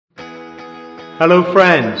Hello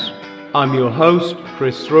friends, I'm your host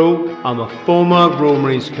Chris Thrall. I'm a former Royal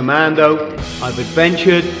Marines Commando. I've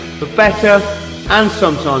adventured for better and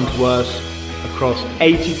sometimes worse across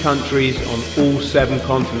 80 countries on all 7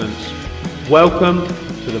 continents. Welcome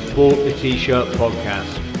to the Bought the T-Shirt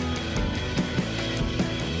podcast.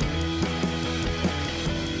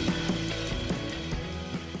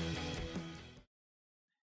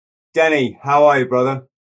 Denny, how are you, brother?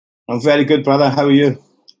 I'm very good, brother. How are you?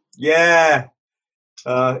 Yeah.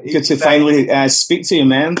 Good to finally speak to you,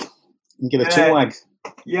 man, and get a chin wag.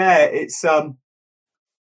 Yeah, it's for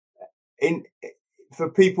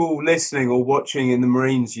people listening or watching in the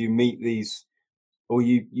Marines, you meet these, or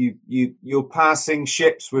you're passing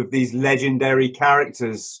ships with these legendary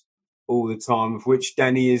characters all the time, of which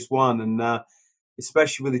Denny is one, and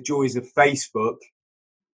especially with the joys of Facebook,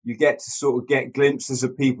 you get to sort of get glimpses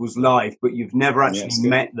of people's life, but you've never actually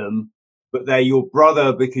met them, but they're your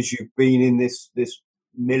brother because you've been in this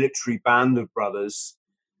military band of brothers.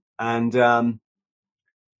 And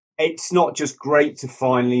it's not just great to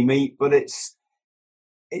finally meet, but it's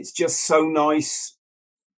just so nice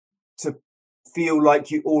to feel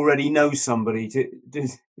like you already know somebody.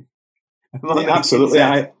 Absolutely.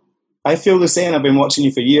 I feel the same. I've been watching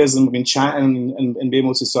you for years, and we've been chatting and being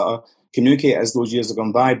able to sort of communicate as those years have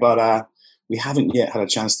gone by, but we haven't yet had a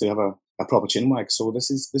chance to have a proper chin wag. So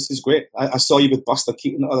this is great. I saw you with Buster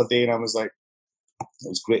Keaton the other day, and I was like, it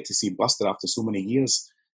was great to see Buster after so many years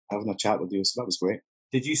having a chat with you. So that was great.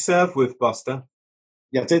 Did you serve with Buster?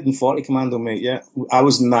 Yeah, I did in 40 Commando, mate. Yeah, I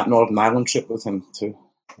was in that Northern Ireland trip with him too.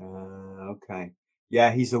 Okay.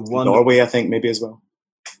 Yeah, he's a wonderful. Norway, I think, maybe as well.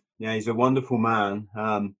 Yeah, he's a wonderful man.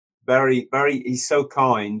 Very, very. He's so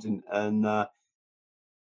kind, and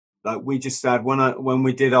like we just had when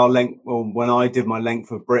we did our length, or when I did my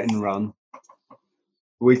Length of Britain run,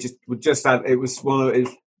 we just had, it was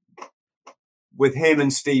with him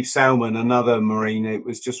and Steve Selman, another Marine. It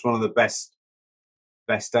was just one of the best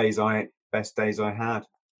days I had.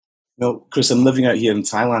 No, Chris, I'm living out here in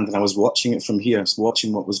Thailand, and I was watching it from here,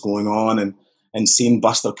 watching what was going on, and seeing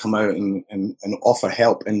Buster come out and offer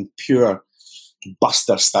help in pure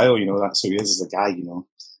Buster style. You know, that's who he is as a guy. You know,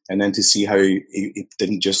 and then to see how he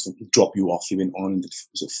didn't just drop you off; he went on.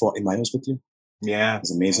 Was it 40 miles with you? Yeah, it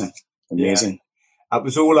was amazing. Amazing. Yeah. It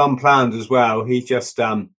was all unplanned as well. He just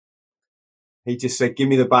said, "Give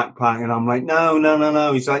me the backpack," and I'm like,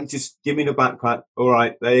 "No." He's like, "Just give me the backpack." All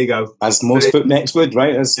right, there you go. As most bootnecks would,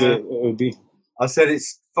 right? As it would be. I said,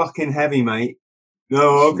 "It's fucking heavy, mate."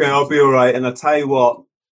 No, okay, I'll be all right. And I tell you what,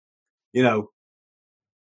 you know,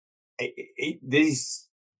 this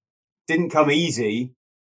didn't come easy.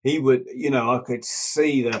 He would, I could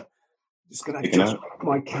see just going to adjust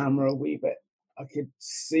my camera a wee bit. I could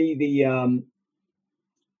see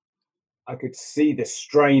the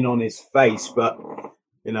strain on his face, but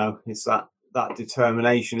it's that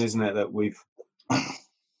determination, isn't it? That we've.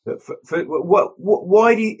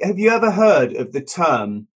 Why have you ever heard of the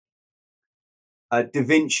term Da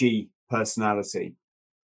Vinci personality?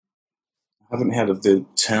 I haven't heard of the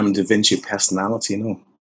term Da Vinci personality, no.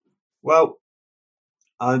 Well,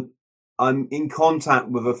 I'm in contact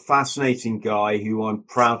with a fascinating guy who I'm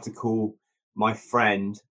proud to call my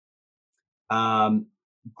friend,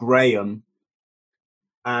 Graham.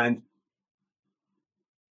 And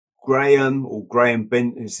Graham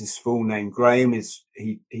Bint is his full name. Graham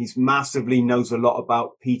he's massively knows a lot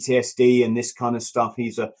about PTSD and this kind of stuff.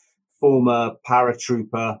 He's a former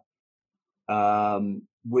paratrooper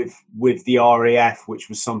with the RAF, which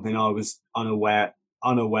was something I was unaware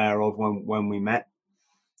of when we met.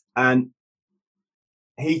 And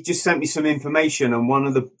he just sent me some information, and one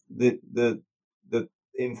of the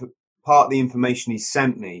part of the information he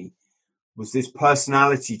sent me was this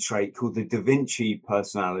personality trait called the Da Vinci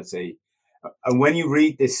personality. And when you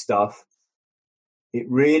read this stuff, it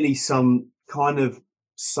really sums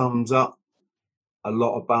up a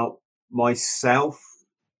lot about myself.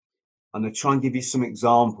 And I'll try and give you some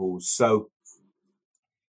examples. So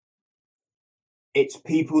it's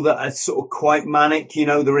people that are sort of quite manic,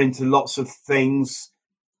 they're into lots of things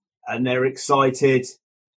and they're excited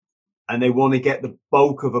and they want to get the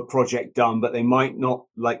bulk of a project done, but they might not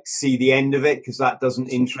see the end of it because that doesn't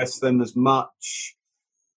interest them as much.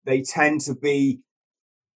 They tend to be,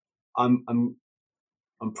 I'm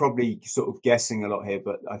probably sort of guessing a lot here,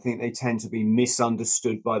 but I think they tend to be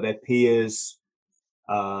misunderstood by their peers.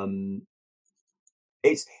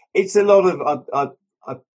 It's a lot of, I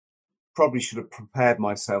probably should have prepared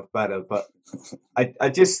myself better, but I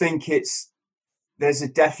just think there's a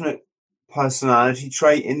definite personality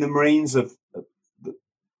trait in the Marines of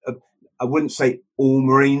I wouldn't say all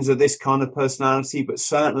Marines are this kind of personality, but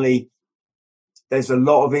certainly there's a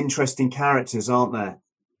lot of interesting characters, aren't there?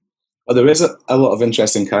 Well, there is a lot of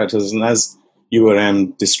interesting characters, and as you were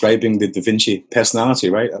describing the Da Vinci personality,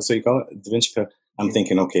 right? That's what you call it, Da Vinci. I'm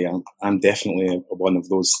thinking, okay, I'm definitely one of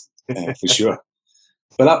those for sure.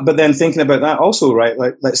 But then thinking about that also, right?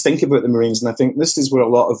 Like, let's think about the Marines, and I think this is where a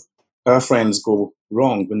lot of our friends go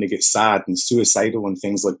wrong when they get sad and suicidal and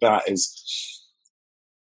things like that. Is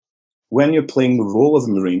when you're playing the role of a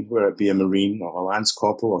Marine, whether it be a Marine or a Lance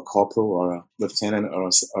Corporal or Corporal or a Lieutenant or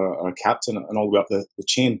a Captain and all the way up the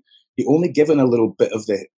chain, you're only given a little bit of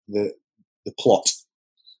the plot.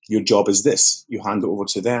 Your job is this. You hand it over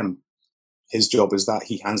to them. His job is that.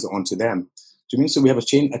 He hands it on to them. Do you mean? So we have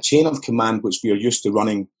a chain of command which we are used to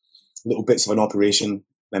running little bits of an operation,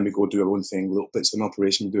 then we go do our own thing, little bits of an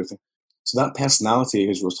operation, we do a thing. So that personality,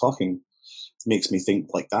 as we were talking, makes me think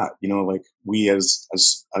like that. You know, like we as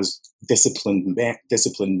disciplined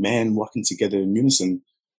men working together in unison,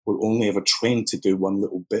 we're only ever trained to do one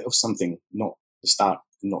little bit of something, not the start,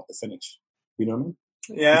 not the finish. You know what I mean?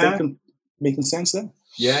 Yeah. Making sense there?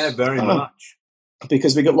 Yeah, very much.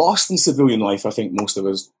 Because we get lost in civilian life, I think most of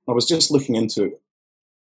us. I was just looking into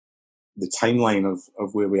the timeline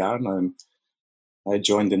of where we are now. I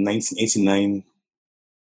joined in 1989.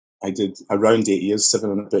 I did around 8 years,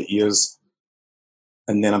 7 and a bit years.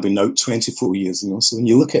 And then I've been out 24 years, you know. So when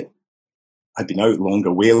you look at, I've been out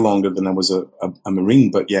longer, way longer than I was a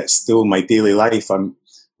Marine, but yet still my daily life,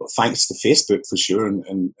 thanks to Facebook for sure, and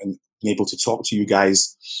being able to talk to you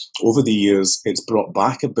guys over the years, it's brought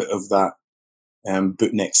back a bit of that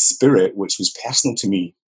bootneck spirit, which was personal to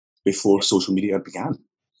me before social media began.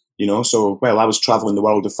 You know, so, well, I was traveling the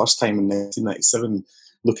world the first time in 1997,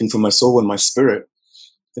 looking for my soul and my spirit.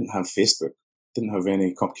 Didn't have Facebook, didn't have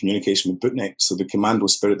any communication with bootneck. So the commando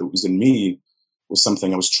spirit that was in me was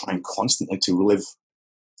something I was trying constantly to live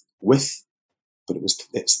with. But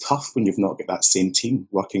it's tough when you've not got that same team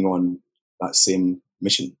working on that same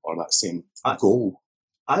mission or that same goal.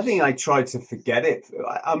 I think I tried to forget it.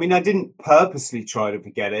 I mean, I didn't purposely try to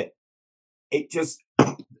forget it. It just,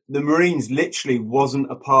 the Marines literally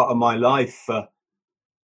wasn't a part of my life for,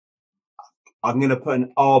 I'm going to put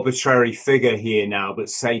an arbitrary figure here now, but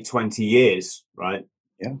say 20 years, right?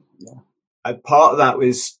 Yeah. Part of that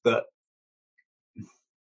was that,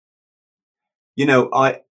 you know,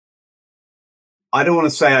 I don't want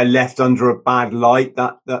to say I left under a bad light.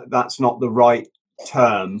 That's not the right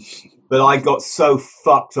term. But I got so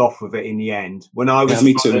fucked off with it in the end. When I was,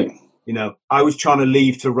 me too. You know, I was trying to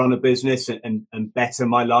leave to run a business and better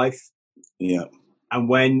my life. Yeah. And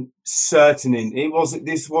when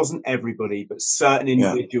this wasn't everybody, but certain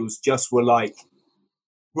individuals just were like,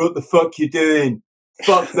 "What the fuck you doing?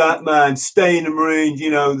 Fuck that, man! Stay in the Marines."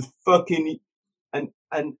 You know, fucking and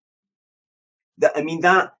that. I mean,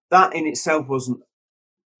 that in itself wasn't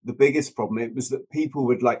the biggest problem. It was that people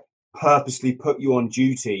would like purposely put you on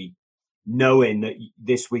duty, knowing that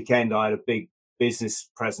this weekend I had a big business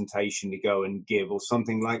presentation to go and give or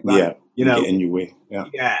something like that. Yeah, you know, get in your way.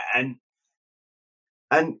 Yeah, and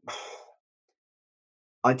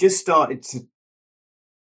I just started to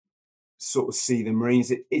sort of see the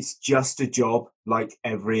Marines. It's just a job like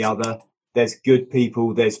every other. There's good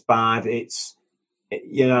people, there's bad.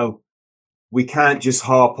 You know, we can't just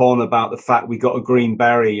harp on about the fact we got a green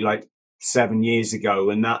beret like 7 years ago,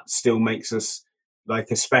 and that still makes us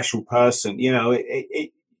like a special person. You know,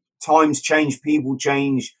 times change, people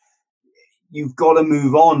change. You've got to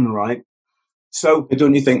move on, right? So,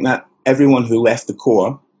 don't you think that everyone who left the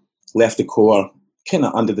Corps kind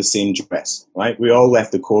of under the same dress, right? We all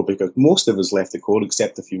left the Corps because most of us left the Corps,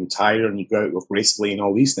 except if you retire and you go out gracefully and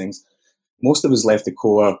all these things. Most of us left the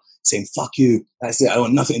Corps saying, "Fuck you, that's it, I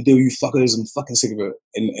want nothing to do with you fuckers, I'm fucking sick of it,"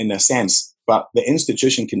 in a sense. But the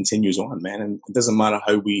institution continues on, man, and it doesn't matter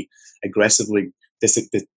how we aggressively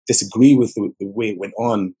disagree with the way it went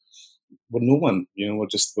on. We're no one, you know, we're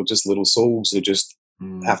just little souls who just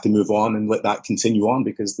have to move on and let that continue on,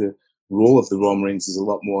 because the role of the Royal Marines is a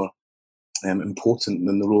lot more important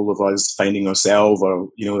than the role of us finding ourselves, or,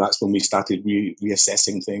 you know, that's when we started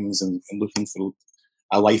reassessing things and looking for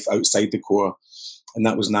a life outside the Corps. And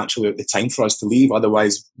that was naturally at the time for us to leave.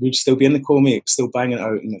 Otherwise, we'd still be in the Corps, mate, still banging it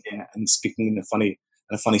out and speaking in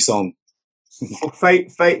a funny song. Well,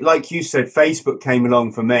 fate, like you said, Facebook came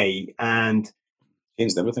along for me and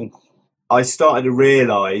changed everything. I started to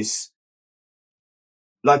realise,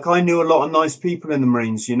 like, I knew a lot of nice people in the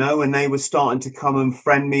Marines, you know, and they were starting to come and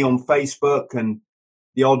friend me on Facebook, and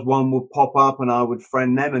the odd one would pop up and I would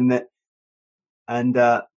friend them,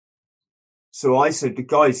 so I said, the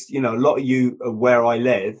guys, you know, a lot of you are where I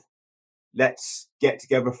live. Let's get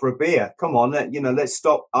together for a beer. Come on, let's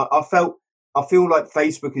stop. I felt I feel like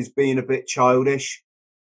Facebook is being a bit childish.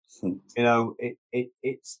 Hmm. You know,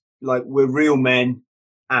 it's like we're real men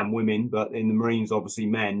and women, but in the Marines, obviously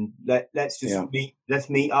men. Let's just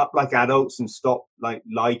meet up like adults and stop like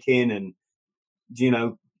liking and, you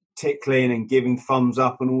know, tickling and giving thumbs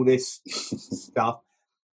up and all this stuff.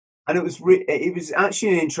 And it was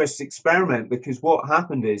actually an interesting experiment, because what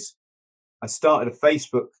happened is I started a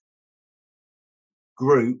Facebook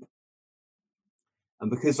group, and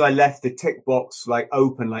because I left the tick box like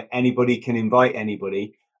open, like anybody can invite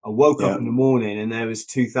anybody, I woke up in the morning and there was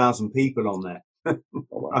 2,000 people on there. Oh,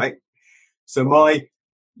 wow. Right. So my,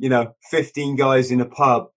 15 guys in a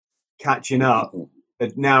pub catching up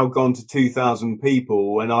had now gone to 2,000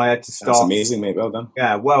 people, and I had to start. That's amazing, mate. Well done.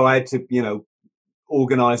 Yeah. Well, I had to,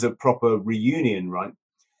 organize a proper reunion. Right.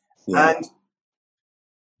 Yeah. And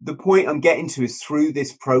the point I'm getting to is, through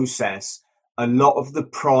this process, a lot of the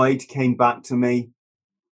pride came back to me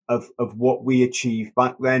of what we achieved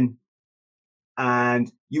back then.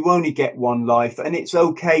 And you only get one life, and it's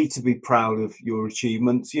okay to be proud of your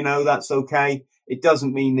achievements. That's okay. It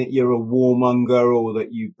doesn't mean that you're a warmonger or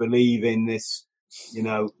that you believe in this,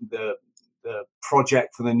 the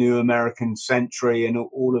project for the new American century and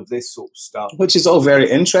all of this sort of stuff. Which is all very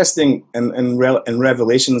interesting, and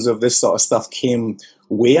revelations of this sort of stuff came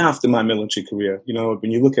way after my military career.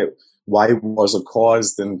 When you look at why wars are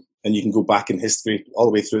caused, and you can go back in history all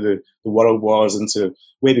the way through the world wars into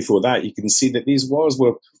way before that, you can see that these wars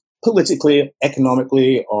were politically,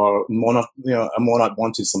 economically, or a monarch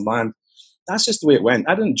wanted some land. That's just the way it went.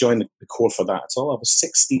 I didn't join the Corps for that at all. I was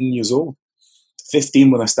 16 years old,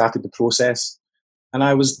 15 when I started the process. And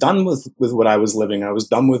I was done with what I was living. I was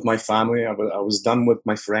done with my family. I was done with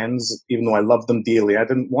my friends, even though I loved them dearly. I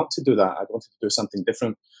didn't want to do that. I wanted to do something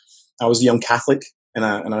different. I was a young Catholic in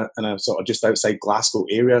a sort of just outside Glasgow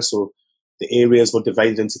area. So the areas were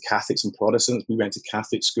divided into Catholics and Protestants. We went to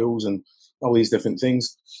Catholic schools and all these different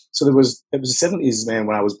things. So it was the 70s, man,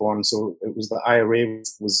 when I was born. So it was the IRA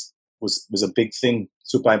was a big thing.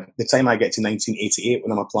 So by the time I get to 1988,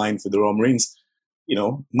 when I'm applying for the Royal Marines,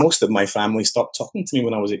 most of my family stopped talking to me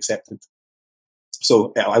when I was accepted.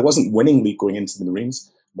 So I wasn't winningly going into the Marines.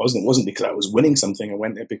 It wasn't because I was winning something. I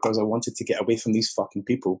went there because I wanted to get away from these fucking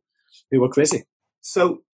people who were crazy.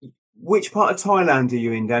 So which part of Thailand are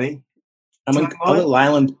you in, Danny? I'm in a little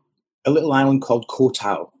island called Koh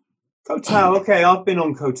Tao. Koh Tao, okay. I've been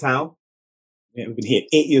on Koh Tao. Yeah, we've been here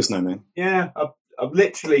 8 years now, man. Yeah, I've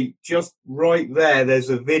literally just right there. There's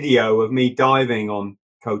a video of me diving on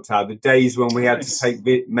Koh Tao, the days when we had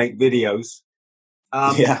to make videos.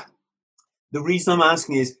 Yeah. The reason I'm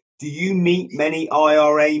asking is, do you meet many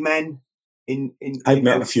IRA men? I've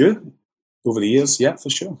met a few over the years. Yeah, for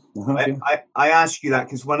sure. I ask you that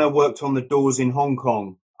because when I worked on the doors in Hong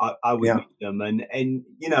Kong, I would meet them, and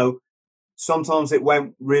sometimes it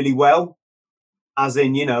went really well. As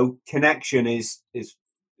in, connection is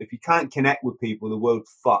if you can't connect with people, the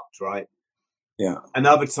world's fucked, right? Yeah. And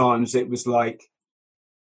other times it was like,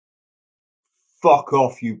 fuck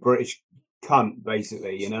off, you British cunt,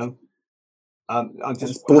 basically, I'm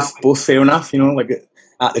just both fair enough, like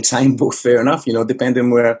at the time, both fair enough,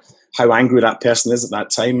 depending how angry that person is at that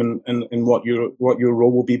time and what your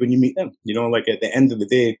role will be when you meet them. Like at the end of the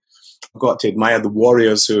day, I've got to admire the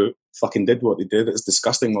warriors who fucking did what they did. It's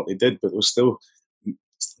disgusting what they did, but it was still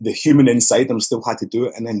the human inside them still had to do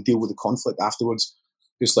it and then deal with the conflict afterwards.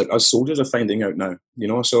 Just like us soldiers are finding out now,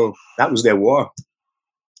 so that was their war.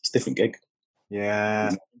 It's a different gig.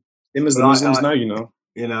 Yeah. Same as the Muslims now,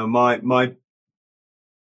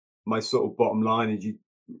 my sort of bottom line is,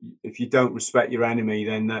 if you don't respect your enemy,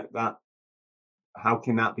 then that how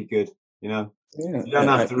can that be good? Yeah. You don't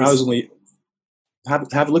have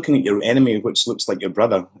to have looking at your enemy, which looks like your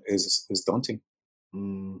brother, is daunting.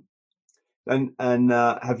 Mm. And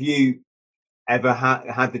have you ever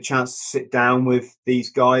had the chance to sit down with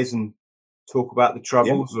these guys and talk about the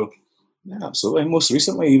troubles? Yeah, absolutely. Most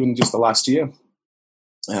recently, even just the last year,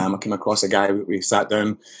 I came across a guy. We sat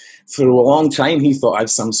down for a long time. He thought I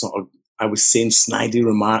was saying snidey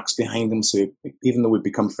remarks behind him. So even though we'd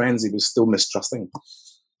become friends, he was still mistrusting.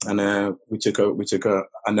 And we took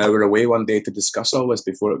an hour away one day to discuss all this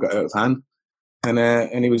before it got out of hand.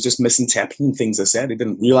 And he was just misinterpreting things I said. He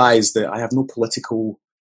didn't realize that I have no political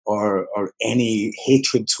or any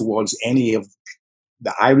hatred towards any of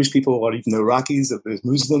the Irish people or even the Iraqis, or the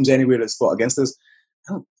Muslims anywhere that's fought against us.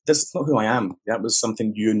 That's not who I am. That was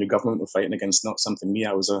something you and your government were fighting against, not something me.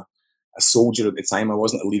 I was a soldier at the time. I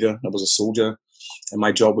wasn't a leader. I was a soldier. And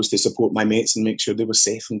my job was to support my mates and make sure they were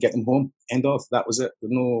safe and get them home. End of. That was it.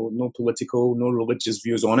 No political, no religious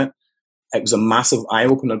views on it. it was a massive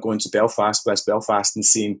eye-opener going to Belfast, West Belfast, and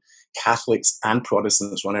seeing Catholics and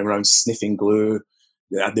Protestants running around sniffing glue.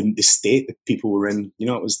 The state that people were in, you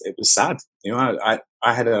know, it was sad. You know,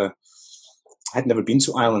 I'd never been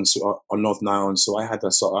to Ireland or Northern Ireland, so I had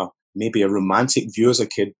a sort of maybe a romantic view as a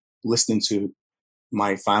kid, listening to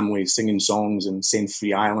my family singing songs and saying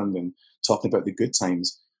Free Ireland and talking about the good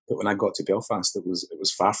times. But when I got to Belfast, it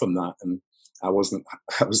was far from that, and I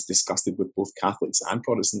was disgusted with both Catholics and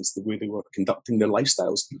Protestants, the way they were conducting their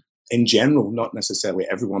lifestyles in general, not necessarily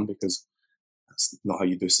everyone, because that's not how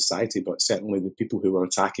you do society, but certainly the people who were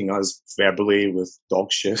attacking us verbally with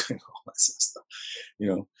dog shit and all that sort of stuff. You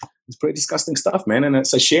know, it's pretty disgusting stuff, man. And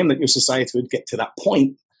it's a shame that your society would get to that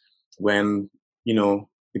point when, you know,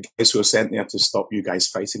 the guys who are sent there to stop you guys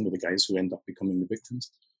fighting with the guys who end up becoming the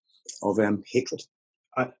victims of hatred.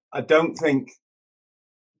 I don't think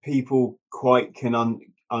people quite can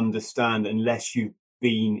understand, unless you've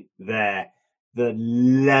been there, the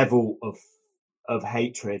level of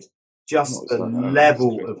hatred. Just the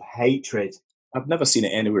level of hatred. I've never seen it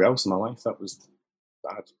anywhere else in my life. That was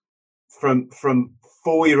bad. From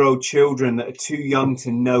 4-year-old children that are too young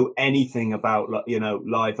to know anything about, you know,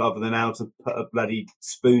 life other than how to put a bloody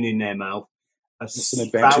spoon in their mouth. It's an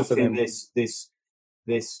adventure for them.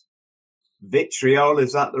 This vitriol,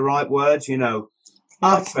 is that the right word? You know,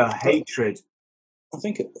 utter hatred. I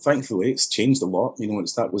think, thankfully, it's changed a lot. You know,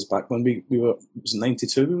 that was back when we were, it was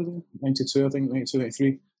 92, we were there? 92, I think, 92,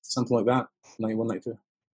 93, something like that. 91, 92.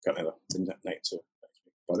 Can't remember, 92.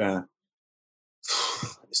 But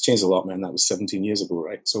it's changed a lot, man. That was 17 years ago,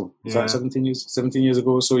 right? So, is that 17 years? 17 years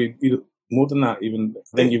ago, so you more than that, even.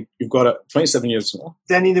 Then you've got it 27 years.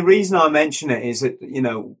 Denny, the reason I mention it is that, you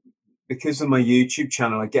know, because of my YouTube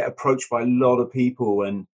channel, I get approached by a lot of people,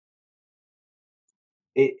 and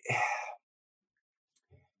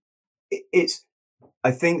it's,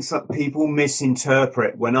 I think some people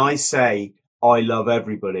misinterpret when I say I love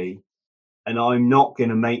everybody, and I'm not going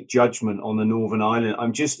to make judgment on the Northern Ireland.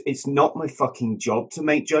 It's not my fucking job to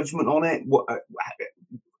make judgment on it.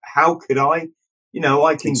 How could I? You know,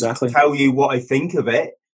 I can tell you what I think of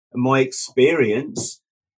it and my experience.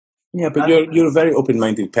 Yeah, but you're a very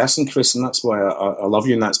open-minded person, Chris, and that's why I love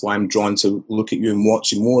you, and that's why I'm drawn to look at you and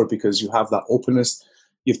watch you more, because you have that openness.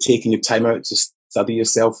 You've taken your time out to study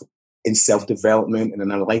yourself in self-development in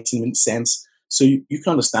an enlightenment sense. So you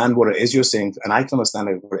can understand what it is you're saying, and I can understand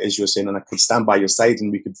what it is you're saying, and I could stand by your side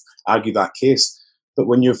and we could argue that case. But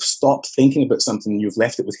when you've stopped thinking about something and you've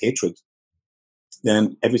left it with hatred,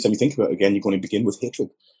 then every time you think about it again, you're going to begin with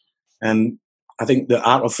hatred. And I think the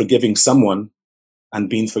art of forgiving someone and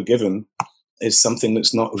being forgiven is something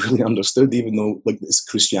that's not really understood, even though, like, it's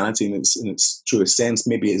Christianity in its truest sense,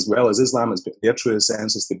 maybe as well as Islam, is their truest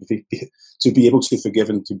sense is to be able to forgive,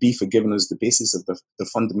 and to be forgiven is the basis of the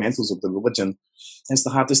fundamentals of the religion. It's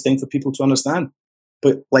the hardest thing for people to understand.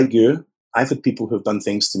 But like you, I've had people who've done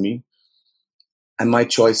things to me, and my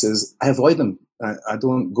choice is I avoid them. I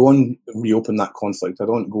don't go and reopen that conflict. I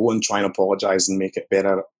don't go and try and apologize and make it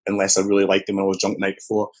better unless I really liked them and I was drunk the night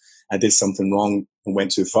before, I did something wrong and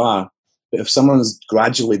went too far. But if someone's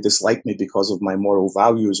gradually disliked me because of my moral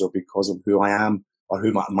values or because of who I am or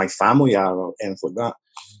who my family are or anything like that,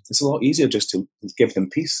 it's a lot easier just to give them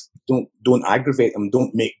peace. Don't aggravate them.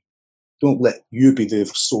 Don't let you be the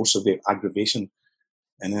source of their aggravation.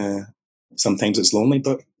 And sometimes it's lonely,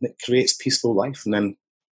 but it creates peaceful life. And then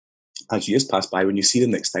as years pass by, when you see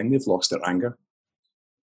them next time, they've lost their anger.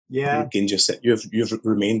 Yeah. You've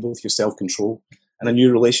remained with your self-control, and a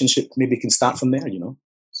new relationship maybe can start from there, you know.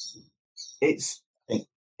 It's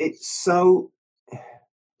so,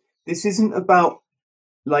 this isn't about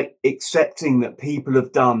like accepting that people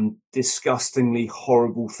have done disgustingly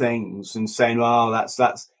horrible things and saying, oh, that's,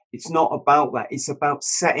 it's not about that. It's about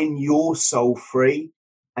setting your soul free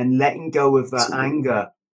and letting go of that anger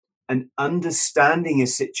and understanding a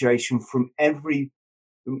situation from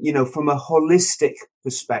from a holistic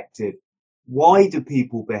perspective. Why do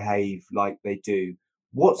people behave like they do?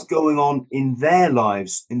 What's going on in their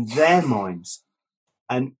lives, in their minds?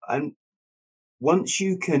 And once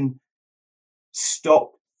you can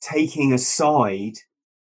stop taking a side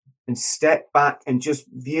and step back and just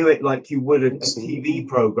view it like you would a TV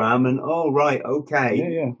program, and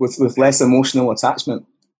okay. With less emotional attachment.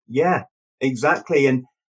 Yeah, exactly. And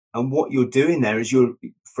what you're doing there is you're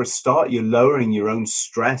lowering your own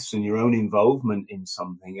stress and your own involvement in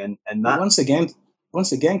something. And that,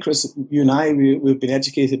 once again, Chris, you and I, we've been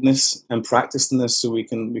educated in this and practiced in this, so we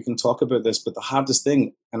can talk about this. But the hardest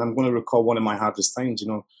thing, and I'm going to recall one of my hardest times,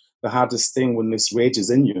 the hardest thing when this rage is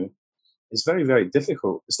in you is very, very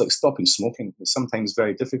difficult. It's like stopping smoking. It's sometimes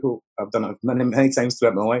very difficult. I've done it many, many times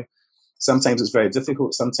throughout my life. Sometimes it's very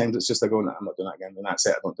difficult. Sometimes it's just like, oh, no, I'm not doing that again, and that's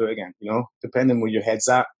it. I don't do it again. Depending where your head's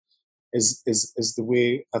at is the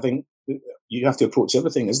way I think you have to approach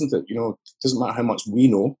everything, isn't it? It doesn't matter how much we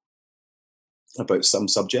know about some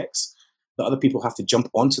subjects, that other people have to jump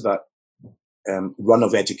onto that run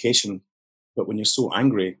of education. But when you're so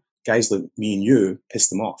angry, guys like me and you piss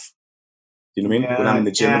them off. Do you know what I mean? When I'm in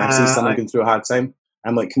the gym and I see someone going through a hard time,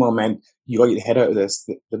 I'm like, come on, man, you got to get your head out of this.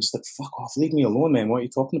 They're just like, fuck off, leave me alone, man. What are you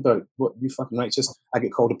talking about? What, you fucking righteous? I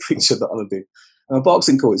get called a preacher the other day. I'm a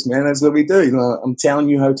boxing coach, man. That's what we do. I'm telling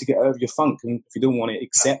you how to get out of your funk. And if you don't want to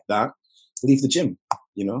accept that, leave the gym,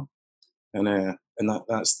 And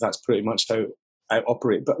that's pretty much how I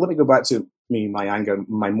operate. But let me go back to my anger,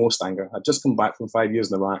 my most anger. I'd just come back from 5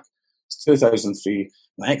 years in Iraq. It's 2003.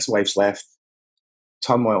 My ex-wife's left.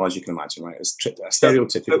 Turmoil, as you can imagine, right? It's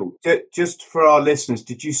stereotypical. So, just for our listeners,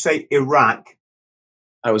 did you say Iraq?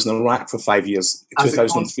 I was in Iraq for 5 years,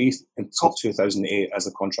 2003 until 2008 as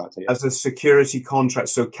a contractor. Yeah. As a security contract,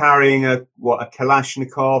 so carrying a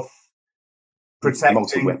Kalashnikov, protecting...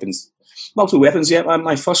 Multiple weapons, yeah.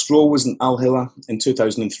 My first role was in Al-Hila in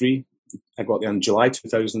 2003. I got there in July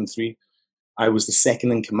 2003. I was the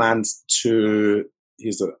second in command to,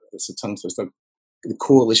 it's a tongue twister, the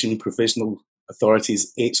Coalition Provisional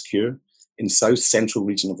Authorities HQ in South Central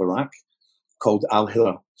region of Iraq, called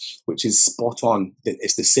Al-Hila, which is spot on.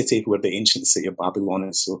 It's the city where the ancient city of Babylon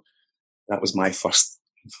is. So that was my first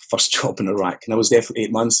job in Iraq. And I was there for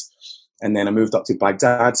 8 months. And then I moved up to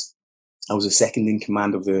Baghdad. I was the second in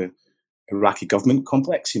command of the Iraqi government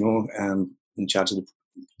complex, in charge of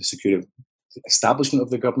the security establishment of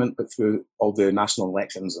the government, but through all the national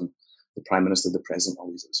elections and the prime minister, the president, all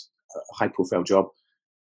these. It's a high-profile job.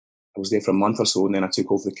 I was there for a month or so, and then I took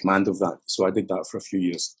over the command of that. So I did that for a few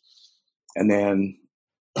years. And then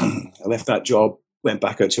I left that job, went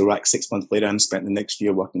back out to Iraq 6 months later, and spent the next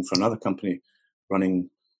year working for another company, running,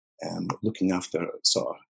 looking after sort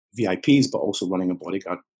of VIPs, but also running a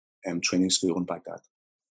bodyguard training school in Baghdad.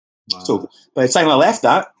 Wow. So by the time I left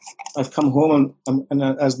that, I've come home, and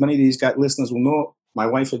as many of these guys, listeners will know, my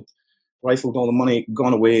wife had rifled all the money,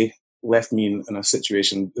 gone away, left me in a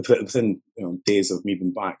situation within days of me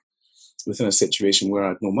being back, within a situation where I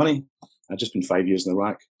had no money. I'd just been 5 years in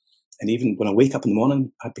Iraq. And even when I wake up in the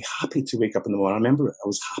morning, I'd be happy to wake up in the morning. I remember it. I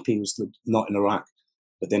was happy I was not in Iraq.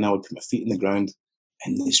 But then I would put my feet in the ground,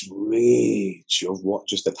 and this rage of what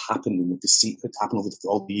just had happened and the deceit that happened over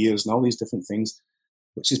all the years and all these different things,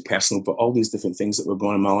 which is personal, but all these different things that were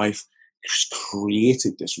going on in my life just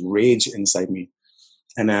created this rage inside me.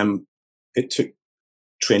 And it took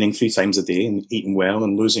training 3 times a day and eating well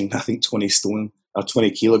and losing, I think, 20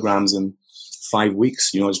 kilograms in 5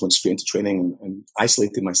 weeks. I just went straight into training and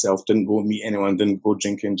isolated myself, didn't go meet anyone, didn't go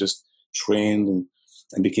drinking, just trained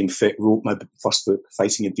and became fit, wrote my first book,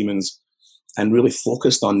 Fighting Your Demons, and really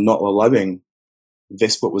focused on not allowing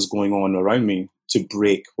what was going on around me to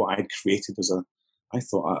break what I'd created as I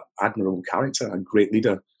thought, an admirable character, a great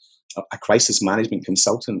leader, a crisis management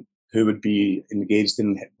consultant who would be engaged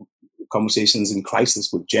in conversations in crisis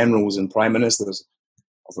with generals and prime ministers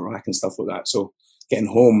of Iraq and stuff like that. So getting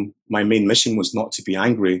home, my main mission was not to be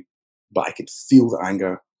angry, but I could feel the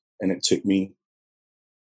anger, and it took me,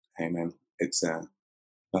 hey man,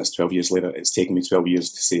 that's 12 years later. It's taken me 12 years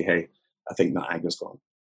to say, hey, I think that anger's gone.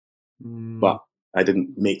 But I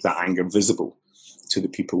didn't make that anger visible to the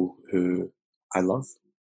people who I love.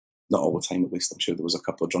 Not all the time, at least. I'm sure there was a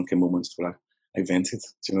couple of drunken moments where I vented.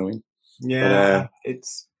 Do you know what I mean? Yeah, but,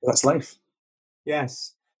 that's life.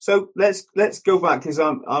 Yes. So let's go back, because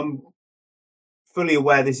I'm fully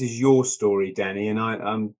aware this is your story, Danny, and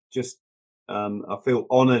I'm just I feel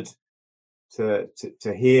honoured to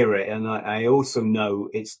hear it, and I also know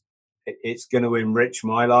it's going to enrich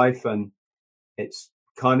my life, and it's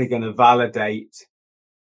kind of going to validate.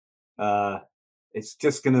 It's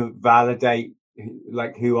just going to validate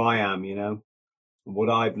like who I am, what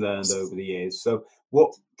I've learned over the years. So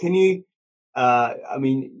what can you,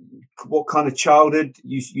 what kind of childhood,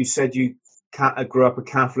 you said you grew up a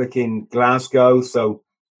Catholic in Glasgow. So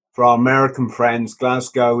for our American friends,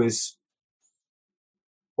 Glasgow is,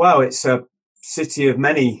 well, it's a city of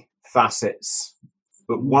many facets,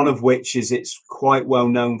 but one of which is it's quite well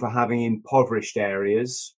known for having impoverished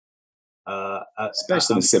areas.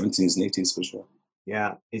 Especially in the 70s and 80s, for sure.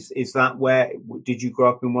 Yeah. Is that where, did you grow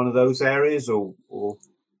up in one of those areas or?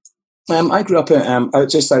 I grew up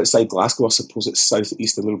just outside Glasgow. I suppose it's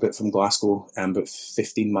southeast a little bit from Glasgow, about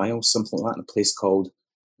 15 miles, something like that, in a place called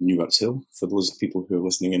Newart's Hill, for those people who are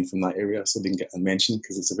listening in from that area. So they didn't get a mention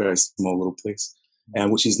because it's a very small little place,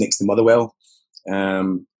 which is next to Motherwell.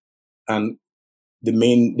 And the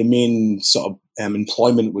main sort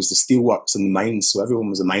employment was the steelworks and the mines. So everyone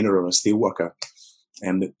was a miner or a steelworker,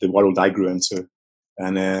 and the world I grew into.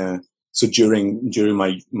 And so during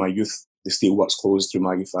my youth, the steelworks closed through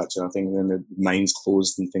Maggie Thatcher, I think, and then the mines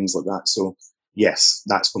closed and things like that. So yes,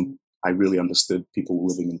 that's when I really understood people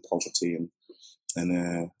living in poverty, and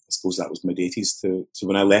I suppose that was mid-80s to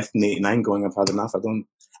when I left in '89, going, I've had enough.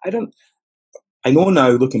 I know now,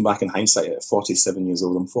 looking back in hindsight, at 47 years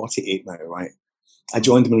old, I'm 48 now, right? I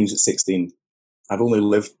joined the Marines at 16. I've only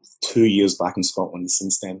lived 2 years back in Scotland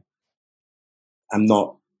since then. I've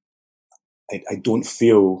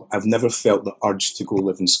never felt the urge to go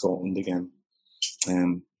live in Scotland again.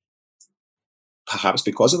 Perhaps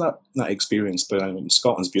because of that experience, but I mean,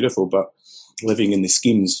 Scotland's beautiful, but living in the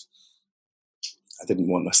schemes, I didn't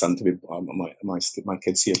want my son to be, my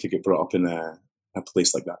kids here to get brought up in a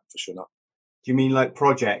place like that, for sure not. Do you mean like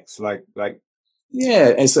projects, like?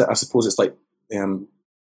 Yeah, I suppose it's like to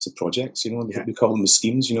projects. You know, they call them the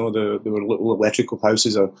schemes. You know, there were little electrical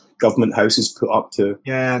houses or government houses put up to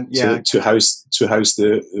house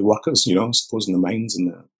the workers. You know, I suppose in the mines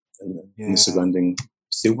and the surrounding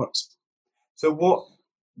steelworks. So,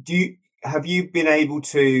 have you been able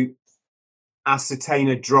to ascertain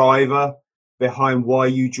a driver behind why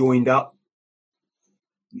you joined up?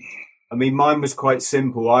 I mean, mine was quite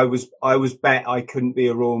simple. I was bet I couldn't be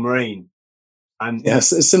a Royal Marine, and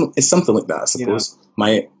yes, it's something like that. I suppose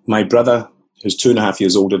my brother, who's 2.5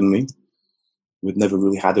 years older than me, we'd never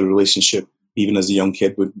really had a relationship. Even as a young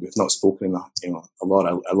kid, we've not spoken in a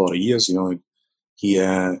lot of years. You know,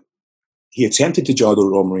 he attempted to join the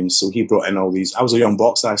Royal Marines, so he brought in all these. I was a young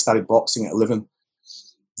boxer. I started boxing at 11.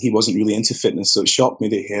 He wasn't really into fitness, so it shocked me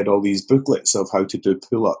that he had all these booklets of how to do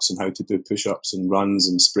pull-ups and how to do push-ups and runs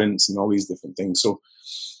and sprints and all these different things. So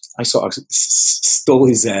I sort of stole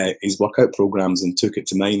his workout programs and took it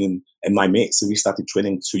to mine and my mates. So we started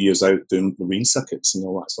training 2 years out, doing marine circuits and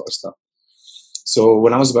all that sort of stuff. So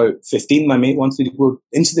when I was about 15, my mate wanted to go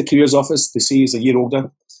into the careers office to see, he's a year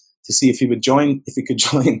older, to see if he could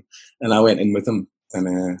join. And I went in with him,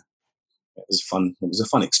 and it was fun. It was a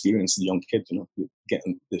fun experience as a young kid, you know,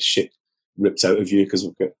 getting the shit ripped out of you because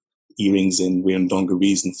we've got earrings in, wearing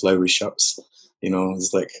dungarees and flowery shirts. You know,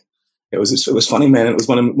 it was funny, man. It was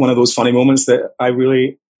one of those funny moments that I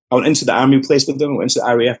went into the army place with them, I went into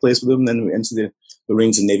the RAF place with them, and then went into the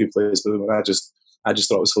Marines and Navy place with them. And I just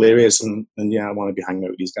thought it was hilarious, and yeah, I want to be hanging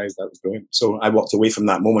out with these guys. That was brilliant. So I walked away from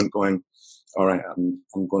that moment going, all right, I'm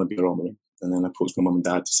going to be a Royal Marine. And then I approached my mum and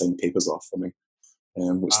dad to sign papers off for me,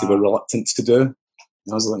 which they were reluctant to do. And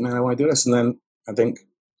I was like, man, I want to do this. And then I think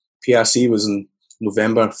PRC was in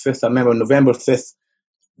November 5th. I remember November 5th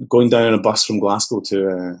going down on a bus from Glasgow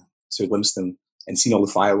to Lympstone and seeing all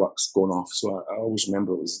the fireworks going off. So I always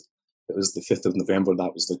remember it was the 5th of November.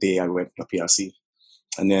 That was the day I went for PRC.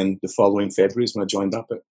 And then the following February is when I joined up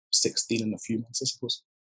at 16 in a few months, I suppose.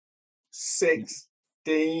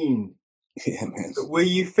 16? Yeah, man. Were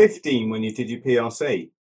you 15 when you did your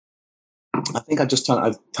PRC? I think I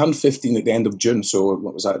turned 15 at the end of June. So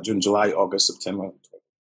what was that? June, July, August, September,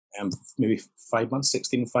 maybe 5 months,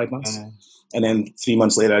 16, 5 months. And then 3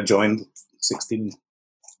 months later, I joined 16,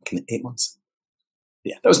 8 months.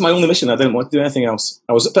 Yeah, that was my only mission. I didn't want to do anything else.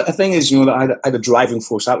 But the thing is, you know, that I had a driving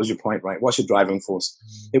force. That was your point, right? What's your driving force?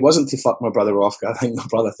 It wasn't to fuck my brother off. I think my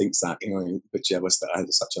brother thinks that, you know, a bit jealous that I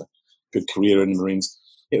had such a good career in the Marines.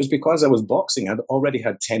 It was because I was boxing. I'd already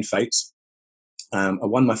had 10 fights. I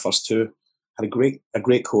won my first 2. Had a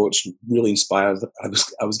great coach, really inspired. I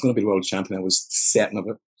was going to be world champion. I was certain of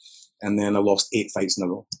it. And then I lost 8 fights in a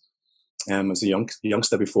row. As a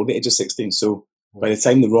youngster before the age of 16. So by the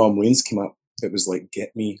time the Royal Marines came up, it was like,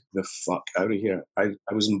 get me the fuck out of here. I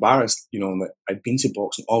was embarrassed, you know, that I'd been to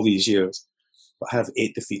boxing all these years, but I have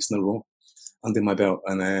 8 defeats in a row under my belt.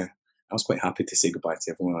 And I was quite happy to say goodbye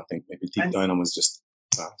to everyone. I think maybe deep down I was just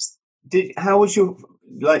embarrassed. How was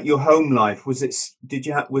your home life? Was it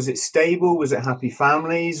stable? Was it happy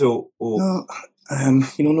families or? No,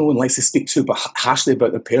 you know, no one likes to speak too harshly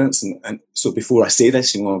about their parents, and so before I say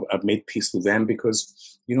this, you know, I've made peace with them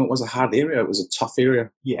because, you know, it was a hard area. It was a tough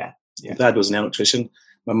area. Yeah. My dad was an electrician.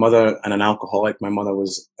 My mother, and an alcoholic. My mother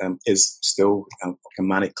is still a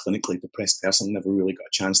manic, clinically depressed person. Never really got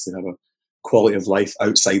a chance to have a quality of life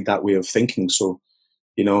outside that way of thinking. So,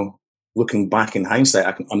 you know, looking back in hindsight,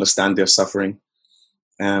 I can understand their suffering.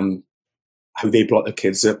 How they brought their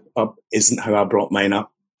kids up isn't how I brought mine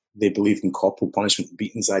up. They believed in corporal punishment and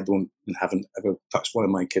beatings. I don't and haven't ever touched one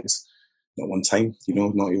of my kids, not one time. You know,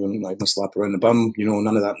 not even a slap around the bum. You know,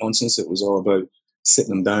 none of that nonsense. It was all about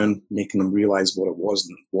sitting them down, making them realise what it was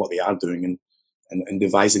and what they are doing, and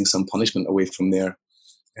devising some punishment away from their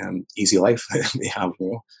easy life they have.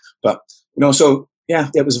 You know, But, so yeah,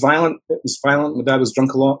 it was violent. It was violent. My dad was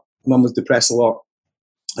drunk a lot. Mum was depressed a lot.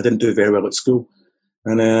 I didn't do very well at school.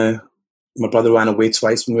 And my brother ran away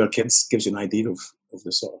twice when we were kids. Gives you an idea of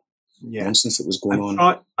the sort of nonsense that was going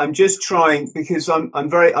on. I'm just trying, because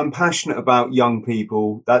I'm passionate about young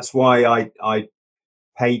people. That's why I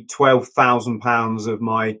paid £12,000 of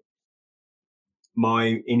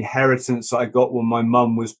my inheritance I got when my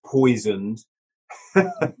mum was poisoned.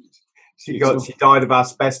 She died of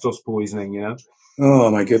asbestos poisoning,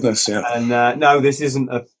 Oh my goodness, yeah. And no, this isn't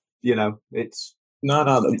it's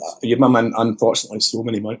no. Your mum, unfortunately, so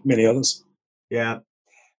many others. Yeah,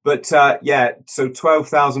 but so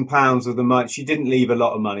 £12,000 of the money. She didn't leave a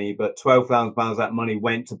lot of money, but £12,000 of that money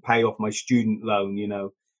went to pay off my student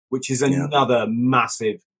loan. Which is another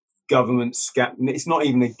massive government scam. It's not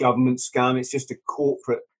even a government scam. It's just a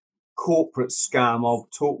corporate scam. I'll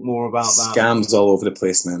talk more about that. Scams all over the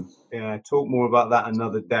place, man. Yeah, talk more about that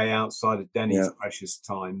another day outside of Denny's precious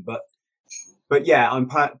time. But yeah, I'm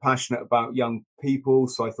passionate about young people,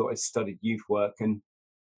 so I thought I studied youth work and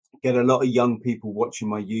get a lot of young people watching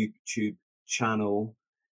my YouTube channel.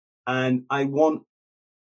 And I want,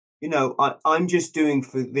 I'm just doing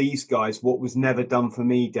for these guys what was never done for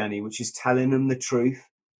me, Denny, which is telling them the truth,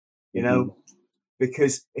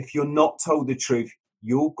 because if you're not told the truth,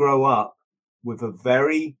 you'll grow up with a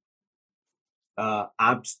very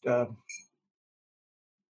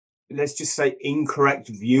let's just say incorrect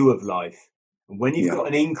view of life. And when you've got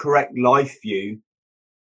an incorrect life view,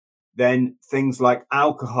 then things like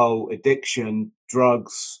alcohol addiction,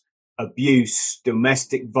 drugs, abuse,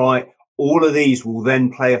 domestic violence, all of these will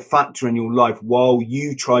then play a factor in your life while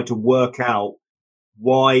you try to work out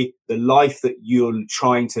why the life that you're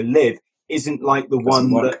trying to live isn't like the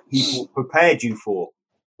one that people prepared you for,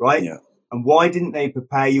 right? Yeah. And why didn't they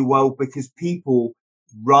prepare you? Well, because people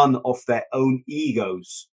run off their own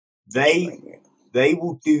egos. They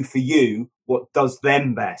will do for you what does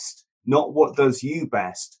them best, not what does you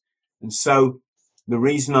best. And so the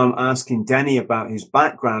reason I'm asking Denny about his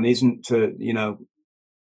background isn't to,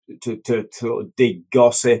 to dig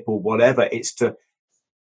gossip or whatever. It's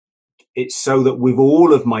so that with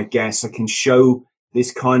all of my guests, I can show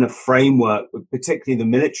this kind of framework, particularly the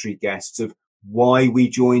military guests, of why we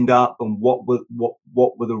joined up and what were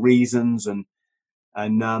the reasons, and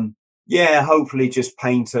hopefully just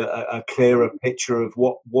paint a clearer picture of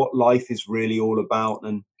what life is really all about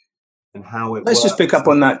and how it Let's works. just pick up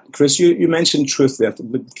on that, Chris. You mentioned truth there,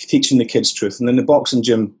 teaching the kids truth. And in the boxing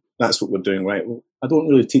gym, that's what we're doing, right? Well, I don't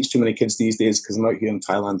really teach too many kids these days because I'm out here in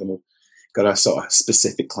Thailand and we've got a sort of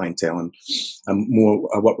specific clientele. And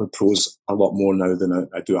I work with pros a lot more now than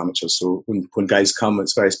I do amateurs. So when guys come,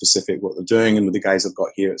 it's very specific what they're doing. And with the guys I've got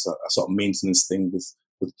here, it's a sort of maintenance thing with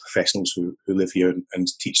professionals who live here and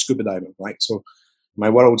teach scuba diving, right? So my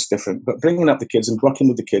world's different, but bringing up the kids and working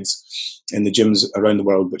with the kids in the gyms around the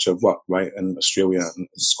world, which I've worked, right, in Australia and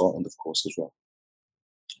Scotland, of course, as well.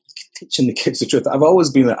 Teaching the kids the truth. I've always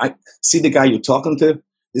been like, I see the guy you're talking to.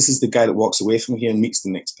 This is the guy that walks away from here and meets the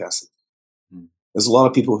next person. There's a lot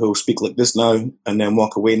of people who will speak like this now and then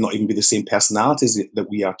walk away and not even be the same personalities that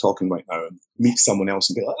we are talking right now, and meet someone else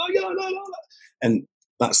and be like, oh yeah, no. And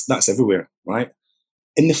that's everywhere, right?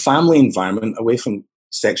 In the family environment, away from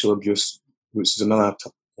sexual abuse, which is another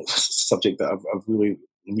subject that I've really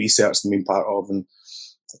researched and been part of, and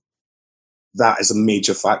that is a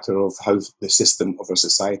major factor of how the system of our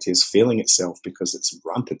society is failing itself because it's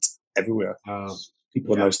rampant everywhere.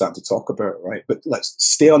 People are now starting to talk about it, right? But let's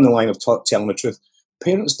stay on the line of telling the truth.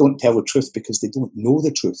 Parents don't tell the truth because they don't know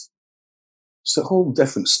the truth. It's a whole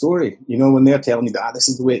different story. When they're telling you that this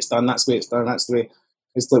is the way it's done, that's the way it's done, that's the way.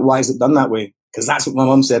 It's like, why is it done that way? Because that's what my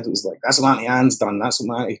mum said. It was like, that's what Auntie Anne's done. That's what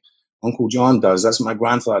my Uncle John does. That's what my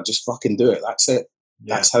grandfather, just fucking do it. That's it.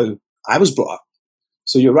 Yeah. That's how I was brought up.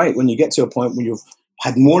 So you're right. When you get to a point where you've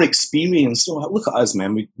had more experience, so look at us,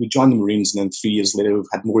 man. We joined the Marines, and then 3 years later, we've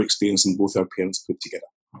had more experience than both our parents put together.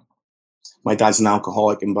 My dad's an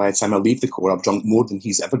alcoholic, and by the time I leave the Corps, I've drunk more than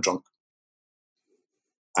he's ever drunk.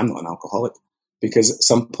 I'm not an alcoholic. Because at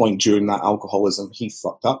some point during that alcoholism, he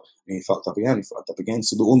fucked up, and he fucked up again, he fucked up again.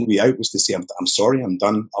 So the only way out was to say, I'm sorry, I'm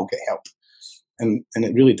done, I'll get help. And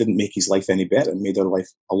it really didn't make his life any better. It made our life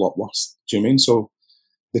a lot worse. Do you know what I mean? So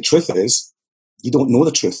the truth is, you don't know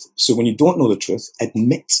the truth. So when you don't know the truth,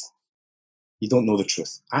 admit you don't know the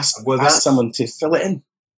truth. Ask someone to fill it in.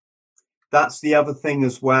 That's the other thing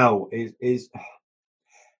as well, is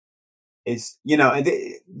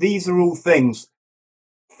these are all things.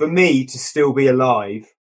 For me to still be alive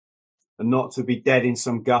and not to be dead in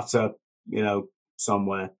some gutter,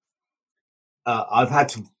 somewhere, I've had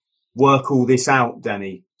to work all this out,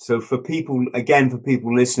 Denny, So for people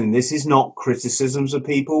listening, this is not criticisms of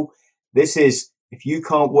people. This is, if you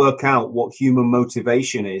can't work out what human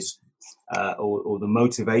motivation is, or the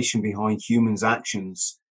motivation behind humans'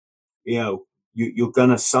 actions, you're going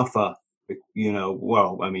to suffer.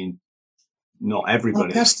 Well, I mean, not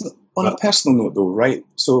everybody. On a personal note, though, right?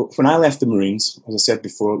 So when I left the Marines, as I said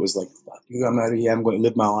before, it was like, I'm out of here, I'm going to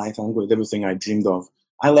live my life, I'm going to do everything I dreamed of.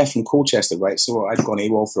 I left from Colchester, right? So I'd gone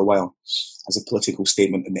AWOL for a while as a political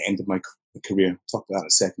statement at the end of my career. I'll talk about that in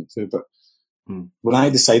a second too. But when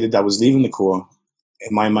I decided I was leaving the Corps,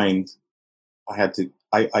 in my mind, I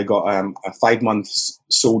got a 5-month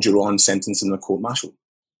soldier-on sentence in a court-martial.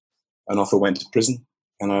 And off I went to prison.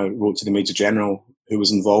 And I wrote to the Major General who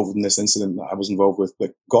was involved in this incident that I was involved with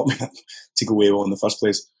that got me to go AWOL in the first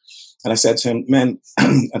place. And I said to him, man,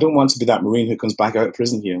 I don't want to be that Marine who comes back out of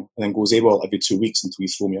prison here and then goes AWOL every 2 weeks until you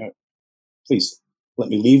throw me out. Please, let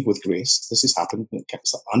me leave with grace. This has happened.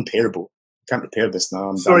 It's unparable. I can't repair this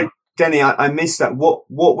now. Sorry, Denny, I missed that. What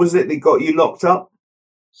was it that got you locked up?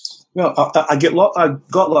 Well, I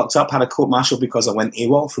got locked up, had a court-martial because I went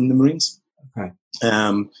AWOL from the Marines. Okay.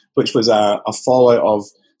 Which was a fallout of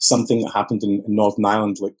something that happened in Northern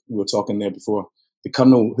Ireland, like we were talking there before. The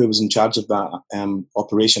colonel who was in charge of that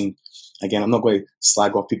operation, again, I'm not going to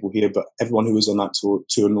slag off people here, but everyone who was on that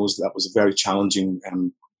tour knows that was a very challenging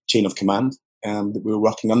chain of command that we were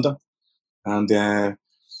working under. And the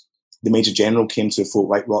Major General came to Fort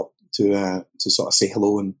White Rock to sort of say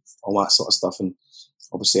hello and all that sort of stuff. And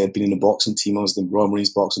obviously I'd been in the boxing team. I was the Royal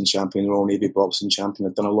Marines boxing champion, the Royal Navy boxing champion.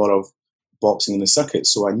 I'd done a lot of boxing in the circuit.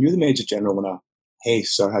 So I knew the Major General and hey,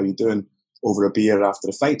 sir, how you doing? Over a beer after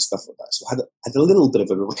the fight, stuff like that. So I had a little bit of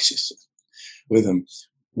a relationship with him.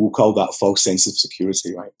 We'll call that false sense of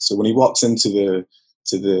security, right? So when he walks into the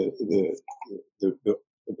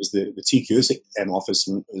TQ office,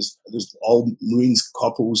 and there's all Marines,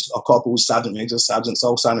 corporals, sergeant majors, sergeants,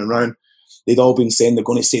 all standing around. They'd all been saying they're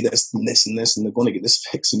going to say this and this and this, and they're going to get this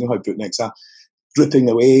fixed. You know how bootnicks are, dripping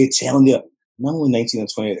away, telling you. I'm only 19 or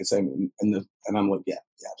 20 at the time, and I'm like, yeah,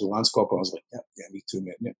 I was a Lance Corporal. I was like, yeah, me too,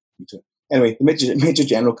 mate. Yeah, me too. Anyway, the Major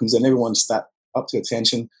General comes in, everyone's up to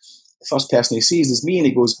attention. The first person he sees is me, and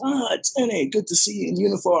he goes, it's Denny, good to see you in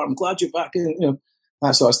uniform. Glad you're back in,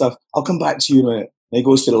 that sort of stuff. I'll come back to you in a minute. And he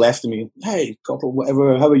goes to the left of me, hey, Corporal,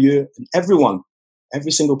 whatever, how are you? And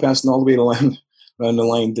every single person all the way around the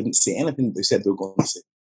line didn't say anything that they said they were going to say.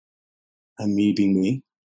 And me being me,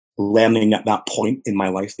 learning at that point in my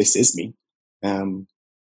life, this is me.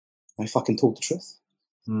 I fucking told the truth.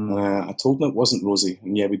 I told them it wasn't rosy.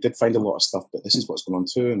 And yeah, we did find a lot of stuff, but this is what's going on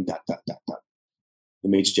too. And that. The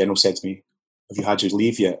Major General said to me, have you had your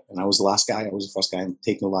leave yet? And I was the last guy. I was the first guy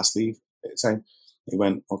taking the last leave at the time. He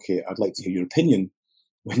went, okay, I'd like to hear your opinion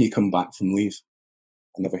when you come back from leave.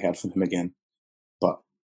 I never heard from him again. But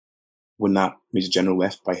when that Major General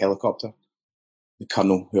left by helicopter, the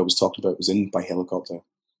colonel who I was talking about was in by helicopter,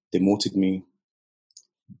 demoted me,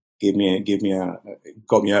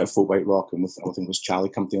 got me out of Fort White Rock, and with, I think it was Charlie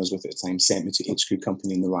Company I was with at the time, sent me to HQ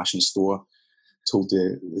Company in the ration store, told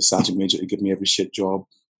the Sergeant Major to give me every shit job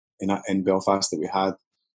in Belfast that we had.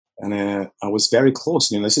 And I was very close.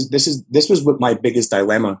 This was what my biggest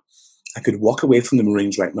dilemma. I could walk away from the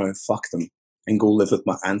Marines right now, fuck them, and go live with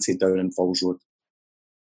my auntie down in Falls Road.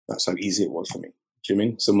 That's how easy it was for me. Do you know what I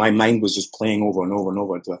mean? So my mind was just playing over and over and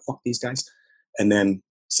over. Do I fuck these guys? And then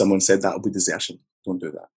someone said that'll be desertion. Don't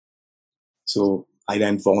do that. So I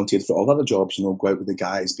then volunteered for all other jobs, go out with the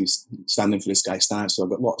guys, be standing for this guy's stance. So I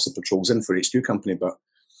got lots of patrols in for HQ Company, but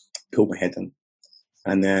pulled my head in.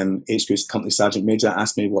 And then HQ Company Sergeant Major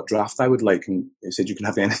asked me what draft I would like, and he said, you can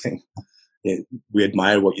have anything. Yeah, we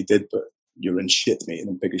admire what you did, but you're in shit, mate, and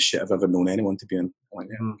the biggest shit I've ever known anyone to be in. I went,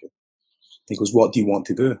 yeah, okay. He goes, what do you want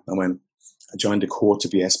to do? I went, I joined the Corps to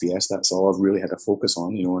be SBS. That's all I've really had a focus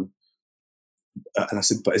on, and I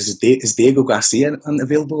said, but is Diego Garcia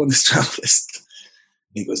unavailable on this draft list?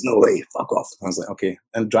 And he goes, no way, fuck off. I was like, okay,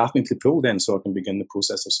 and draft me to pool then so I can begin the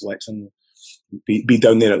process of selection, be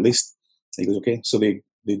down there at least. And he goes, okay. So they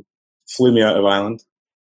flew me out of Ireland,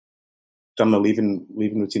 done my leaving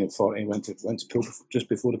routine at 40, went to pool just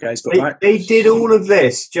before the guys got back. They did all of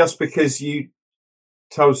this just because you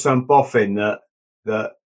told some boffin that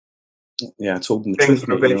yeah, I told them the truth.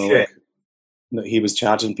 Were a bit shit. That he was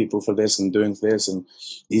charging people for this and doing this, and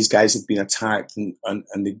these guys had been attacked, and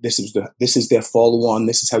this is their follow-on.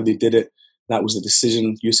 This is how they did it. That was the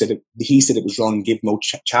decision. He said it was wrong. Gave them all,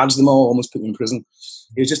 charged them all, almost put them in prison.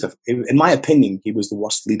 He was just in my opinion, he was the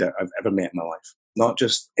worst leader I've ever met in my life. Not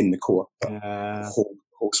just in the Corps, but the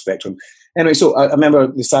whole spectrum. Anyway, so I remember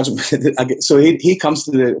the sergeant. So he comes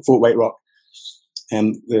to the Fort White Rock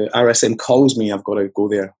And the RSM calls me, I've got to go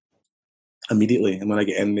there immediately. And when I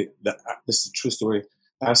get in, this is a true story,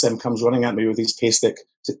 the RSM comes running at me with his pay stick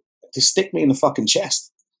to stick me in the fucking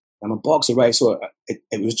chest. I'm a boxer, right? So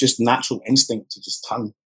it was just natural instinct to just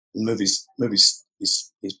turn and move his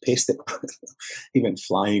pay stick. He went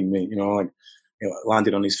flying, mate,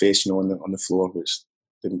 landed on his face, on the floor, which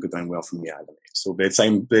didn't go down well for me either. So by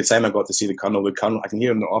the time I got to see the colonel, I can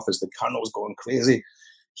hear in the office, the colonel's going crazy.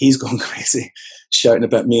 He's going crazy, shouting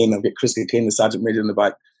about me, and I've got Chris Kane, the sergeant major, in the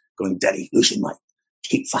back, going, "Daddy, Lucian, mate,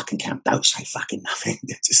 keep fucking camped outside, fucking nothing.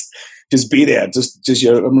 just be there. Just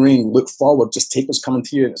you're a Marine. Look forward. Just take what's coming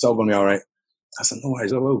to you, and it's all going to be all right." I said, "No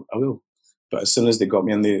worries, I will." But as soon as they got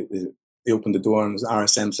me in, they opened the door, and the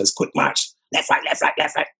RSM says, "Quick march, left, right, left, right,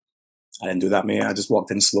 left, right." I didn't do that, mate. I just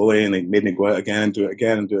walked in slowly, and they made me go out again and do it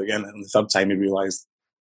again and do it again. And the third time, he realised,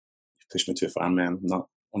 "You pushed me too far, man.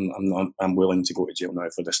 I'm willing to go to jail now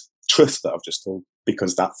for this truth that I've just told,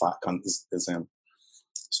 because that fat cunt is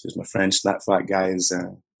excuse my French, that fat guy is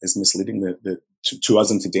misleading to us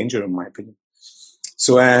into danger, in my opinion."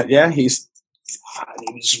 So he was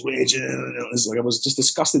raging. I was just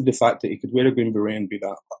disgusted with the fact that he could wear a green beret and be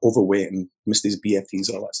that overweight and miss his BFTs,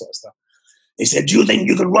 all that sort of stuff. He said, "Do you think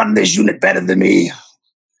you could run this unit better than me?"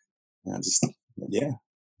 And I just, yeah,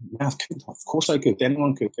 I could. Of course I could.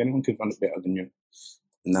 Anyone could run it better than you.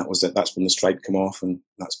 And that was it. That's when the strike came off, and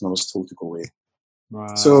that's when I was told to go away.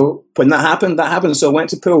 Wow. So when that happened. So I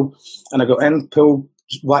went to pool, and I got in. Pool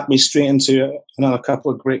whacked me straight into another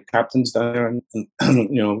couple of great captains down there, and it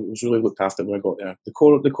was really looked after when I got there. The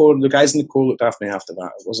guys in the Corps looked after me after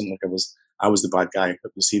that. It wasn't like I was the bad guy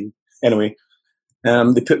at the scene. Anyway,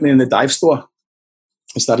 they put me in the dive store.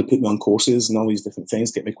 They started putting me on courses and all these different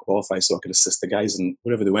things, get me qualified so I could assist the guys and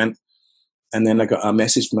wherever they went. And then I got a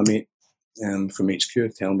message from my mate from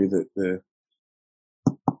HQ telling me that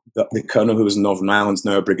the colonel who was in Northern Ireland is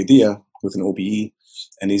now a brigadier with an OBE,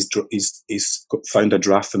 and he's found a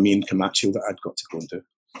draft for me in Camacho that I'd got to go and do.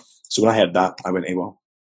 So when I heard that, I went AWOL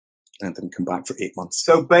and didn't come back for 8 months.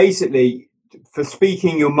 So basically, for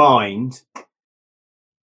speaking your mind,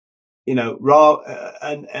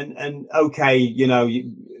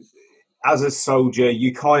 as a soldier,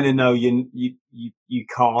 you kind of know you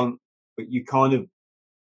can't, but you kind of,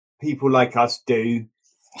 people like us do.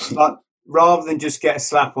 But rather than just get a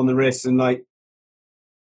slap on the wrist and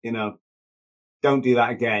don't do that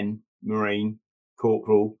again, Marine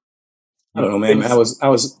Corporal. I don't know, man. I was a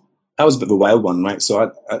bit of a wild one, right?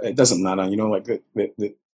 So it doesn't matter,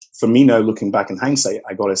 for me now, looking back in hindsight,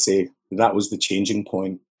 I got to say that was the changing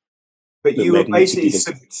point. But you were basically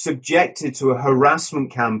subjected to a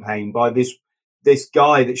harassment campaign by this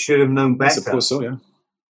guy that should have known better. I suppose so, yeah.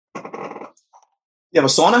 You have a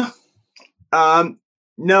sauna?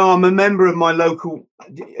 No, I'm a member of my local.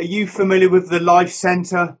 Are you familiar with the Life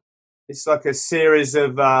Centre? It's like a series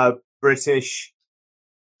of British,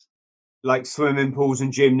 swimming pools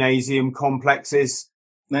and gymnasium complexes.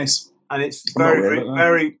 Nice. And it's very,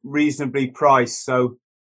 very reasonably priced. So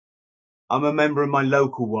I'm a member of my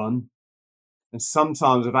local one. And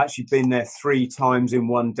sometimes I've actually been there 3 times in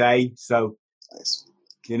one day. So, nice.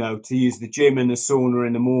 To use the gym and the sauna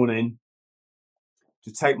in the morning,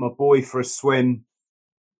 to take my boy for a swim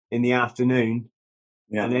in the afternoon,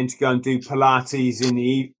 and then to go and do Pilates in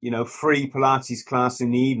the, free Pilates class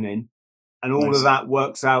in the evening. And all of that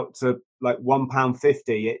works out to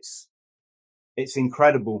 £1.50. It's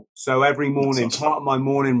incredible. So every morning, part of my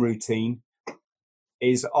morning routine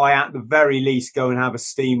is I, at the very least, go and have a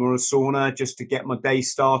steam or a sauna just to get my day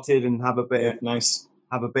started and have a bit of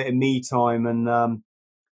me time. And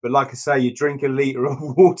but like I say, you drink a litre of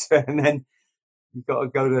water and then you've got to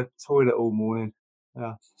go to the toilet all morning.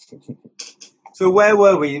 Yeah. So where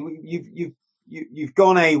were we? You've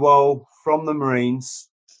gone AWOL from the Marines.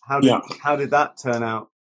 How did that turn out?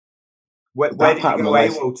 Where did you go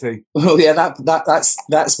AWOL to? Well, yeah,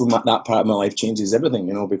 that's when that part of my life changes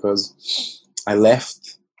everything, because I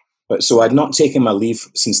left, but so I'd not taken my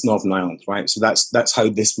leave since Northern Ireland, right? So that's how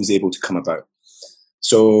this was able to come about.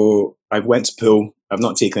 So I went to pool. I've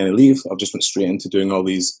not taken any leave. I've just went straight into doing all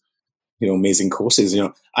these, amazing courses.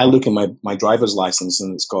 I look at my driver's license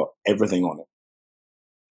and it's got everything on it.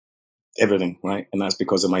 Everything, right? And that's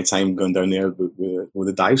because of my time going down there with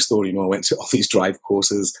the dive store. I went to all these drive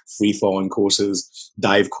courses, free falling courses,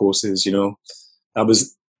 dive courses. It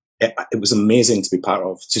was amazing to be part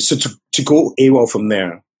of. To go AWOL from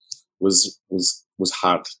there was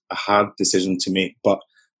hard, a hard decision to make. But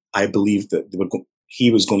I believed that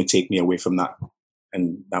he was going to take me away from that,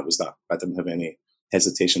 and that was that. I didn't have any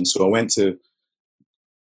hesitation. So I went to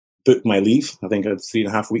book my leave. I think I had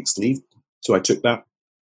 3.5 weeks leave, so I took that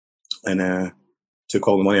and took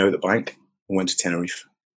all the money out of the bank and went to Tenerife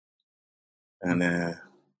and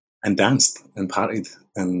danced and partied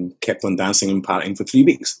and kept on dancing and partying for 3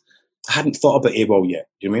 weeks. I hadn't thought about AWOL yet.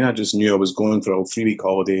 You know what I mean? I just knew I was going for a 3-week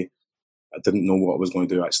holiday. I didn't know what I was going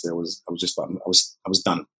to do. Actually, I was just like, I was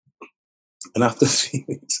done. And after 3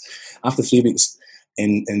 weeks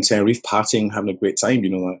in Tenerife, partying, having a great time, you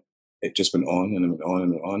know, like, it just went on and it went on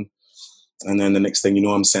and went on. And then the next thing you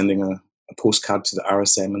know, I'm sending a postcard to the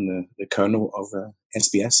RSM and the colonel of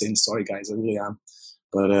SBS saying, "Sorry guys, I really am,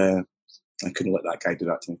 but I couldn't let that guy do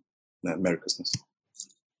that to me." Merry Christmas.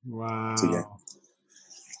 Wow.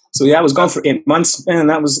 So yeah, I was gone for 8 months, and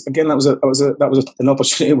that was an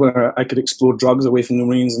opportunity where I could explore drugs away from the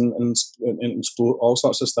Marines and explore all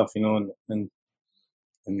sorts of stuff, you know, and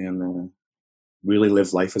then really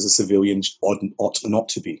live life as a civilian ought not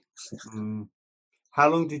to be. How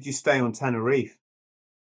long did you stay on Tenerife?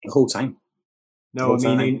 The whole time. No,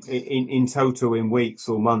 I mean in total, in weeks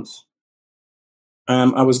or months.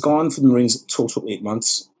 I was gone for the Marines total 8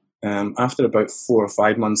 months. After about 4 or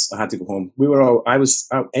 5 months, I had to go home.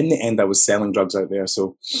 In the end, I was selling drugs out there.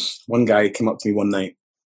 So one guy came up to me one night.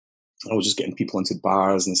 I was just getting people into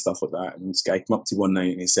bars and stuff like that. And this guy came up to me one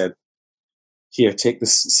night and he said, "Here, take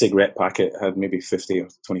this cigarette packet." It had maybe 50 or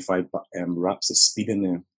 25 wraps of speed in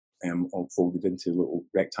there, all folded into little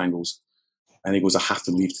rectangles. And he goes, "I have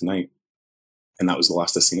to leave tonight." And that was the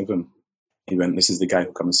last I seen of him. He went, "This is the guy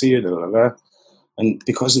who'll come and see you, da, da, da." And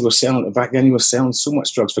because they were selling, back then, you were selling so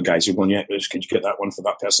much drugs for guys. You're going, "Yeah, could you get that one for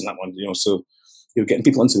that person, that one?" You know, so you were getting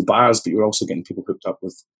people into the bars, but you were also getting people hooked up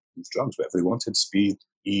with drugs, whatever they wanted: speed,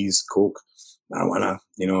 ease, coke, marijuana,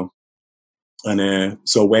 you know. And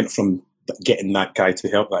so I went from getting that guy to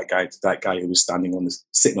help that guy to that guy who was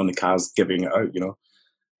sitting on the cars giving it out, you know.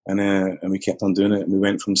 And we kept on doing it. And we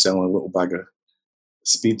went from selling a little bag of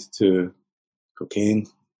speed to cocaine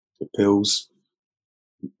to pills,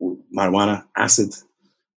 marijuana, acid,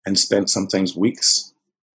 and spent sometimes weeks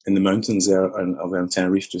in the mountains there of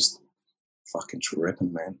Tenerife just fucking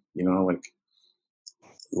tripping, man. You know, like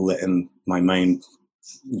letting my mind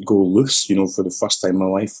go loose. You know, for the first time in my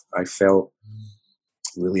life, I felt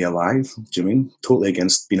really alive. Do you mean? Totally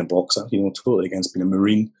against being a boxer, you know, totally against being a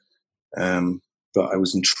Marine. But I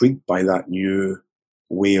was intrigued by that new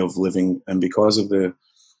way of living. And because of the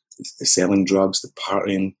selling drugs, the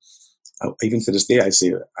partying, even to this day, I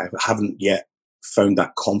say I haven't yet found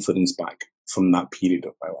that confidence back from that period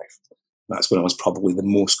of my life. That's when I was probably the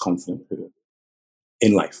most confident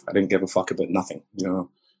in life. I didn't give a fuck about nothing. You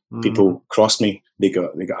know, people crossed me, they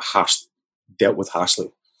got dealt with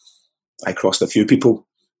harshly. I crossed a few people,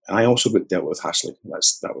 and I also got dealt with harshly.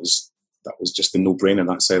 That was just a no-brainer.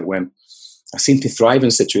 That's how it went. I seem to thrive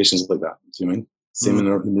in situations like that. Do you know what I mean? Same in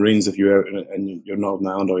the Marines. If you're in your Northern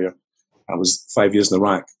Ireland, I was 5 years in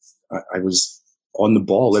Iraq. I was on the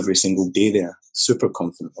ball every single day there, super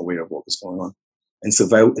confident, aware of what was going on. In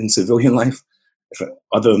civilian life,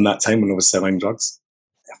 other than that time when I was selling drugs,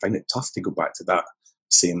 I find it tough to go back to that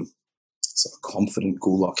same sort of confident,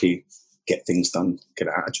 go-lucky, get things done, get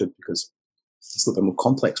attitude, because it's a little bit more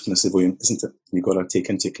complex from a civilian, isn't it? You've got to take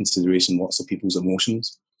into consideration lots of people's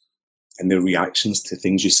emotions and their reactions to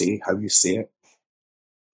things you say, how you say it.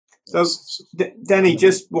 So, Denny,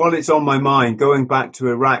 just while it's on my mind, going back to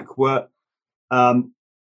Iraq, I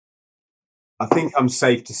think I'm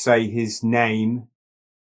safe to say he's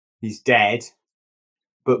dead.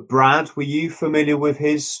 But Brad, were you familiar with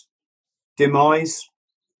his demise?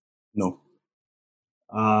 No.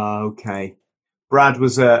 Okay. Brad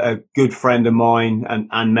was a good friend of mine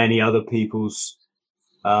and many other people's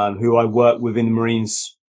who I worked with in the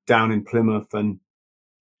Marines down in Plymouth. And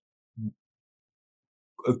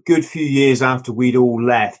a good few years after we'd all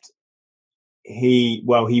left, he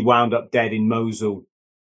wound up dead in Mosul.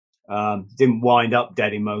 Didn't wind up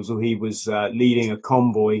dead in Mosul. He was leading a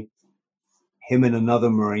convoy, him and another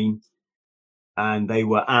Marine, and they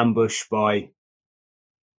were ambushed by,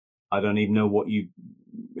 I don't even know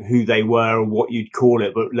who they were or what you'd call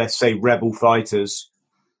it, but let's say rebel fighters.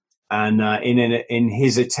 And in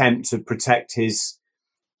his attempt to protect his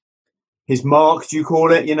mark, do you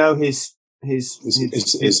call it? You know, his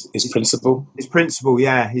principal. His principal,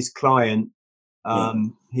 yeah, his client.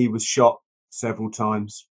 He was shot several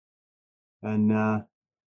times, and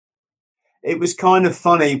it was kind of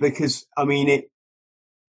funny because I mean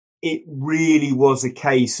it really was a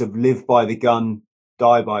case of live by the gun,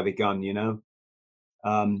 die by the gun. You know,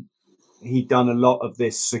 he'd done a lot of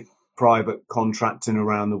this private contracting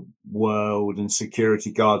around the world and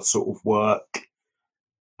security guard sort of work.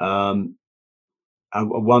 At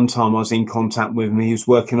one time I was in contact with him. He was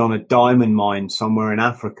working on a diamond mine somewhere in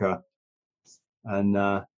Africa. And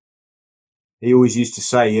he always used to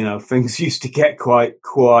say, things used to get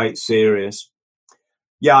quite serious.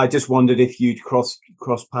 Yeah, I just wondered if you'd cross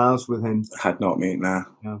paths with him. I had not, mate. Nah.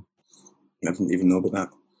 Yeah. I didn't even know about that.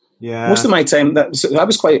 Yeah. Most of my time, I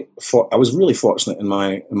was really fortunate in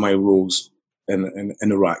my roles in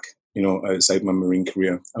Iraq. Outside my Marine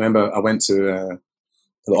career, I remember I went to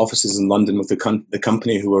the offices in London with the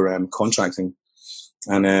company who were contracting,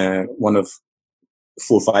 and one of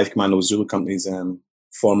 4 or 5 Commando Zulu companies,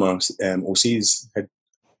 former OCs,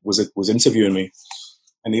 was interviewing me,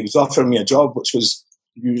 and he was offering me a job which was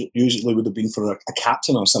usually would have been for a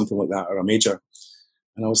captain or something like that, or a major.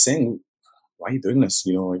 And I was saying, why are you doing this?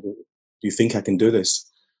 Do you think I can do this?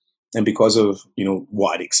 And because of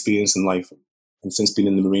what I'd experienced in life, and since being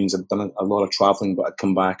in the Marines, I'd done a lot of traveling, but I'd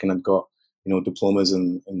come back and I'd got diplomas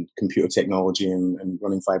in computer technology and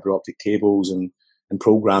running fiber optic cables and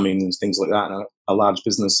programming and things like that, and a large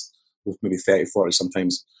business with maybe 30, 40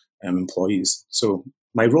 sometimes employees. So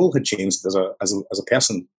my role had changed as a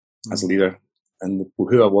person, as a leader, and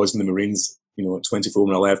who I was in the Marines, at 24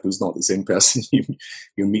 when I left, was not the same person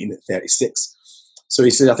you're meeting at 36. So he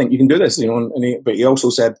said, I think you can do this, but he also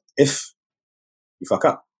said, if you fuck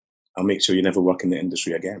up, I'll make sure you never work in the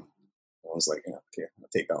industry again. I was like, yeah, okay, I'll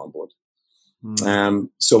take that on board.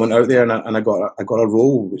 So I went out there and I got a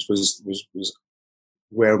role which was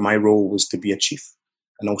where my role was to be a chief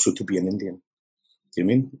and also to be an Indian. Do you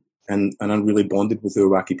know what I mean? And I really bonded with the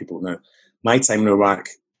Iraqi people. Now, my time in Iraq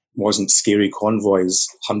wasn't scary convoys,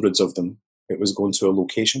 hundreds of them. It was going to a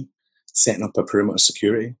location, setting up a perimeter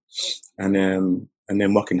security, and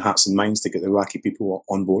then working hats and minds to get the Iraqi people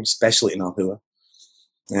on board, especially in Al Hila.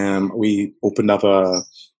 We opened up a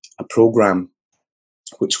program,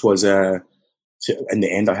 which was in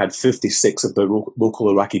the end, I had 56 of the local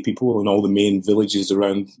Iraqi people in all the main villages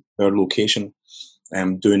around our location,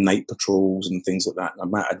 doing night patrols and things like that.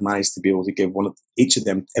 And I'd managed to be able to give each of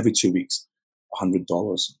them every 2 weeks $100.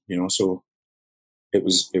 So it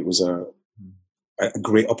was a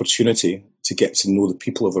great opportunity to get to know the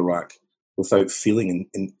people of Iraq without feeling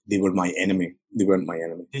they were my enemy. They weren't my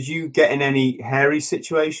enemy. Did you get in any hairy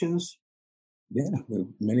situations? Yeah,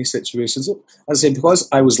 many situations. As I say, because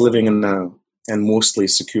I was living in mostly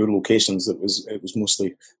secure locations, it was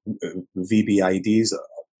mostly VBIDs,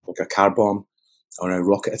 like a car bomb or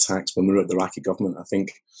rocket attacks when we were at the Iraqi government. I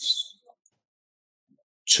think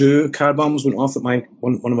 2 car bombs went off at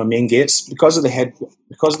one of my main gates because of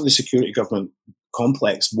the security government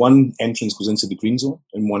complex. One entrance goes into the green zone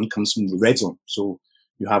and one comes from the red zone. So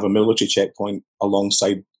you have a military checkpoint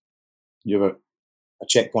alongside. You have a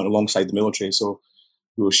checkpoint alongside the military. So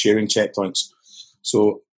we were sharing checkpoints.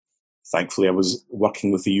 So thankfully, I was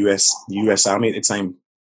working with the US Army at the time,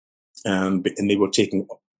 and they were taking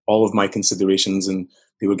all of my considerations, and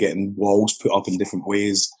they were getting walls put up in different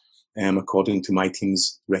ways, according to my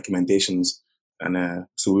team's recommendations. And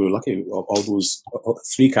so we were lucky. All those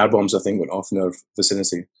 3 car bombs, I think, went off in our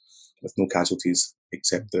vicinity with no casualties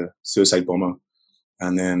except the suicide bomber.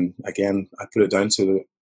 And then again, I put it down to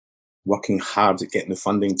working hard at getting the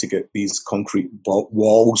funding to get these concrete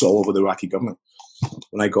walls all over the Iraqi government.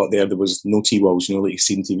 When I got there was no T-walls, like you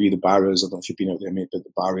see on TV, the barriers. I don't know if you've been out there, mate, but the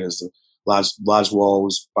barriers, the large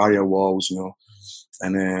walls, barrier walls,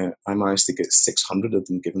 And I managed to get 600 of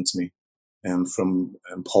them given to me from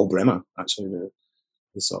Paul Bremer, actually,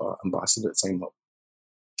 the sort of ambassador at the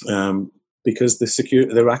time. Because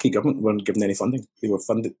the Iraqi government weren't given any funding. They were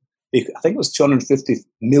funded. I think it was $250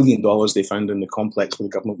 million they found in the complex where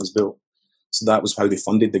the government was built. So that was how they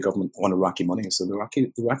funded the government on Iraqi money. So the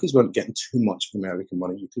Iraqis weren't getting too much of American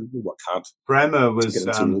money. You could really work hard. Bremer was to get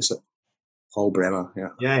them to release it. Paul Bremer, yeah.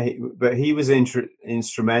 Yeah, but he was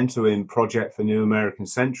instrumental in Project for New American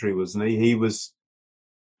Century, wasn't he? He was,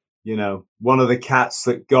 one of the cats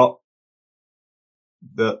that got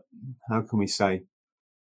the, how can we say,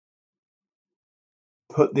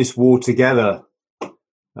 put this war together.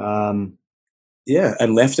 Yeah,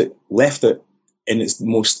 and left it in its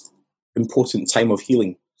most important time of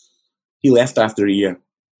healing. He left after a year,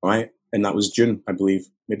 right? And that was June, I believe.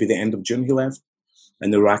 Maybe the end of June he left.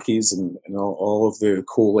 And the Iraqis and all of the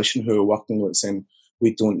coalition who are working with saying,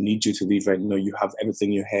 we don't need you to leave right now. You have everything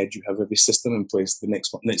in your head. You have every system in place. The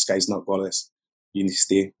next guy's not got this. You need to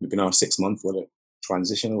stay maybe another 6 months, let it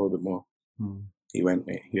transition a little bit more. He went,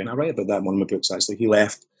 mate. And I write about that in one of my books, actually. He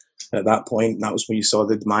left at that point. And that was when you saw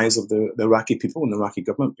the demise of the Iraqi people and the Iraqi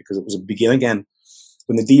government, because it was a begin again.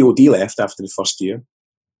 When the DOD left after the first year,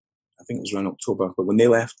 I think it was around October, but when they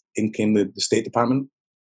left, in came the State Department.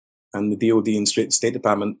 And the DOD and State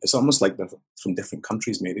Department, it's almost like they're from different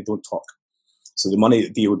countries, mate. They don't talk. So the money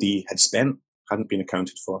that DOD had spent hadn't been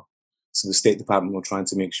accounted for. So the State Department were trying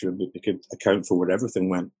to make sure that they could account for where everything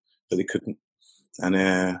went, but they couldn't. And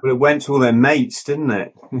but it went to all their mates, didn't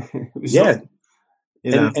it? It was yeah.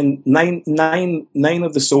 Like, and nine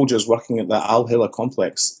of the soldiers working at the Al Hila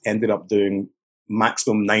complex ended up doing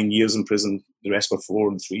maximum 9 years in prison. The rest were 4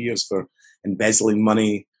 and 3 years for embezzling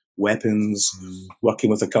money, weapons,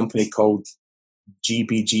 working with a company called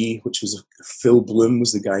GBG, which was Phil Bloom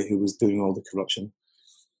was the guy who was doing all the corruption.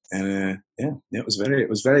 And it was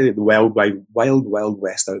very wild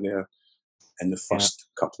west out there in the first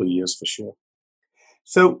couple of years for sure.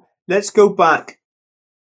 So let's go back.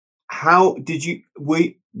 When did you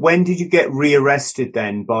get rearrested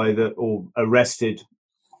then or arrested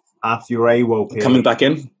after your AWOL period? Coming back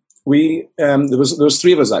in, there was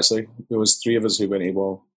 3 of us actually. There was 3 of us who went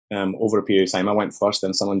AWOL over a period of time. I went first,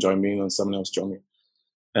 then someone joined me, and then someone else joined me.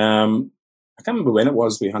 I can't remember when it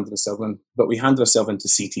was we handed ourselves in, but we handed ourselves into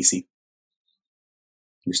CTC.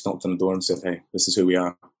 We knocked on the door and said, "Hey, this is who we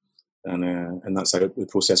are," and that's how the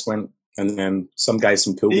process went. And then some guys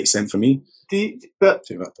from Poole get sent for me. But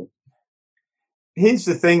here's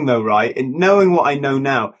the thing, though, right? And knowing what I know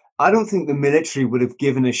now, I don't think the military would have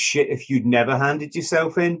given a shit if you'd never handed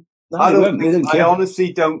yourself in. No, I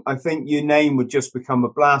honestly don't. I think your name would just become a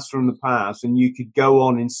blast from the past, and you could go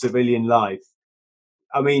on in civilian life.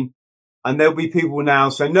 I mean, and there'll be people now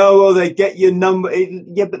saying, "No, well, they get your number."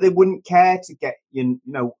 Yeah, but they wouldn't care to get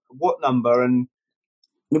what number. And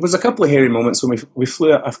there was a couple of hairy moments when we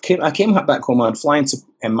flew. I came back home. I'd fly into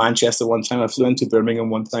Manchester one time. I flew into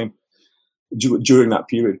Birmingham one time during that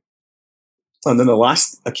period. And then the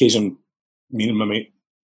last occasion, me and my mate,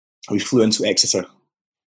 we flew into Exeter.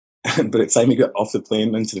 And by the time we got off the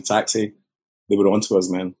plane into the taxi, they were onto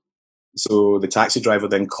us, man. So the taxi driver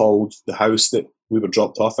then called the house that we were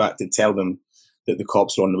dropped off at to tell them that the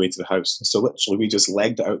cops were on the way to the house. So literally, we just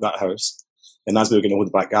legged it out that house. And as we were going over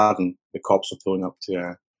the back garden, the cops were pulling up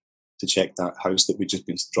to check that house that we'd just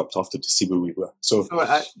been dropped off to see where we were. So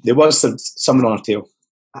there was someone on our tail.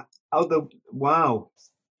 Wow,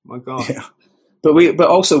 my God. Yeah. But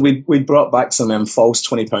also we brought back some false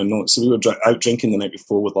 £20 notes. So we were out drinking the night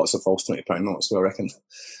before with lots of false £20 notes. So I reckon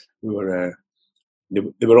we were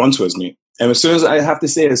they were onto us, mate. And as soon as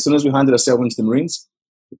we handed ourselves into the Marines,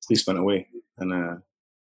 the police went away, and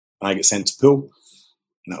I get sent to Poole,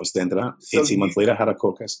 and that was the end of that. So 18 months later, I had a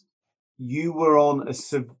court case. You were on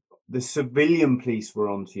the civilian police were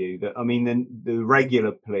onto you. The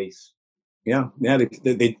regular police. Yeah.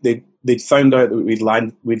 They found out that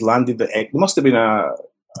we'd landed the. There must have been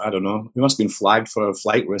I don't know. We must have been flagged for a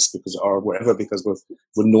flight risk or whatever because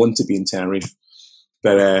we're known to be in Tenerife.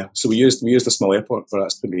 But so we used a small airport for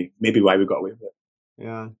that's maybe why we got away with it.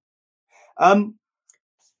 Yeah.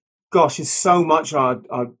 Gosh, there's so much I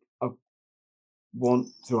want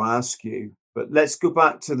to ask you, but let's go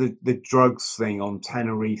back to the drugs thing on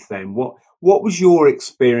Tenerife. Then, what was your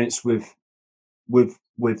experience with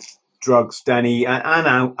drugs, Danny?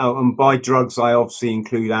 And by drugs, I obviously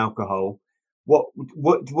include alcohol. What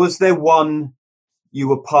was there one you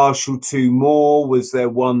were partial to more? Was there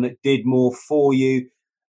one that did more for you?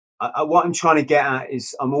 What I'm trying to get at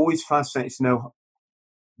is I'm always fascinated to know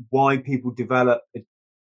why people develop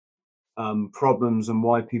problems and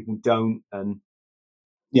why people don't.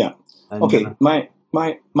 Okay. My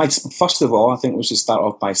first of all, I think we should start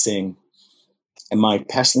off by saying, in my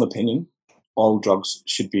personal opinion, all drugs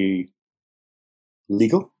should be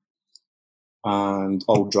legal, and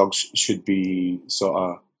all drugs should be sort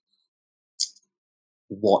of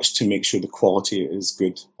watched to make sure the quality is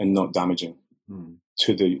good and not damaging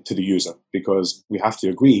to the user, because we have to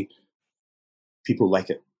agree, people like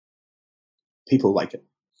it. People like it.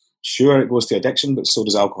 Sure, it goes to addiction, but so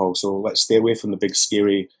does alcohol. So let's stay away from the big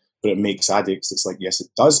scary, but it makes addicts. It's like, yes, it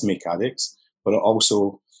does make addicts, but it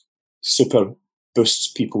also super boosts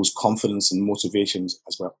people's confidence and motivations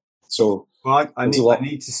as well. So I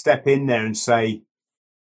need to step in there and say,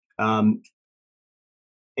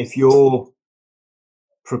 if you're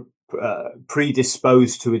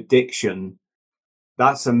predisposed to addiction,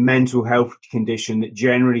 that's a mental health condition that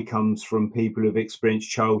generally comes from people who've experienced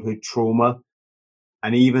childhood trauma.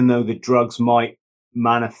 And even though the drugs might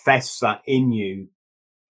manifest that in you,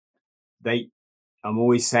 I'm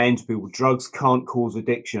always saying to people, drugs can't cause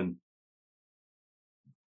addiction.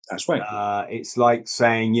 That's right. It's like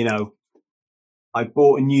saying, I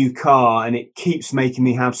bought a new car and it keeps making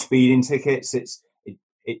me have speeding tickets.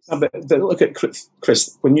 But look at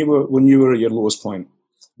Chris. When you were at your lowest point,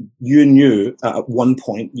 you knew at one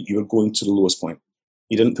point that you were going to the lowest point.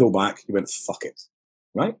 You didn't pull back. You went, "Fuck it,"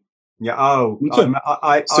 right? Yeah. Oh, me too.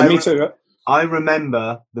 Me too. Right? I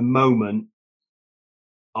remember the moment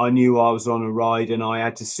I knew I was on a ride and I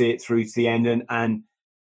had to see it through to the end, and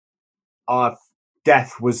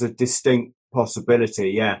death was a distinct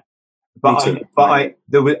possibility. Yeah,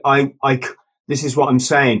 this is what I'm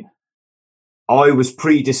saying. I was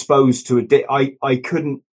predisposed to I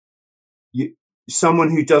couldn't. Someone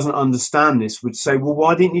who doesn't understand this would say, well,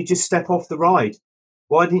 why didn't you just step off the ride?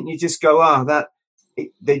 Why didn't you just go, I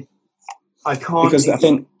can't. Because I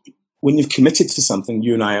think when you've committed to something,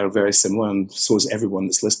 you and I are very similar, and so is everyone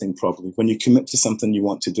that's listening probably. When you commit to something you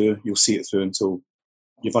want to do, you'll see it through until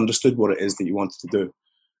you've understood what it is that you wanted to do.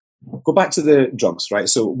 Go back to the drugs, right?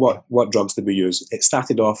 So what drugs did we use? It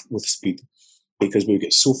started off with speed, because we would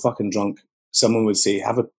get so fucking drunk. Someone would say,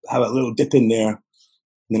 have a little dip in there.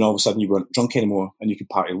 And then all of a sudden you weren't drunk anymore and you could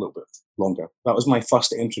party a little bit longer. That was my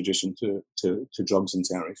first introduction to drugs in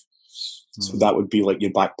Tenerife. Mm-hmm. So that would be like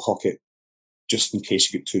your back pocket, just in case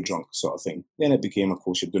you get too drunk, sort of thing. Then it became, of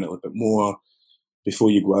course, you're doing it a little bit more. Before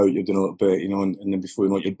you go out, you're doing a little bit, and then before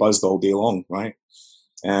you know it, you're buzzed all day long, right?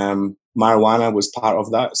 Marijuana was part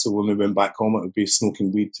of that. So when we went back home, it would be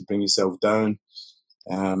smoking weed to bring yourself down.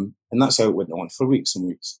 And that's how it went on for weeks and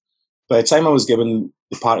weeks. By the time I was given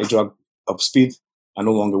the party drug of speed, I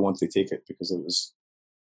no longer wanted to take it because it was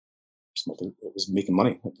making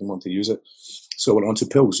money. I didn't want to use it. So I went on to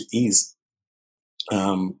pills, Ease. At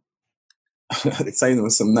the time, there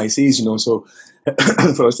was some nice Ease, So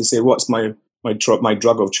for us to say, what's my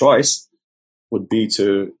drug of choice would be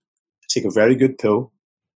to take a very good pill,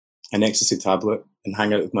 an ecstasy tablet, and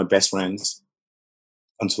hang out with my best friends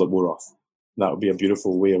until it wore off. That would be a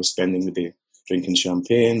beautiful way of spending the day, drinking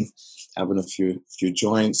champagne, having a few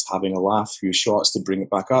joints, having a laugh, a few shots to bring it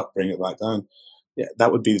back up, bring it back down. Yeah,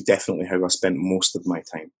 that would be definitely how I spent most of my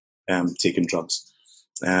time, taking drugs.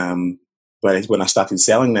 But when I started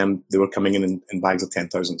selling them, they were coming in bags of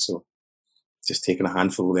 10,000. So just taking a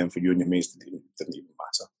handful of them for you and your mates didn't even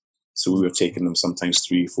matter. So we were taking them sometimes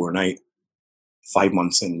 3-4 a night, 5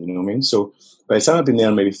 months in, you know what I mean? So by the time I've been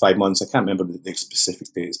there maybe 5 months, I can't remember the specific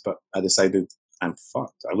dates, but I decided I'm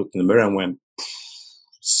fucked. I looked in the mirror and went,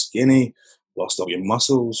 skinny, lost all your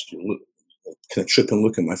muscles, you look kind of tripping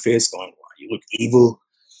look at my face, going, wow, you look evil.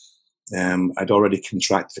 I'd already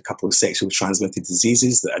contracted a couple of sexually transmitted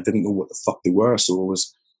diseases that I didn't know what the fuck they were, so I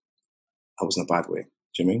was in a bad way.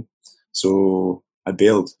 Do you know what I mean? So I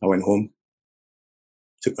bailed. I went home,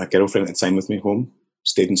 took my girlfriend at the time with me home,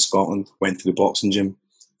 stayed in Scotland, went to the boxing gym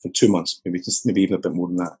for 2 months, maybe even a bit more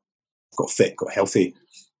than that. Got fit, got healthy,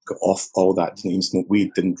 got off all that, didn't even smoke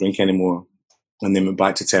weed, didn't drink anymore. And then went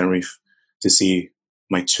back to Tenerife to see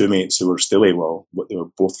my two mates who were still AWOL, but they were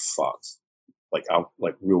both fucked,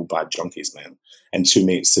 like real bad junkies, man. And two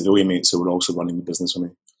mates, civilian mates, who were also running the business with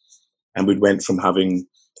me. And we went from having,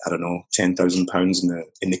 I don't know, £10,000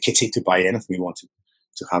 in the kitty to buy anything we wanted,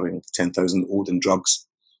 to having 10,000 owed in drugs.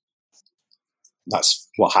 That's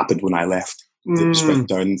what happened when I left. It just went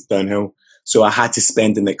downhill. So I had to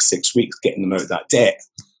spend the next 6 weeks getting them out of that debt.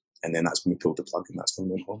 And then that's when we pulled the plug, and that's when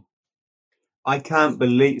we went home. I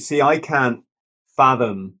can't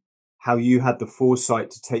fathom how you had the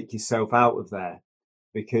foresight to take yourself out of there,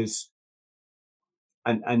 because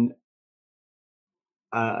and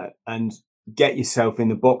get yourself in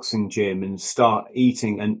the boxing gym and start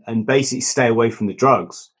eating and basically stay away from the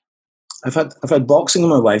drugs. I've had boxing in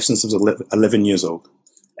my life since I was 11 years old,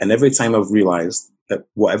 and every time I've realised that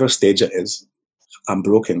whatever stage it is, I'm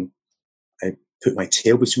broken, I put my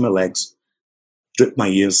tail between my legs, drip my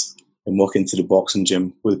ears, and walk into the boxing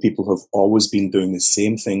gym where the people have always been doing the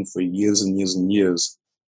same thing for years and years and years.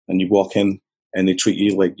 And you walk in and they treat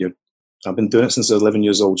you like I've been doing it since I was 11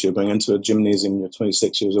 years old. You're going into a gymnasium, you're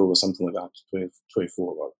 26 years old or something like that, 20,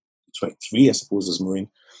 24 or 23, I suppose, as Marine.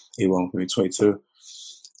 Well, maybe 22.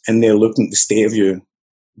 And they're looking at the state of you,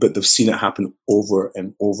 but they've seen it happen over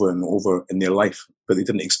and over and over in their life. But they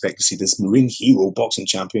didn't expect to see this Marine hero, boxing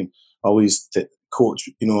champion, always coach,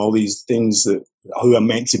 all these things that who I'm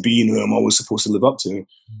meant to be and who I'm always supposed to live up to.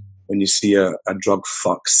 When you see a drug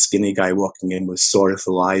fuck skinny guy walking in with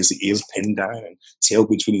sorrowful eyes, the ears pinned down and tail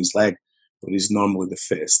between his leg, but he's normally the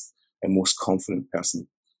fittest and most confident person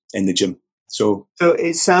in the gym. So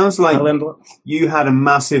it sounds like you had a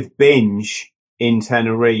massive binge in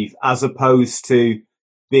Tenerife, as opposed to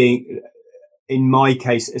being, in my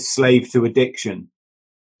case, a slave to addiction.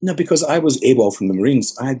 No, because I was AWOL from the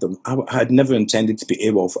Marines. I had never intended to be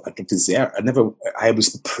AWOL for a dessert. I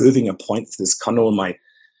was proving a point to this colonel in my,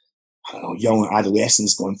 young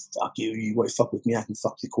adolescence, going, fuck you want to fuck with me, I can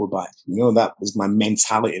fuck your core back. That was my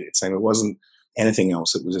mentality at the time. It wasn't anything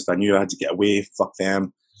else. It was just, I knew I had to get away, fuck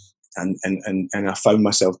them. And I found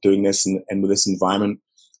myself doing this and with this environment.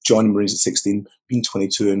 joining Marines at 16, being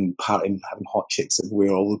 22 and partying, having hot chicks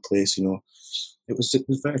everywhere, all over the place, it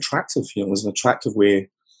was very attractive. It was an attractive way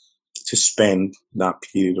to spend that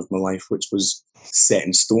period of my life, which was set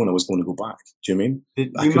in stone. I was going to go back. Do you know what I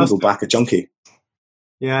mean? I couldn't go back a junkie.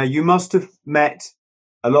 Yeah, you must have met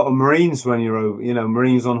a lot of Marines when you're over,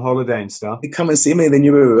 Marines on holiday and stuff. They come and see me. They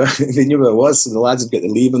knew where it was. So the lads would get to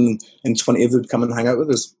leave, and 20 of them would come and hang out with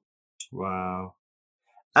us. Wow.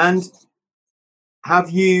 And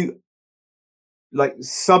have you, like,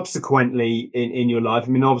 subsequently in your life, I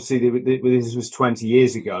mean, obviously this was 20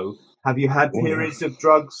 years ago, have you had periods of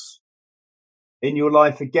drugs in your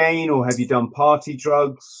life again, or have you done party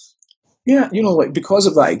drugs? Yeah, because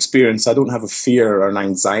of that experience, I don't have a fear or an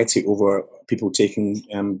anxiety over people taking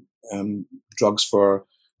drugs for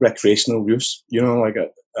recreational use.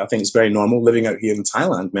 I think it's very normal living out here in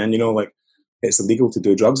Thailand, man. It's illegal to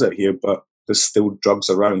do drugs out here, but there's still drugs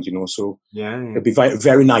around, so it'd be very,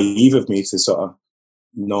 very naive of me to sort of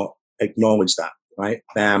not acknowledge that, right?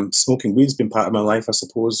 Smoking weed's been part of my life, I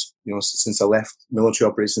suppose, since I left military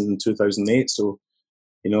operations in 2008. So,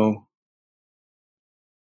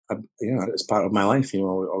 it's part of my life. I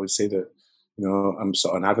would say that, I'm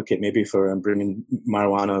sort of an advocate maybe for bringing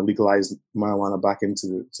legalized marijuana back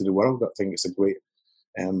into the world. I think it's a great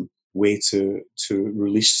way to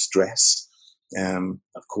release stress.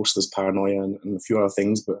 Of course, there's paranoia and a few other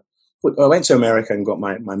things, but look, I went to America and got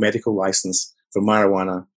my medical license for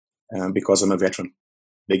marijuana because I'm a veteran.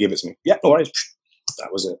 They gave it to me. Yeah, no worries.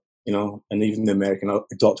 That was it. And even the American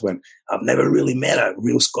doctor went, I've never really met a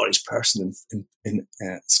real Scottish person,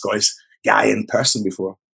 Scottish guy in person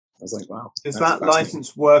before. I was like, wow. Does that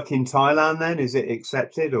license work in Thailand then? Is it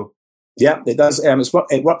accepted or? Yeah, it does.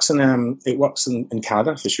 It works in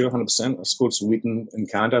Canada for sure, 100%. I scored some weed in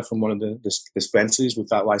Canada from one of the dispensaries with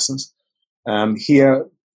that license. Here,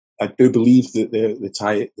 I do believe that the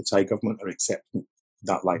Thai government are accepting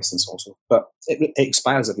that license also, but it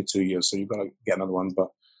expires every 2 years, so you've got to get another one. But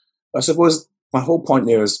I suppose my whole point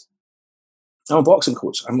there is, I'm a boxing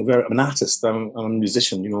coach. I'm an artist. I'm a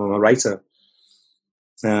musician. I'm a writer.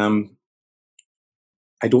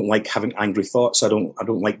 I don't like having angry thoughts. I don't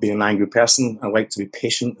like being an angry person. I like to be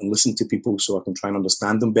patient and listen to people so I can try and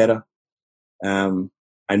understand them better.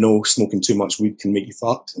 I know smoking too much weed can make you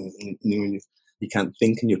fucked, and you can't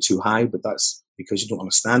think and you're too high, but that's because you don't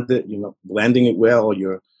understand it. You're not blending it well, or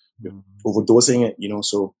you're overdosing it.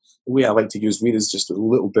 So the way I like to use weed is just a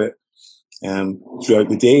little bit throughout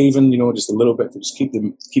the day, even just a little bit to just keep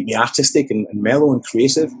me artistic and mellow and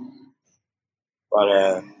creative.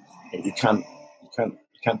 But you can't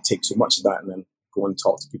take too much of that and then go and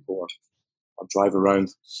talk to people or drive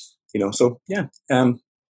around, So yeah,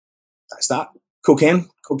 that's that. Cocaine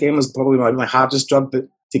was probably my hardest drug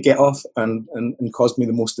to get off and caused me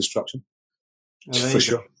the most destruction, for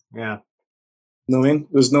sure. Yeah. No, I mean,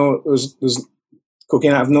 there's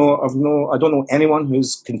cocaine. I don't know anyone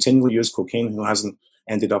who's continually used cocaine who hasn't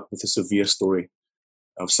ended up with a severe story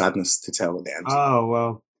of sadness to tell at the end. Oh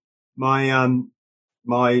well,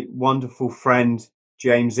 my wonderful friend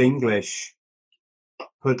James English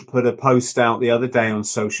put a post out the other day on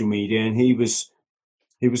social media, and he was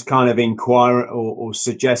kind of inquiring or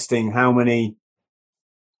suggesting how many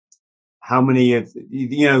of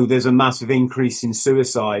there's a massive increase in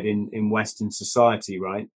suicide in Western society,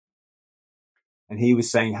 right? And he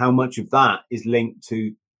was saying how much of that is linked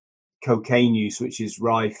to cocaine use, which is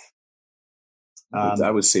rife.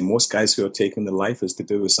 I would say most guys who are taking their life is to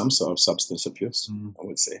do with some sort of substance abuse. I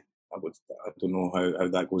would say. I don't know how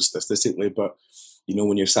that goes statistically, but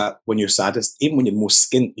when you're saddest, even when you're most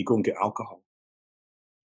skint, you go and get alcohol.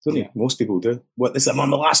 Don't you? Most people do. I'm on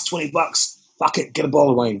the last $20. Fuck it, get a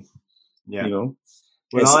bottle of wine. Yeah. Well,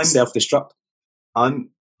 it's self-destruct. I'm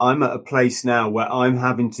at a place now where I'm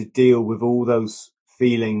having to deal with all those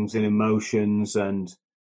feelings and emotions and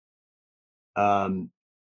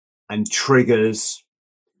triggers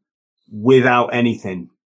without anything,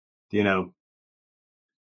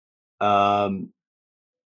 I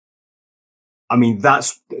mean,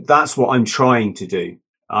 that's what I'm trying to do.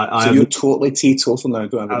 So you're totally teetotal now,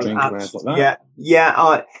 don't have a drink or anything like that?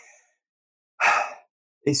 Yeah.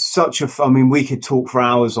 It's such I mean, we could talk for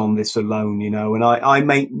hours on this alone, and I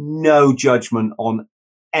make no judgment on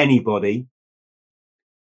anybody.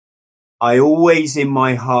 I always in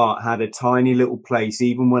my heart had a tiny little place,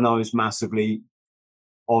 even when I was massively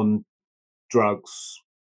on drugs.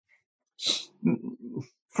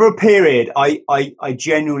 For a period, I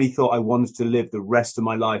genuinely thought I wanted to live the rest of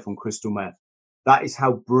my life on crystal meth. That is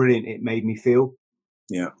how brilliant it made me feel.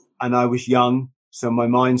 Yeah. And I was young, so my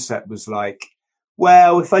mindset was like,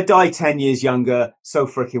 well, if I die 10 years younger, so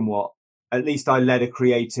freaking what? at least I led a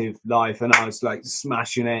creative life, and I was like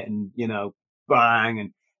smashing it, and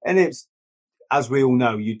bang, and it's, as we all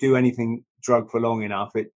know, you do anything drug for long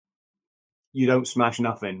enough, you don't smash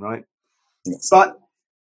nothing, right? Yes. But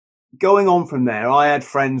going on from there, I had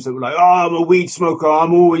friends that were like, "Oh, I'm a weed smoker.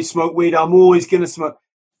 I'm always smoke weed. I'm always gonna smoke."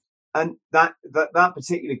 And that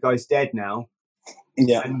particular guy's dead now.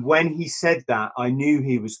 Yeah. And when he said that, I knew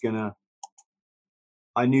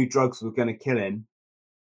drugs were gonna kill him.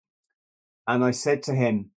 And I said to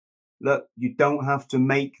him, "Look, you don't have to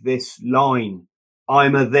make this line.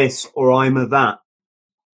 I'm a this or I'm a that.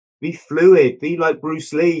 Be fluid. Be like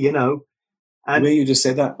Bruce Lee, And the way you just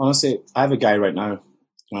said that, honestly, I have a guy right now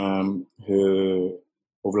who,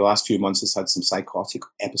 over the last few months, has had some psychotic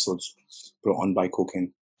episodes brought on by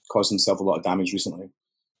cocaine, caused himself a lot of damage recently.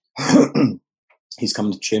 He's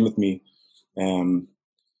come to train with me, and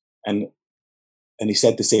he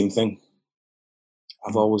said the same thing.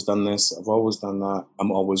 I've always done this. I've always done that.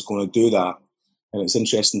 I'm always going to do that. And it's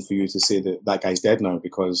interesting for you to say that guy's dead now,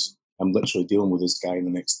 because I'm literally dealing with this guy in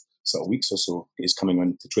the next sort of weeks or so. He's coming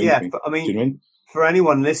on to train with me. But I mean, do you know what I mean? For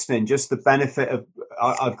anyone listening, just the benefit of,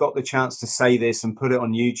 I've got the chance to say this and put it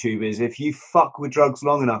on YouTube, is if you fuck with drugs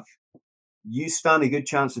long enough, you stand a good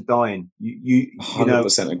chance of dying. You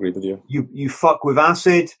 100% agree with you. You fuck with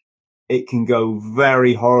acid, it can go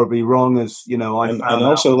very horribly wrong, as you know. And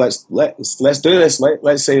also, let's do this.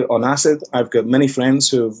 Let's say on acid, I've got many friends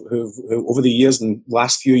who over the years and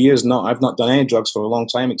last few years, I've not done any drugs for a long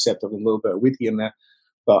time, except a little bit of weed here and there,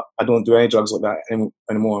 but I don't do any drugs like that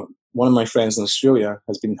anymore. One of my friends in Australia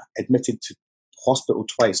has been admitted to hospital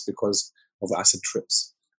twice because of acid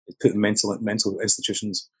trips. It put in mental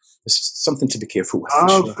institutions. It's something to be careful with.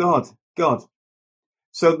 Oh, sure. God.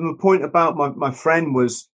 So the point about my friend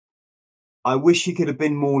was, I wish he could have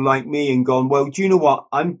been more like me and gone, well, do you know what?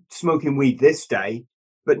 I'm smoking weed this day,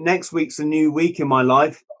 but next week's a new week in my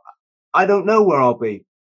life. I don't know where I'll be,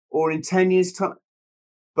 or in 10 years' time.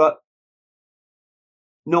 But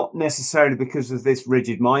not necessarily because of this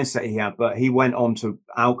rigid mindset he had, but he went on to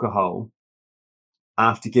alcohol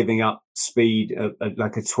after giving up speed,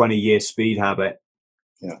 like a 20-year speed habit.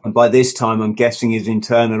 Yeah. And by this time, I'm guessing his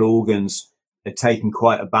internal organs had taken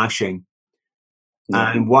quite a bashing.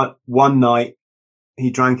 Yeah. And one night,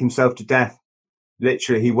 he drank himself to death.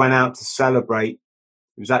 Literally, he went out to celebrate.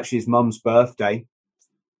 It was actually his mum's birthday.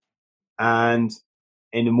 And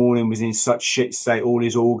in the morning was in such shit state, all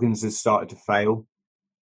his organs had started to fail.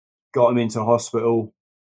 Got him into hospital,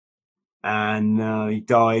 and he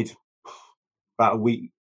died about a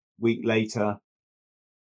week later.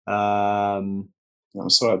 I'm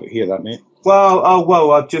sorry to hear that, mate.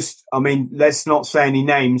 Well, let's not say any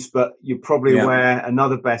names, but you're probably aware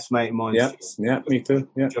another best mate of mine. Me too.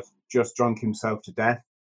 Yeah, just drunk himself to death.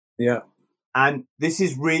 Yeah, and this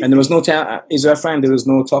is really. And there was no he's our friend. There was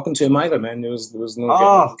no talking to him either, man. There was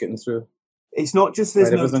no getting through. It's not just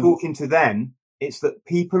there's no talking to them. It's that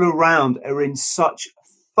people around are in such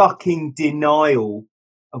fucking denial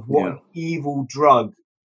of what an evil drug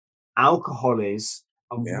alcohol is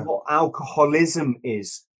and what alcoholism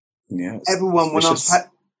is. Yeah, everyone, when I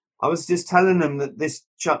was just telling them that this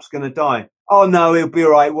chap's going to die. Oh no, he'll be all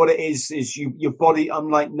right. What it is your body. I'm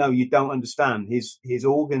like, no, you don't understand. His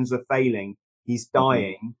organs are failing. He's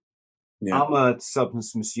dying. Yeah. I'm a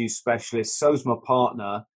substance misuse specialist. So's my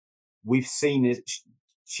partner. We've seen it.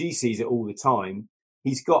 She sees it all the time.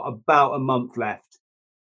 He's got about a month left.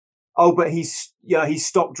 Oh, but he's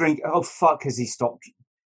stopped drinking. Oh fuck, has he stopped?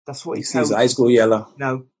 That's what he tells his eyes go yellow.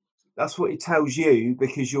 No, that's what he tells you,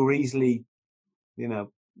 because you're easily,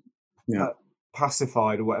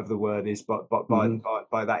 pacified, or whatever the word is, but by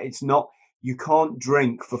that. It's not. You can't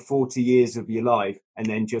drink for 40 years of your life and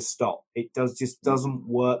then just stop. It doesn't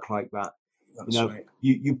work like that. That's right.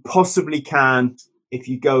 You possibly can if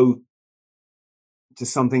you go to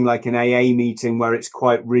something like an AA meeting where it's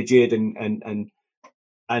quite rigid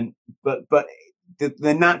but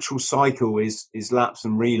the natural cycle is lapse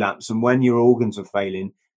and relapse, and when your organs are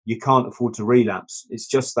failing, you can't afford to relapse. It's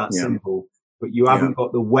just that simple. But you haven't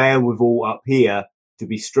got the wherewithal up here to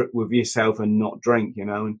be strict with yourself and not drink,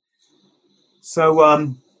 And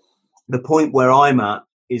so the point where I'm at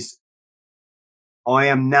is I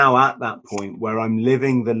am now at that point where I'm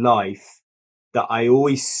living the life that I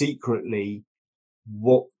always secretly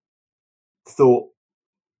thought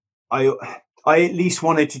I at least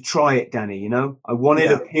wanted to try it, Danny, I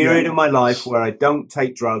wanted a period of my life where I don't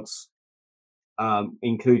take drugs,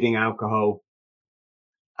 including alcohol,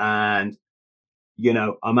 and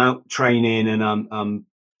I'm out training, and I'm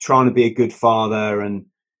trying to be a good father, and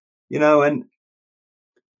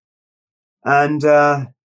and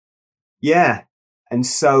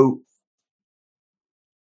so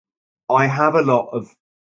I have a lot of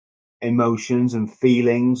emotions and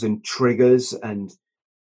feelings and triggers, and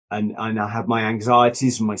I have my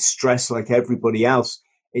anxieties and my stress like everybody else.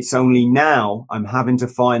 It's only now I'm having to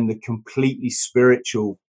find the completely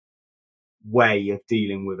spiritual way of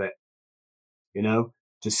dealing with it,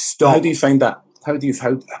 to stop. How do you find that?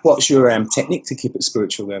 What's your technique to keep it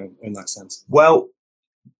spiritual then, in that sense? Well,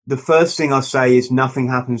 the first thing I say is nothing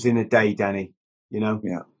happens in a day, Danny.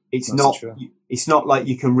 Yeah, it's not like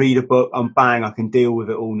you can read a book and bang, I can deal with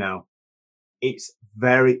it all now.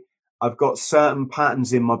 I've got certain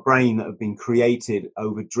patterns in my brain that have been created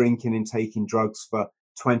over drinking and taking drugs for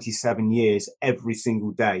 27 years every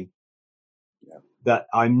single day, that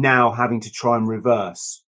I'm now having to try and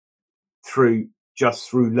reverse through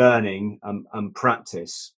learning and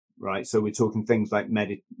practice, right? So we're talking things like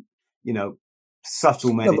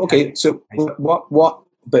subtle meditation. Okay, so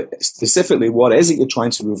but specifically, what is it you're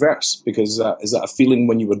trying to reverse? Because is that a feeling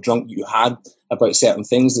when you were drunk you had about certain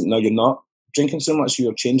things that now you're not drinking so much,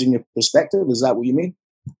 you're changing your perspective? Is that what you mean?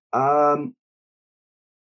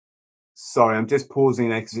 Sorry, I'm just pausing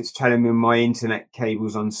there because it's telling me my internet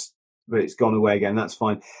cable's on, but it's gone away again. That's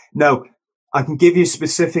fine. No, I can give you a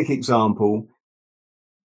specific example.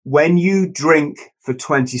 When you drink for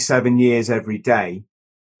 27 years every day,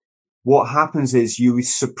 what happens is you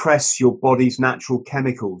suppress your body's natural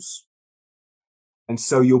chemicals. And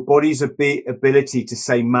so your body's ability to,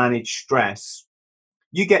 say, manage stress,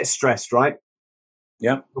 you get stressed, right?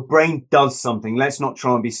 Yeah. Your brain does something. Let's not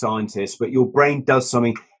try and be scientists, but your brain does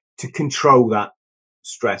something to control that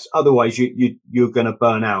stress. Otherwise, you're going to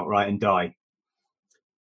burn out, right, and die.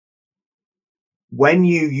 When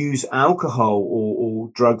you use alcohol or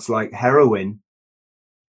drugs like heroin,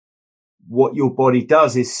 what your body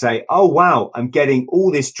does is say, oh, wow, I'm getting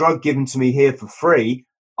all this drug given to me here for free.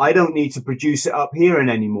 I don't need to produce it up here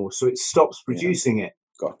anymore. So it stops producing it.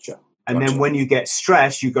 Gotcha. And then when you get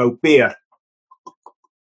stressed, you go beer.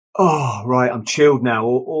 Oh, right, I'm chilled now,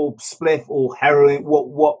 or spliff, or heroin,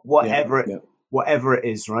 whatever it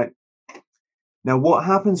is, right? Now, what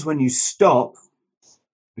happens when you stop,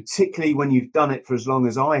 particularly when you've done it for as long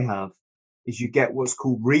as I have, is you get what's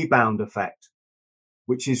called rebound effect,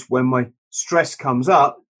 which is when my stress comes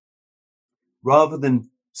up, rather than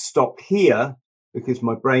stop here, because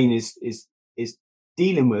my brain is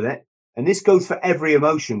dealing with it, and this goes for every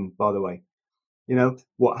emotion, by the way.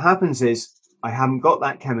 What happens is I haven't got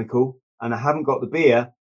that chemical and I haven't got the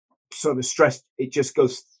beer, so the stress, it just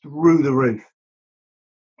goes through the roof.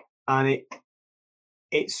 And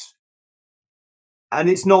it's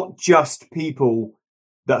not just people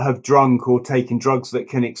that have drunk or taken drugs that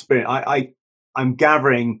can experience. I'm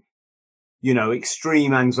gathering,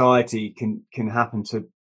 extreme anxiety can happen to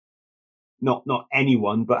not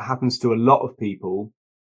anyone, but happens to a lot of people.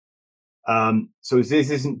 So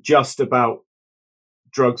this isn't just about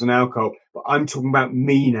drugs and alcohol, but I'm talking about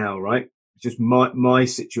me now, right? Just my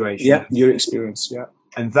situation. Yeah, your experience. Yeah.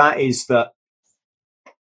 And that is that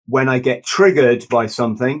when I get triggered by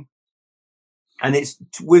something, and it's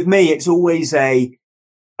with me, it's always a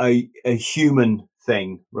human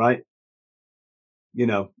thing, right?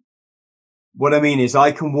 What I mean is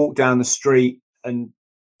I can walk down the street and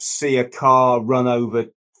see a car run over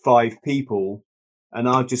 5 people, and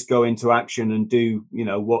I'll just go into action and do,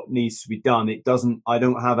 what needs to be done. I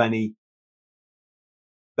don't have any,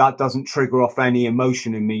 that doesn't trigger off any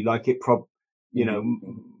emotion in me like it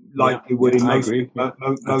like it would in most. I agree. I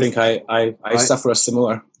think I suffer a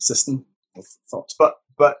similar system of thought.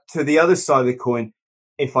 But to the other side of the coin,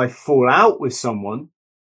 if I fall out with someone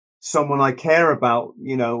I care about,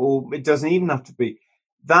 or it doesn't even have to be,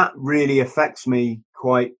 that really affects me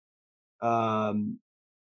quite.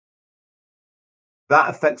 That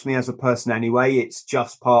affects me as a person anyway. It's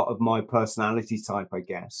just part of my personality type, I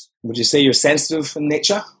guess. Would you say you're sensitive in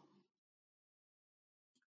nature?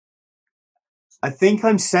 I think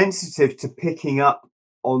I'm sensitive to picking up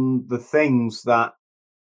on the things that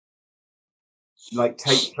like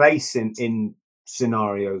take place in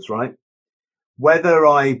scenarios, right? Whether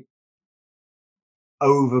I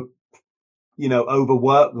overwork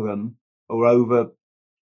them or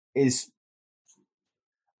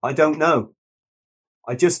I don't know.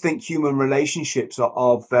 I just think human relationships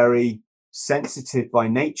are very sensitive by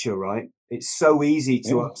nature, right? It's so easy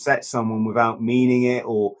to upset someone without meaning it,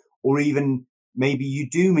 or even maybe you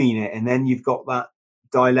do mean it, and then you've got that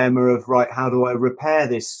dilemma of, right, how do I repair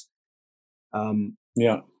this? And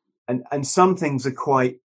some things are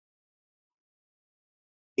quite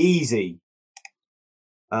easy.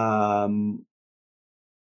 I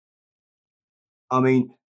mean,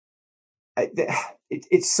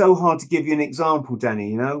 it's so hard to give you an example,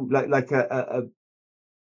 Danny. Like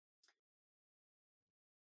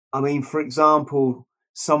I mean, for example,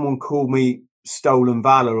 someone called me stolen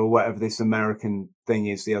valor or whatever this American thing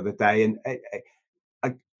is the other day, and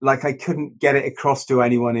I couldn't get it across to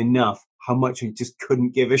anyone enough how much I just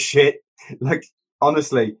couldn't give a shit. Like,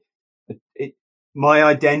 honestly, my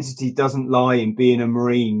identity doesn't lie in being a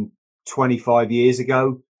Marine 25 years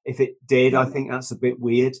ago. If it did, I think that's a bit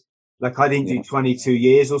weird. Like, I didn't do 22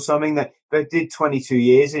 years or something. That, but I did 22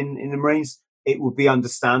 years in the Marines, it would be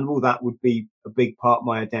understandable. That would be a big part of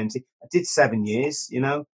my identity. I did 7 years, you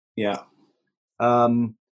know? Yeah.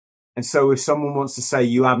 And so if someone wants to say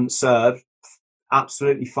you haven't served,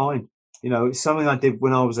 absolutely fine. You know, it's something I did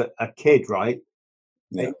when I was a kid, right?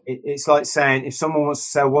 Yeah. It's like saying if someone wants to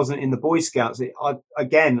say I wasn't in the Boy Scouts, it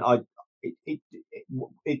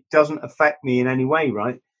doesn't affect me in any way,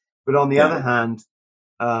 right? But on the other hand,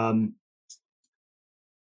 I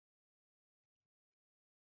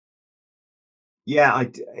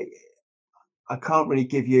can't really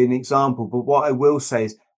give you an example, but what I will say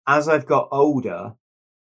is, as I've got older,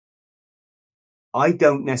 I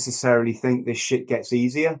don't necessarily think this shit gets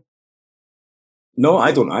easier. No,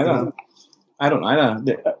 I don't either. I don't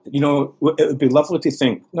either. You know, it would be lovely to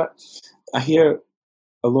think. I hear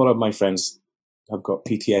a lot of my friends have got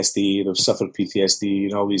PTSD, they've suffered PTSD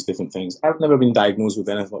and all these different things. I've never been diagnosed with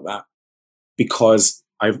anything like that because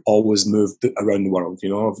I've always moved around the world, you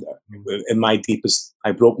know. In my deepest,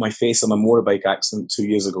 I broke my face on a motorbike accident 2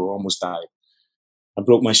 years ago, almost died. I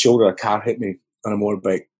broke my shoulder, a car hit me on a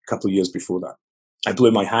motorbike a couple of years before that. I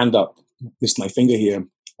blew my hand up, missed my finger here,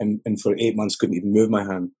 and for 8 months couldn't even move my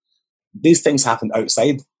hand. These things happened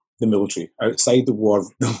outside the military, outside the war,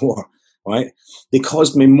 right? They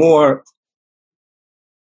caused me more,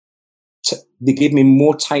 they gave me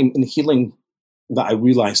more time in healing that I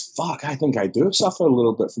realized, fuck, I think I do suffer a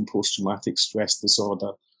little bit from post-traumatic stress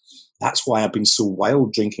disorder. That's why I've been so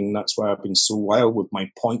wild drinking. That's why I've been so wild with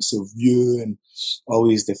my points of view and all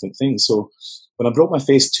these different things. So when I broke my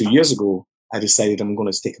face 2 years ago, I decided I'm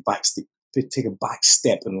going to take a back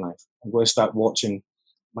step in life. I'm going to start watching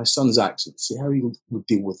my son's actions, see how he would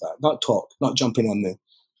deal with that. Not talk, not jumping on the,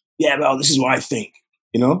 yeah, well, this is what I think,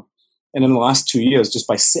 you know? And in the last 2 years, just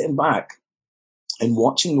by sitting back and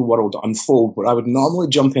watching the world unfold, where I would normally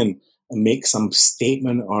jump in and make some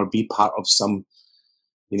statement or be part of some,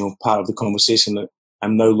 you know, part of the conversation, that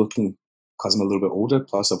I'm now looking, because I'm a little bit older,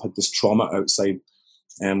 plus I've had this trauma outside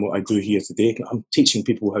what I do here today. I'm teaching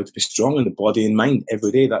people how to be strong in the body and mind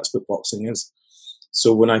every day. That's what boxing is.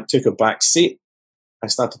 So when I took a back seat, I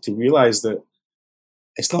started to realize that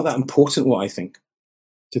it's not that important what I think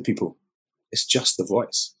to people. It's just the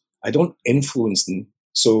voice. I don't influence them.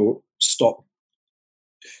 So stop.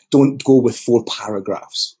 Don't go with 4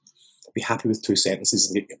 paragraphs. Be happy with 2 sentences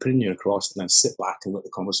and get your opinion across, and then sit back and let the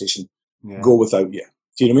conversation go without you.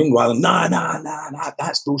 Do you know what I mean? Rather than, nah,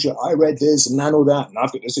 that's bullshit. I read this and I know that and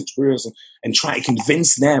I've got this experience, and try to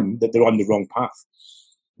convince them that they're on the wrong path.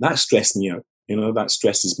 That stressed me out. You know, that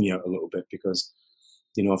stresses me out a little bit because,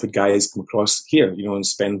 you know, if a guys come across here, you know, and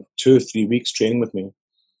spend 2 or 3 weeks training with me,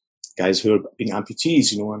 guys who are being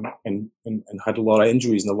amputees, you know, and had a lot of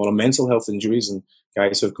injuries and a lot of mental health injuries, and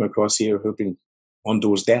guys who have come across here who have been on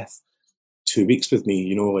door's death, 2 weeks with me,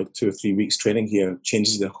 you know, like 2 or 3 weeks training here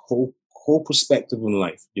changes the whole perspective on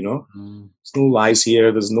life, you know. There's no lies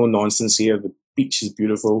here, there's no nonsense here. The beach is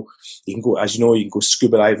beautiful. You can go, as you know, you can go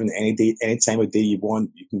scuba diving any day, any time of day you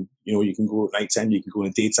want. You can, you know, you can go at night time, you can go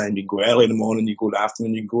in the daytime, you can go early in the morning, you can go in the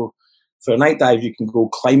afternoon, you can go for a night dive, you can go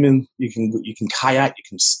climbing, you can kayak, you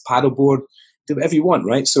can paddleboard, do whatever you want,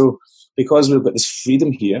 right? So because we've got this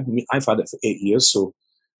freedom here, I mean, I've had it for 8 years, so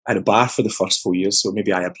I had a bar for the first 4 years, so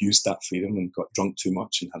maybe I abused that freedom and got drunk too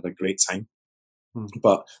much and had a great time.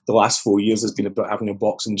 But the last 4 years has been about having a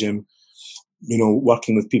boxing gym, you know,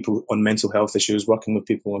 working with people on mental health issues, working with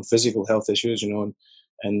people on physical health issues, you know,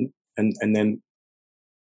 and then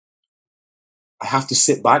I have to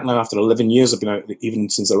sit back now after 11 years. I've been out, even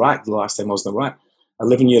since Iraq, the last time I was in Iraq,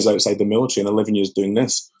 11 years outside the military and 11 years doing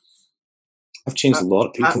this. I've changed a lot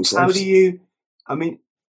of people's lives. How do you, I mean,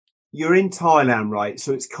 you're in Thailand, right?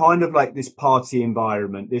 So it's kind of like this party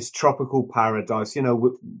environment, this tropical paradise, you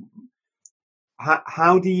know.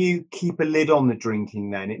 How do you keep a lid on the drinking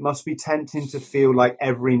then? It must be tempting to feel like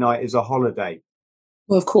every night is a holiday.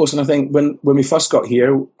 Well, of course. And I think when we first got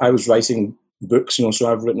here, I was writing books, you know,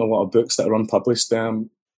 so I've written a lot of books that are unpublished.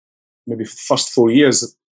 Maybe first 4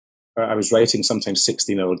 years, I was writing sometimes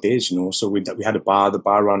 16-hour days, you know. So we had a bar, the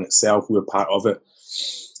bar ran itself, we were part of it.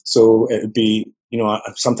 So it would be, you know,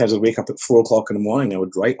 sometimes I'd wake up at 4 o'clock in the morning, I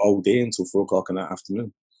would write all day until 4 o'clock in the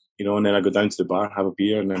afternoon, you know, and then I'd go down to the bar, have a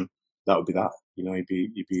beer, and then that would be that. You know, you'd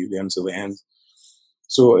be there until the end.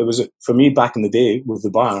 So it was, for me back in the day with the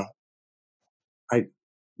bar,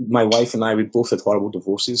 my wife and I, we both had horrible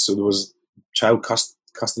divorces. So there was child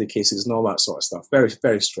custody cases and all that sort of stuff. Very,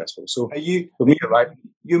 very stressful. So Are you, for me, right?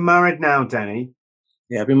 You're married now, Danny?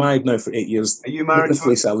 Yeah, I've been married now for 8 years. Are you married with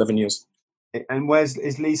Lisa 11 years? And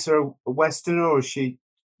is Lisa a Westerner, or is she?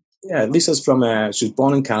 Yeah, Lisa's from, she was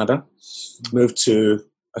born in Canada, moved to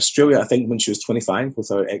Australia, I think, when she was 25 with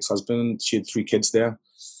her ex-husband. She had 3 kids there.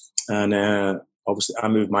 And obviously I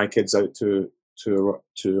moved my kids out to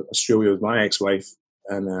Australia with my ex-wife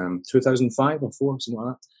in 2005 or 4, something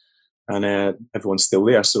like that. And everyone's still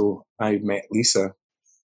there. So I met Lisa,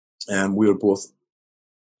 and we were both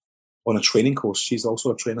on a training course. She's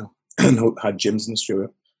also a trainer and had gyms in Australia.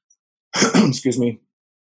 Excuse me.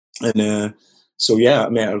 And so, yeah, I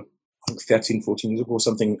met her, I think 13, 14 years ago,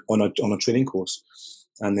 something on a training course.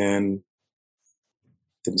 And then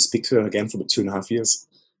didn't speak to her again for about 2.5 years.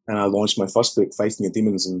 And I launched my first book, Fighting Your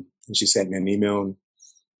Demons, and she sent me an email. And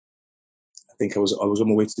I think I was on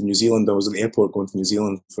my way to New Zealand. I was at the airport going to New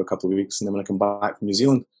Zealand for a couple of weeks. And then when I come back from New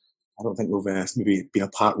Zealand, I don't think we've maybe been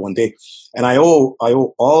apart one day. And I owe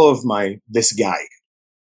all of this guy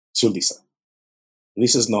to Lisa.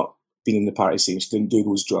 Lisa's not been in the party scene. She didn't do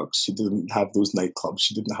those drugs. She didn't have those nightclubs.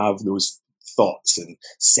 She didn't have those thoughts and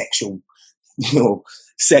sexual,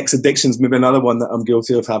 sex addictions. Maybe another one that I'm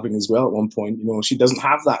guilty of having as well at one point. She doesn't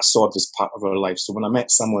have that sort as part of her life. So when I met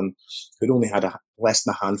someone who'd only had less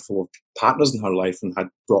than a handful of partners in her life and had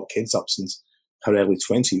brought kids up since her early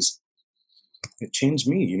 20s, it changed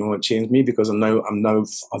me. It changed me because I've now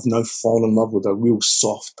fallen in love with a real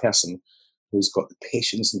soft person who's got the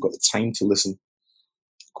patience and got the time to listen.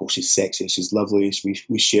 Of course, she's sexy, she's lovely.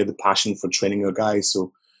 We share the passion for training our guys,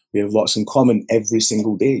 so we have lots in common every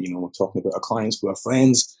single day. We're talking about our clients, with our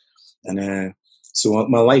friends, and so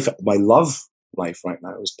my love life right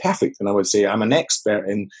now is perfect. And I would say I'm an expert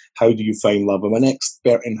in how do you find love. I'm an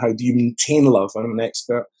expert in how do you maintain love. I'm an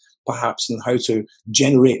expert perhaps in how to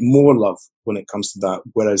generate more love when it comes to that.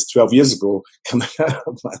 Whereas 12 years ago, coming out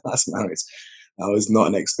of my last marriage, I was not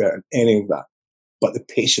an expert in any of that. But the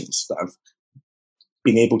patience that I've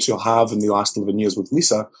been able to have in the last 11 years with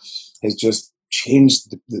Lisa has just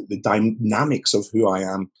changed the dynamics of who I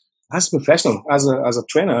am as a professional, as a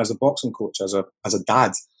trainer, as a boxing coach, as a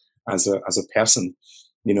dad, as a person.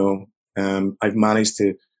 I've managed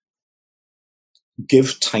to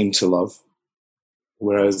give time to love,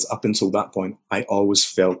 whereas up until that point, I always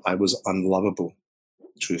felt I was unlovable.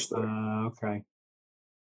 True story. Okay.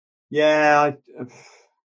 Yeah,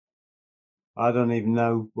 I don't even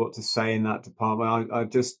know what to say in that department. I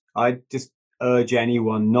just urge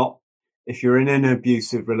anyone, not if you're in an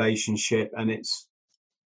abusive relationship and it's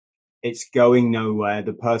going nowhere,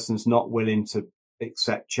 the person's not willing to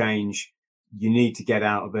accept change, you need to get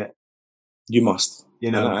out of it. You must.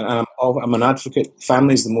 And I'm an advocate.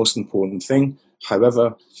 Family is the most important thing.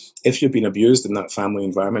 However, if you've been abused in that family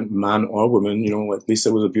environment, man or woman, like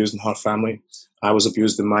Lisa was abused in her family, I was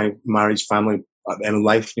abused in my marriage family in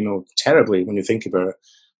life, terribly when you think about it.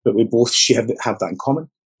 But we both have that in common.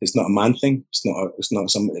 It's not a man thing.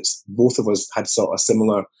 It's both of us had sort of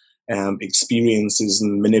similar experiences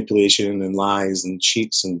and manipulation and lies and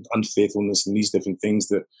cheats and unfaithfulness and these different things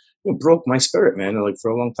that broke my spirit, man. Like for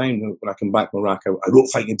a long time, when I come back from Iraq, I wrote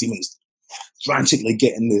Fighting Demons, frantically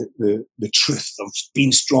getting the truth of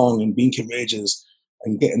being strong and being courageous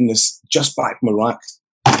and getting this just back from Iraq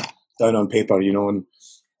down on paper, and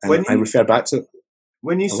I refer back to it.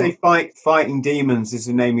 When you say Fighting Demons is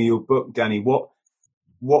the name of your book, Danny,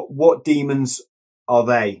 what demons are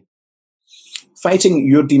they? Fighting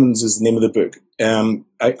Your Demons is the name of the book.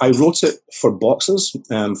 I wrote it for boxers,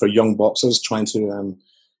 for young boxers trying to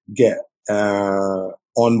get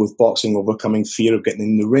on with boxing, overcoming fear of getting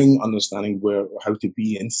in the ring, understanding how to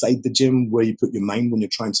be inside the gym, where you put your mind when you're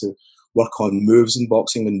trying to work on moves in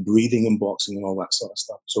boxing and breathing in boxing and all that sort of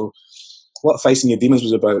stuff. So what Fighting Your Demons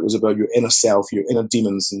was about your inner self, your inner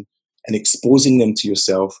demons, and exposing them to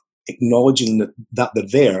yourself, acknowledging that they're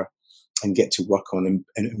there, and get to work on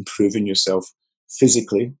and improving yourself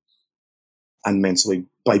physically and mentally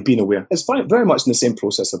by being aware. It's very much in the same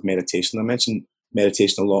process of meditation. I mentioned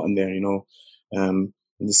meditation a lot in there, and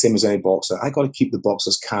the same as any boxer. I got to keep the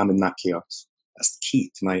boxers calm in that chaos. That's the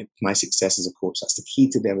key to my success as a coach. That's the key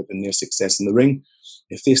to them and their success in the ring.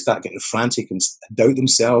 If they start getting frantic and doubt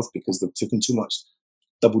themselves because they've taken too much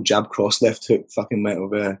double jab, cross, left hook, fucking might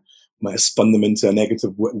have spun them into a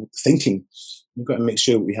negative thinking. We've got to make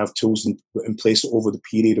sure that we have tools in place over the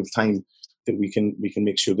period of time that we can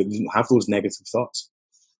make sure that they don't have those negative thoughts.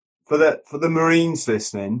 For the Marines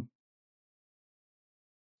listening,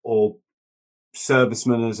 or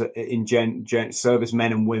servicemen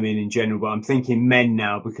servicemen and women in general, but I'm thinking men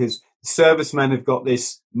now, because servicemen have got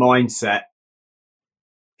this mindset: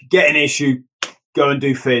 get an issue, go and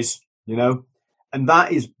do fizz, and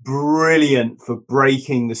that is brilliant for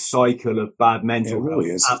breaking the cycle of bad mental health. It really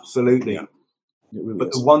is. Absolutely. Yeah, it really but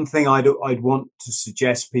is. The one thing I'd want to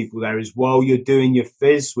suggest people there is, while you're doing your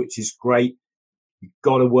fizz, which is great, you've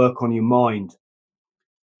got to work on your mind.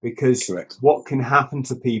 Because Correct. What can happen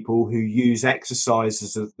to people who use exercise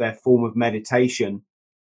as their form of meditation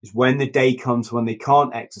is, when the day comes when they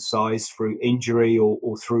can't exercise through injury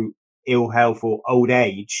or through ill health or old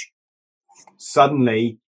age,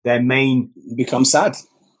 suddenly their main becomes sad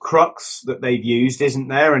crux that they've used isn't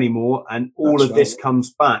there anymore, and all of this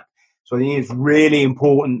comes back. So I think it's really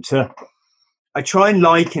important I try and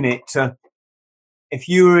liken it to, if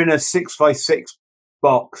you were in a 6x6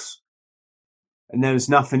 box and there was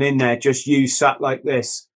nothing in there, just you sat like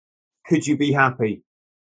this, could you be happy?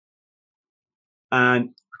 And,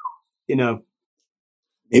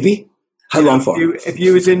 maybe. How long for? If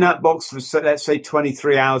you was in that box for, let's say,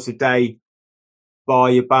 23 hours a day, by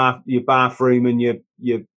your bathroom and your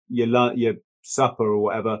supper or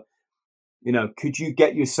whatever, could you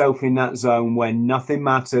get yourself in that zone where nothing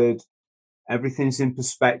mattered, everything's in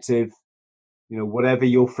perspective? Whatever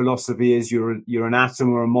your philosophy is, you're an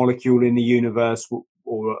atom or a molecule in the universe,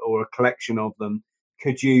 or a collection of them.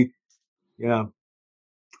 Could you,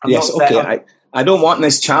 yes, okay. I don't want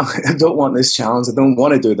this challenge. I don't want this challenge. I don't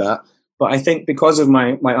want to do that. But I think because of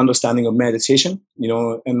my understanding of meditation,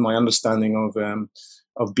 and my understanding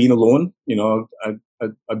of being alone,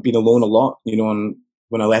 I've been alone a lot, and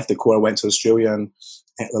when I left the Corps, I went to Australia and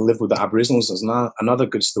I lived with the Aboriginals. There's another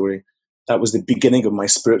good story. That was the beginning of my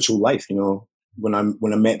spiritual life, when I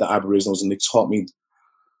met the Aboriginals, and they taught me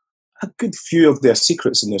a good few of their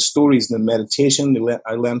secrets and their stories and their meditation.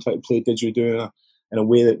 I learned how to play didgeridoo in a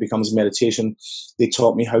way that becomes meditation. They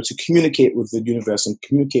taught me how to communicate with the universe and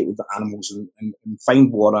communicate with the animals and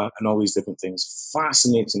find water and all these different things.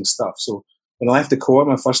 Fascinating stuff. So when I left the Corps,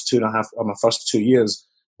 my first 2 years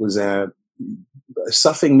was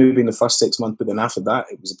surfing maybe in the first 6 months, but then after that,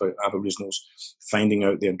 it was about Aboriginals finding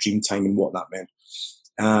out their dream time and what that meant.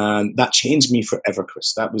 And that changed me forever,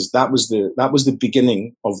 Chris. That was the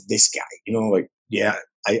beginning of this guy.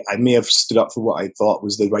 I may have stood up for what I thought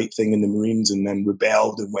was the right thing in the Marines, and then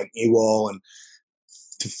rebelled and went AWOL and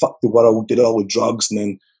to fuck the world, did all the drugs, and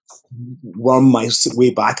then wormed my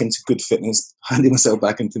way back into good fitness, handed myself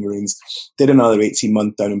back into the Marines, did another 18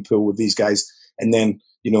 months down in Poole with these guys, and then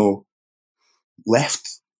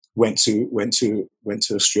left, went to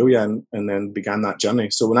Australia and then began that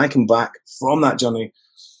journey. So when I come back from that journey,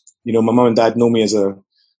 my mum and dad know me as a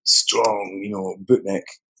strong, bootneck,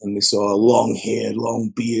 and they saw a long hair,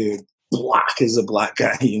 long beard, black as a black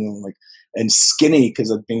guy, and skinny,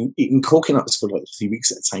 because I'd been eating coconuts for like 3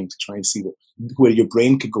 weeks at a time to try and see where your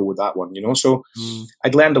brain could go with that one, So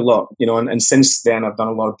I'd learned a lot, and since then I've done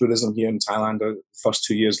a lot of Buddhism here in Thailand. The first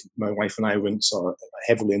 2 years, my wife and I went sort of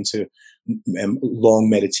heavily into long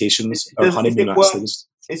meditations. Our honeymoon actually was.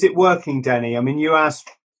 Is it working, Denny? I mean, you asked,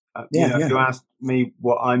 you asked me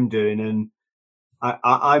what I'm doing, and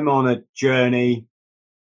I'm on a journey.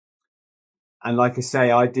 And like I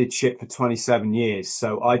say, I did shit for 27 years,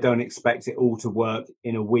 so I don't expect it all to work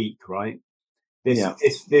in a week, right?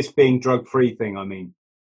 This being drug-free thing, I mean.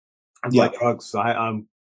 And by drugs, I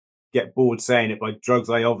get bored saying it. By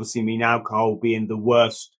drugs, I obviously mean alcohol being the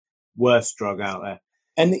worst drug out there.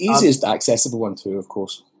 And the easiest accessible one too, of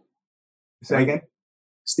course. Say again?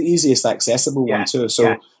 It's the easiest accessible one too.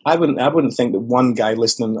 So I wouldn't think that one guy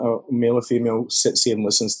listening, male or female, sits here and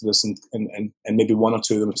listens to this and maybe one or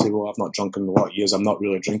two of them would say, well, I've not drunk in a lot of years, I'm not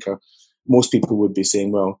really a drinker. Most people would be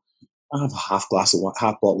saying, well, I have a half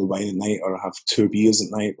bottle of wine at night, or I have 2 beers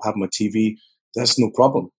at night, have my TV. That's no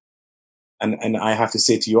problem. And I have to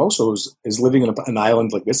say to you also, is living on an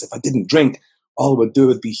island like this, if I didn't drink, all I would do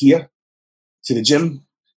would be here to the gym,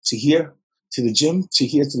 to here, to the gym, to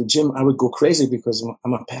here, to the gym. I would go crazy because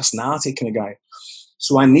I'm a personality kind of guy.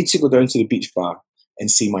 So I need to go down to the beach bar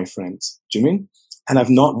and see my friends. Do you mean? And I've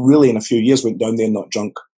not really in a few years went down there and not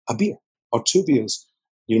drunk a beer or 2 beers.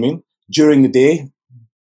 You know what I mean? During the day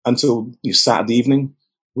until Saturday evening,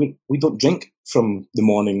 we don't drink from the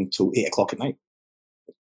morning till 8 o'clock at night.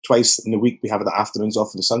 Twice in the week we have the afternoons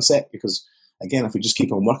off for the sunset, because again, if we just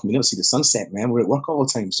keep on working, we never see the sunset, man. We're at work all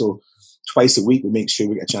the time. So twice a week we make sure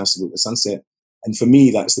we get a chance to go to the sunset. And for me,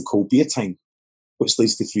 that's the cold beer time, which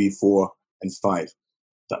leads to 3, 4 and 5.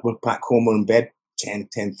 That we're back home, we're in bed 10,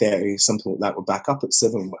 10:30, something like that. We're back up at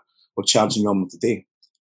 7. We're charging on with the day.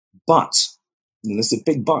 But, and there's a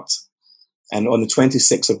big but, And on the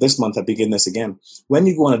 26th of this month, I begin this again. When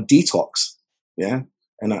you go on a detox, yeah,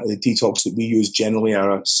 and the detox that we use generally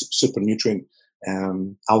are a super nutrient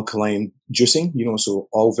alkaline juicing, so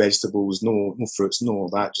all vegetables, no fruits, no all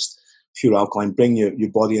that, just pure alkaline, bring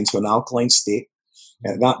your body into an alkaline state.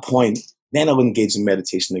 At that point, then I'll engage in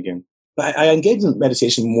meditation again. But I engage in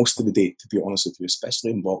meditation most of the day, to be honest with you,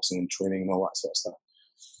 especially in boxing and training and all that sort of stuff.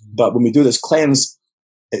 But when we do this cleanse,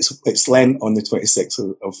 it's Lent on the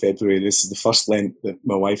 26th of February. This is the first Lent that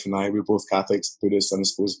my wife and I, we're both Catholics, Buddhists, and I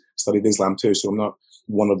suppose studied Islam too, so I'm not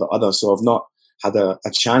one or the other. So I've not had a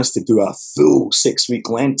chance to do a full 6-week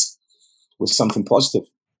Lent with something positive.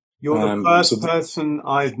 You're the first person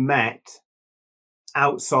I've met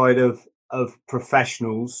outside of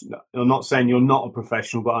professionals. I'm not saying you're not a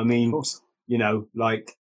professional, but I mean,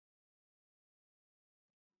 like,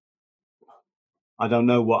 I don't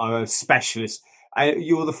know what I'm a specialist.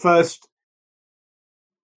 You're the first.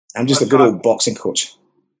 I'm just a good old boxing coach.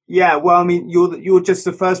 Yeah, well, I mean, you're just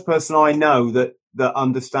the first person I know that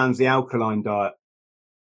understands the alkaline diet.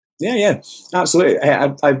 Yeah, absolutely.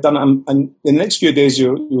 I've done it, and in the next few days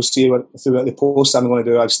you'll see throughout the post I'm going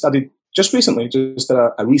to do. I've studied just recently, just did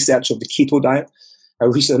a research of the keto diet.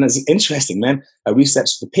 And it's interesting, man. I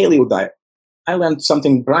researched the paleo diet. I learned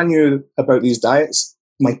something brand new about these diets.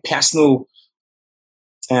 My personal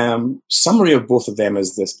summary of both of them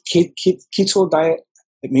is this: keto diet.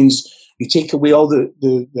 It means you take away all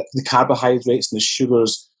the carbohydrates and the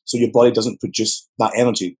sugars, so your body doesn't produce that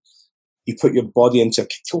energy. You put your body into a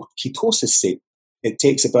ketosis state. It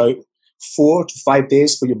takes about 4 to 5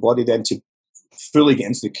 days for your body then to fully get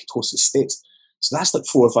into the ketosis state. So that's like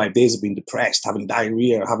 4 or 5 days of being depressed, having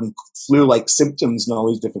diarrhea, having flu-like symptoms and all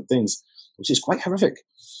these different things, which is quite horrific.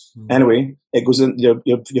 Anyway, it goes in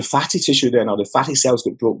your fatty tissue then, or the fatty cells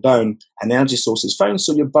get broke down, and energy source is found,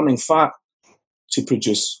 so you're burning fat to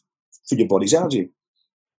produce for your body's energy.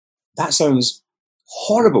 That sounds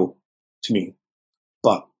horrible to me,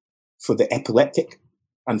 but for the epileptic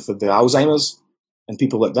and for the Alzheimer's and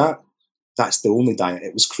people like that, that's the only diet.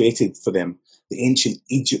 It was created for them. In ancient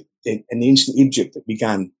Egypt, that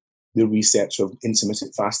began the research of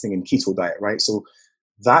intermittent fasting and keto diet, right? So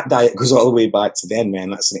that diet goes all the way back to then, man.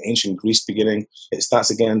 That's an ancient Greece beginning. It starts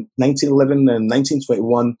again 1911 and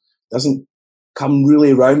 1921. Doesn't come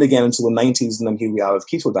really around again until the 90s, and then here we are with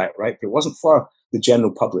keto diet, right? But it wasn't for the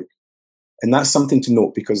general public. And that's something to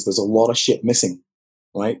note because there's a lot of shit missing,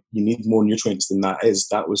 right? You need more nutrients than that is.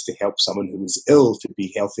 That was to help someone who was ill to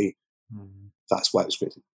be healthy. That's why it was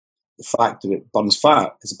created. The fact that it burns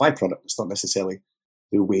fat is a byproduct. It's not necessarily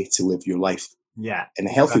the way to live your life in a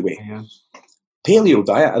healthy way. Yeah. Paleo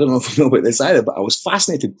diet, I don't know if you know about this either, but I was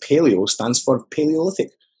fascinated. Paleo stands for Paleolithic,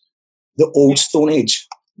 the old Stone Age.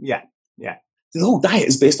 Yeah. The whole diet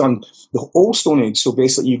is based on the old Stone Age. So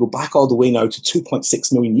basically you go back all the way now to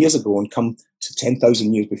 2.6 million years ago and come to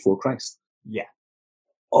 10,000 years before Christ. Yeah.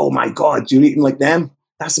 Oh my God, you're eating like them?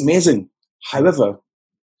 That's amazing. However,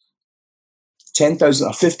 10,000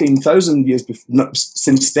 or 15,000 years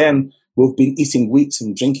since then, we've been eating wheat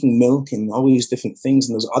and drinking milk and all these different things.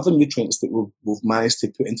 And there's other nutrients that we've managed to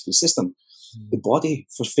put into the system. The body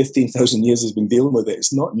for 15,000 years has been dealing with it.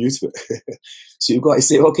 It's not new to it. So you've got to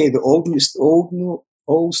say, okay, the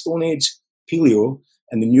old Stone Age Paleo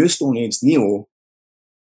and the new Stone Age Neo,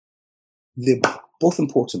 they're both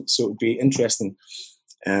important. So it would be interesting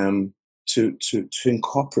to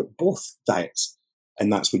incorporate both diets.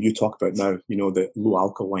 And that's what you talk about now. The low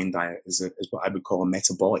alkaline diet is what I would call a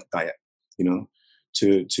metabolic diet,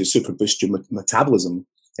 to super boost your metabolism.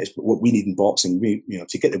 It's what we need in boxing.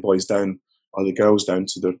 To get the boys down or the girls down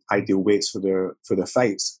to their ideal weights for their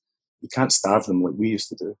fights. You can't starve them like we used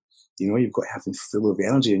to do. You've got to have them full of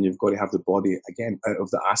energy, and you've got to have the body again out of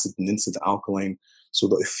the acid and into the alkaline, so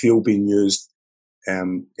that the fuel being used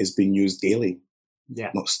is being used daily.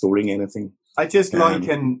 Yeah, not storing anything. I just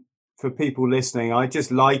liken, for people listening, I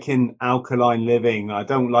just liken alkaline living. I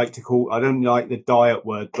don't like the diet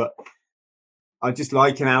word, but I just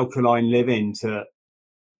liken alkaline living to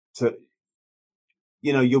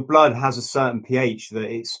your blood has a certain pH that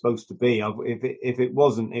it's supposed to be. If it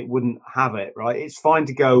wasn't, it wouldn't have it, right? It's fine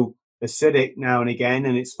to go acidic now and again,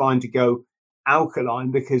 and it's fine to go alkaline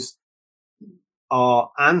because our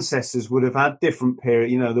ancestors would have had different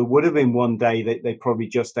periods. There would have been one day that they probably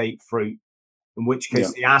just ate fruit, in which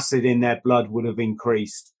case the acid in their blood would have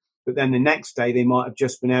increased. But then the next day they might have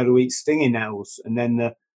just been able to eat stinging nettles, and then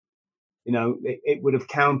it would have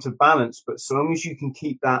counterbalanced. But so long as you can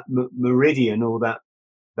keep that meridian or that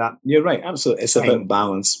you're right, absolutely, it's about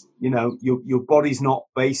balance. Your body's not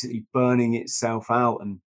basically burning itself out,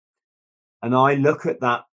 and I look at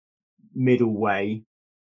that middle way,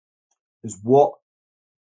 as what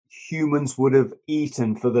humans would have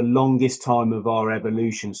eaten for the longest time of our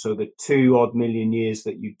evolution. So the 2 odd million years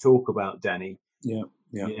that you talk about, Danny. Yeah.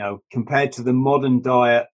 You know, compared to the modern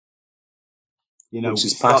diet, you know,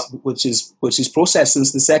 which is processed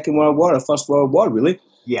since the Second World War or First World War, really.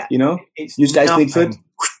 Yeah. You know, it's you guys need food.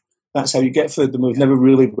 That's how you get food. And we've never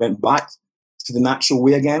really went back to the natural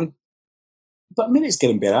way again. But maybe it's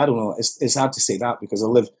getting better. I don't know. It's hard to say that because I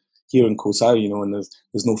live here in Koh Tao, you know, and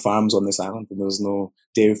there's no farms on this island, and there's no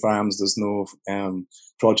dairy farms, there's no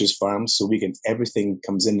produce farms, so everything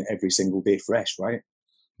comes in every single day fresh, right?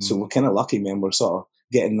 So we're kind of lucky, man. We're sort of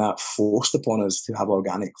getting that forced upon us to have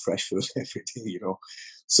organic, fresh food every day, you know.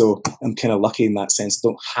 So I'm kind of lucky in that sense. I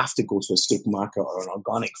don't have to go to a supermarket or an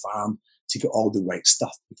organic farm to get all the right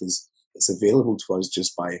stuff because it's available to us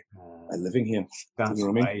just by living here. That's you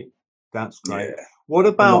know what great. I mean? That's great. Yeah. What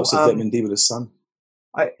about lots of vitamin D with the sun?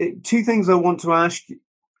 Two things I want to ask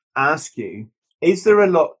you. Is there a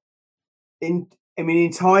lot in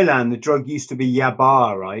Thailand, the drug used to be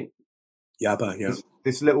yaba, right? Yaba, yeah.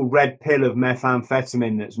 This little red pill of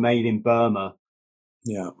methamphetamine that's made in Burma.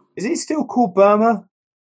 Yeah. Is it still called Burma?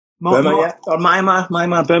 Burma, yeah. Or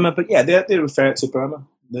Myanmar, Burma. But yeah, they refer it to Burma.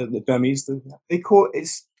 The Burmese do. Yeah. They call it,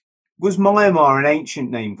 was Myanmar an ancient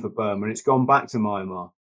name for Burma and it's gone back to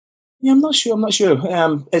Myanmar? Yeah, I'm not sure.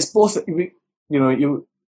 It's both, you know,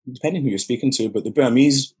 depending who you're speaking to, but the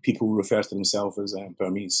Burmese people refer to themselves as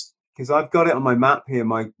Burmese. Because I've got it on my map here,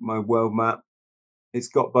 my world map. It's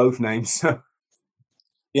got both names.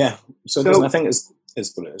 Yeah, so I think it's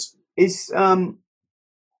what it is. I'm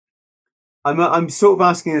sort of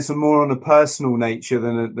asking this more on a personal nature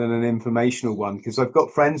than an informational one because I've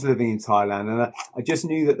got friends living in Thailand and I just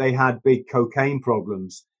knew that they had big cocaine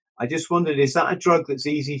problems. I just wondered, is that a drug that's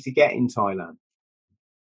easy to get in Thailand?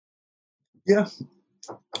 Yeah.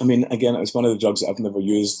 I mean, again, it's one of the drugs that I've never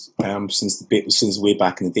used since way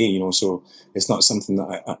back in the day, you know. So it's not something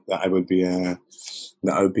that I would be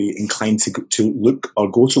inclined to look or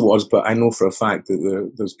go towards. But I know for a fact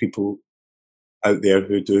that there's people out there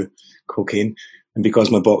who do cocaine, and because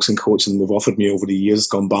my boxing coach and they've offered me over the years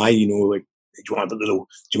gone by, you know, like, do you want a little,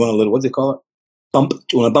 what do they call it? Bump? Do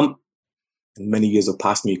you want a bump? And many years have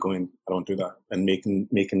passed me going, I don't do that, and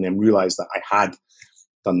making them realize that I had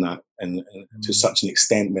done that, and to such an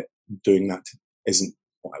extent that doing that isn't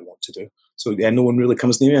what I want to do. So yeah, no one really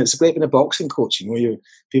comes near me. It's great being a boxing coach, you know.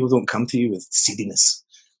 People don't come to you with seediness.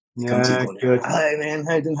 They come to you going, "Hi man,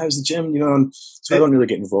 how's the gym?" You know. And so I don't really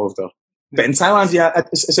get involved there. But in Thailand, yeah,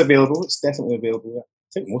 it's available. It's definitely available. Yeah. I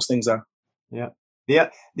think most things are. Yeah.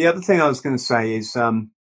 The other thing I was going to say is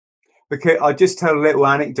because I just tell a little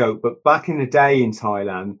anecdote. But back in the day in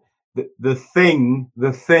Thailand, the thing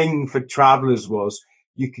for travellers was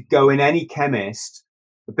you could go in any chemist,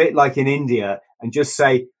 a bit like in India, and just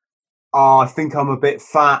say, "Oh, I think I'm a bit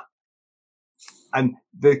fat," and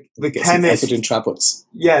the chemist, estrogen tablets.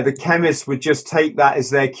 Yeah, the chemist would just take that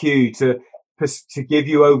as their cue to give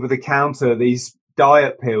you over the counter these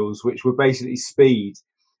diet pills, which were basically speed.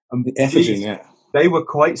 And the Ephedrine, they were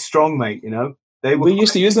quite strong, mate. You know, we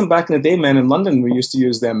used to use them back in the day, man. In London, we used to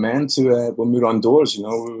use them, man, to when we were on doors. You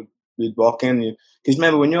know, we'd walk in because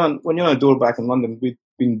remember when you're on a door back in London, we'd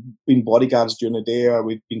been bodyguards during the day, or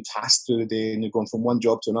we'd been tasked through the day, and you're going from one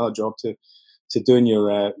job to another job to doing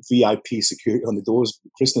your VIP security on the doors,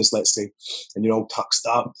 Christmas, let's say, and you're all tucked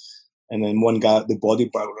up. And then one guy, the body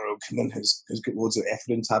burglar, will come in who's got loads of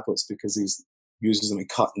Ephedrine tablets because he uses them to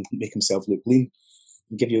cut and make himself look lean.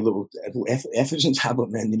 And give you a little Ephedrine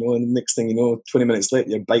tablet, man, you know, and the next thing you know, 20 minutes later,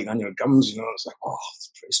 you're biting on your gums, you know. It's like, oh, it's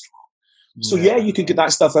pretty strong. So yeah, you could get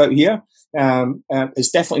that stuff out here.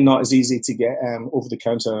 It's definitely not as easy to get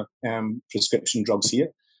over-the-counter prescription drugs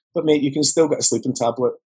here. But mate, you can still get a sleeping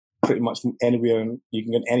tablet pretty much anywhere, and you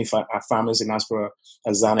can get any pharmacy and ask for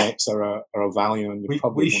a Xanax or a Valium.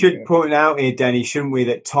 We should point out here, Denny, shouldn't we,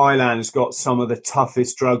 that Thailand's got some of the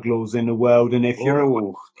toughest drug laws in the world, and if you're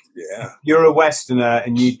a Westerner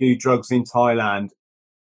and you do drugs in Thailand,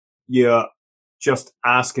 you're just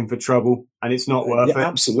asking for trouble, and it's not worth it.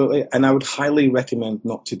 Absolutely, and I would highly recommend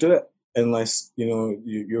not to do it unless you're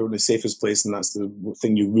in the safest place, and that's the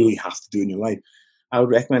thing you really have to do in your life. I would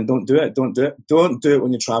recommend don't do it. Don't do it. Don't do it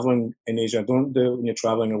when you're traveling in Asia. Don't do it when you're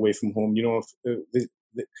traveling away from home. You know,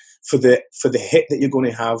 for the hit that you're going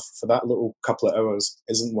to have for that little couple of hours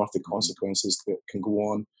isn't worth the consequences that can go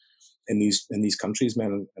on in these countries,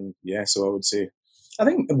 man. And yeah, so I would say, I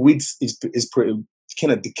think weed is pretty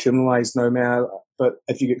kind of decriminalized now, man. But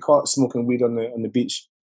if you get caught smoking weed on the beach,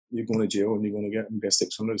 you're going to jail and you're going to get maybe a $600,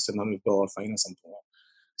 $700 fine or something like that.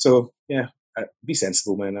 So yeah. Be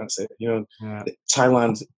sensible, man. That's it. You know,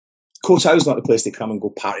 Thailand, Koh Tao is not the place to come and go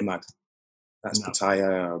party mad. That's No.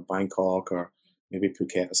 Pattaya or Bangkok or maybe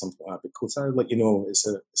Phuket or something like that. But Koh Tao, like, you know, it's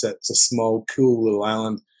a small, cool little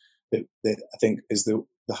island that I think is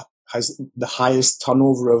has the highest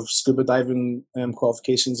turnover of scuba diving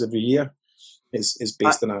qualifications every year. Is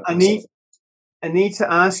based on I need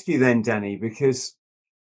to ask you then, Danny, because,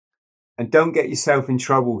 and don't get yourself in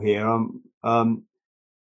trouble here.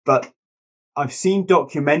 But I've seen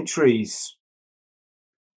documentaries,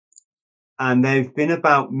 and they've been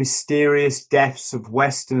about mysterious deaths of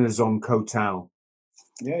Westerners on Koh Tao.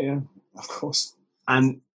 Yeah, of course.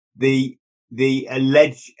 And the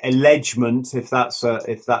allegement, if that's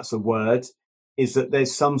a word, is that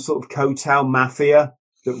there's some sort of Koh Tao mafia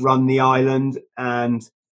that run the island and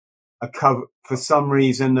for some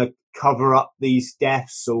reason cover up these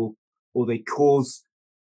deaths or they cause.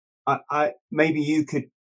 I maybe you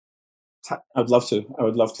could. I'd love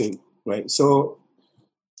to. Right. So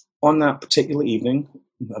on that particular evening,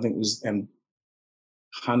 I think it was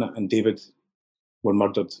Hannah and David were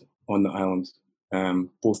murdered on the island.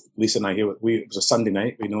 Both Lisa and I here. It was a Sunday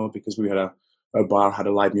night, we know, because we had our bar had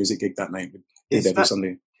a live music gig that night. We did every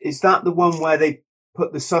Sunday. Is that the one where they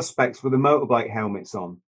put the suspects with the motorbike helmets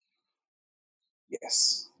on?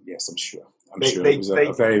 Yes, I'm sure. It was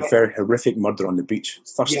a very, very horrific murder on the beach.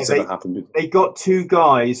 First it's ever happened. They got two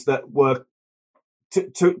guys that were,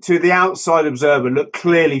 to the outside observer, looked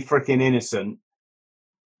clearly freaking innocent.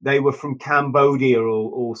 They were from Cambodia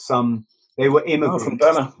or some. They were immigrants. From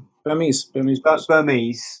Burma.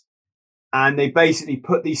 Burmese. And they basically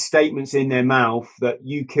put these statements in their mouth that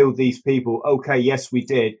you killed these people. Okay, yes, we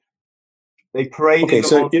did. They paraded. Okay,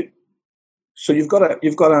 so you've got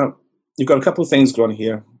a couple of things going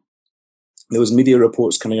here. There was media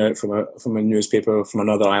reports coming out from a newspaper from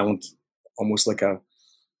another island, almost like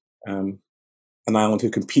an island who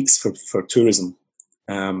competes for tourism,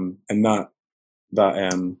 and that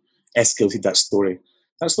escalated that story.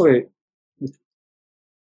 That story,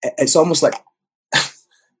 it's almost like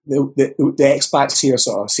the expats here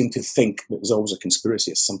sort of seem to think that there's always a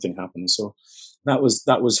conspiracy if something happens. So that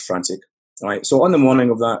was frantic. All right. So on the morning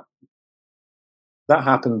of that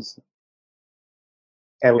happened.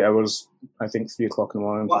 Early hours, I think 3 o'clock in the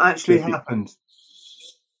morning. What actually happened?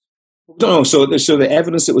 No. So the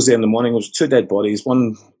evidence that was there in the morning was 2 dead bodies.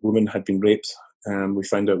 One woman had been raped. We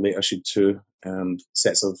found out later she had 2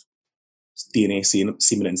 sets of DNA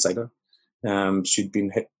semen inside her. She'd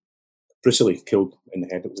been hit, brutally killed in the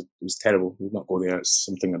head. It was terrible. We would not go there. It's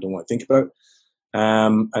something I don't want to think about.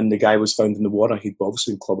 And the guy was found in the water. He'd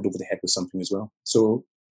obviously been clobbered over the head with something as well. So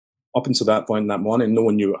up until that point that morning, no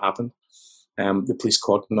one knew what happened. The police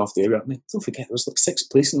cordoned off the area. I mean, don't forget, there was like 6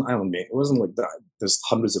 police on the island, mate. It wasn't like that. There's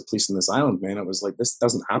hundreds of police on this island, man. It was like, this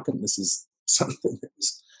doesn't happen. This is something that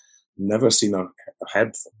was never seen or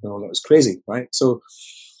heard. You know, that was crazy, right? So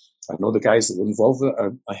I know the guys that were involved with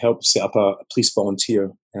it. I helped set up a police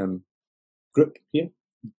volunteer group here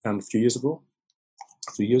a few years ago,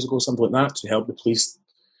 something like that, to help the police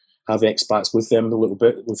have expats with them a little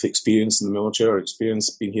bit, with experience in the military or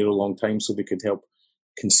experience being here a long time, so they could help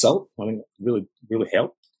consult. I think really, really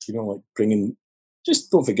helped. You know, like bringing.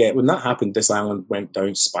 Just don't forget, when that happened, this island went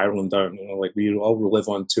down, spiraling down. You know, like we all live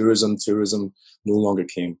on tourism. Tourism no longer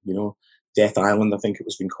came. You know, Death Island, I think it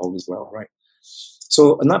was being called as well, right?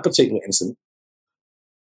 So in that particular incident,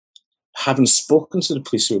 having spoken to the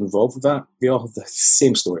police who were involved with that, they all have the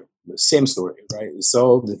same story, right? It's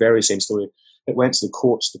all the very same story. It went to the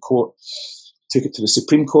courts. The court took it to the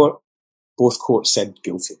Supreme Court. Both courts said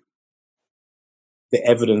guilty. The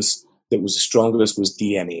evidence that was the strongest was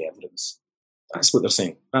DNA evidence. That's what they're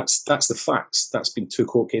saying. That's the facts. That's been 2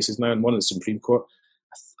 court cases now and one in the Supreme Court.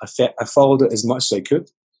 I followed it as much as I could.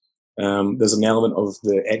 There's an element of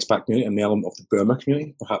the expat community, an element of the Burma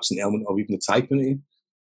community, perhaps an element of even the Thai community.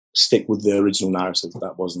 Stick with the original narrative.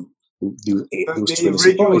 That wasn't the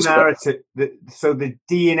original narrative. So the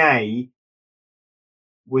DNA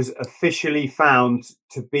was officially found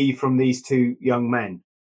to be from these 2 young men.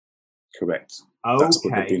 Correct. Okay. That's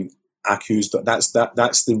what they've been accused of. That's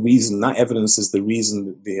the reason. That evidence is the reason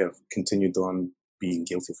that they have continued on being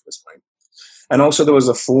guilty for this crime. And also, there was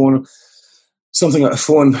a phone, something like a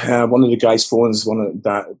phone. One of the guys' phones, one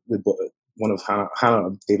of Hannah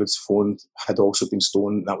and David's phone had also been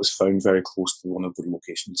stolen. That was found very close to one of the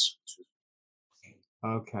locations.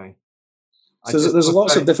 Okay. So there's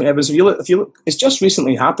lots of different evidence. If you look, it's just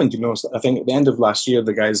recently happened. You know, I think at the end of last year,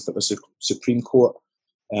 the guys got the Supreme Court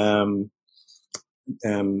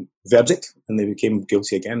verdict, and they became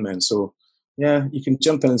guilty again, man. So yeah, you can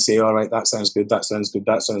jump in and say, all right, that sounds good,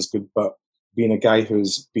 but being a guy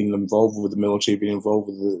who's been involved with the military, being involved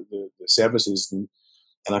with the services, and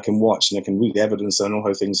and I can watch and I can read evidence. I know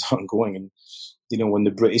how things are going. And, when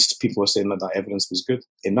the British people are saying that evidence was good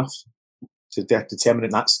enough to determine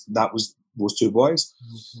that was those two boys.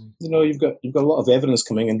 Okay. You've got a lot of evidence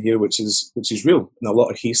coming in here, which is real, and a lot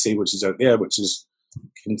of hearsay, which is out there, which is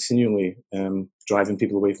continually driving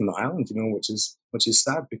people away from the island. Which is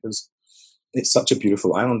sad, because it's such a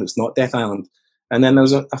beautiful island. It's not Death Island. And then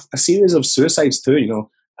there's a series of suicides too.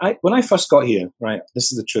 When I first got here, right,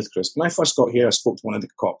 this is the truth, Chris. When I first got here, I spoke to one of the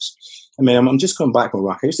cops. I mean, I'm just coming back from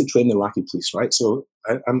Iraq. I used to train the Iraqi police, right? So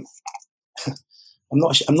I'm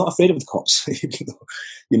not afraid of the cops,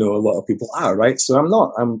 even though, a lot of people are, right? So I'm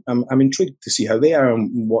not. I'm intrigued to see how they are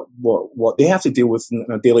and what they have to deal with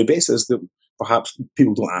on a daily basis that perhaps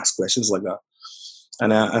people don't ask questions like that.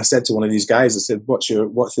 And I said to one of these guys, I said, "What's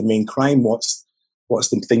the main crime? What's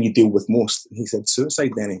the thing you deal with most?" And he said,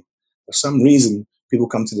 "Suicide, Denny. For some reason, people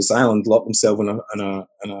come to this island, lock themselves in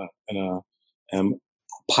a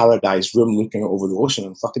paradise room looking out over the ocean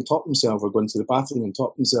and fucking top themselves, or go into the bathroom and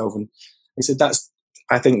top themselves." And he said,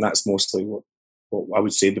 I think that's mostly what I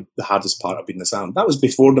would say the hardest part of being this island. That was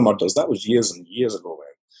before the murders. That was years and years ago.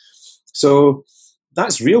 Right? So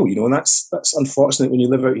that's real, and that's unfortunate when you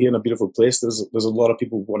live out here in a beautiful place. There's a lot of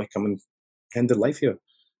people who want to come and end their life here.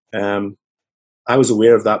 I was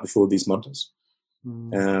aware of that before these murders.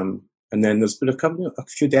 And then there's been a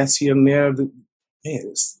few deaths here and there.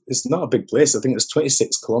 It's not a big place. I think it's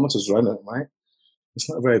 26 kilometers around it, right? It's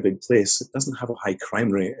not a very big place. It doesn't have a high crime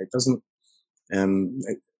rate. It doesn't.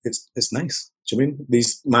 It's nice. Do you mean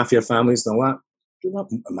these mafia families and all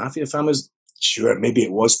that? Mafia families, sure, maybe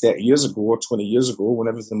it was 30 years ago or 20 years ago when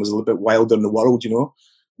everything was a little bit wilder in the world.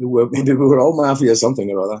 Maybe we were all mafia or something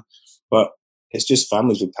or other. But it's just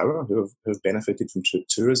families with power who have benefited from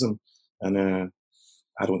tourism, and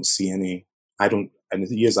I don't see any. In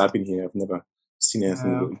the years I've been here, I've never seen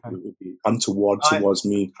anything that would be untoward towards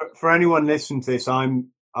me. For anyone listening to this,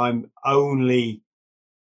 I'm only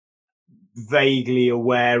vaguely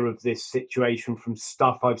aware of this situation from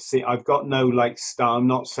stuff I've seen. I've got no I'm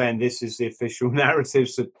not saying this is the official narrative,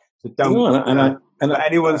 so don't. No,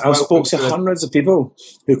 I've spoke to hundreds of people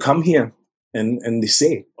who come here and they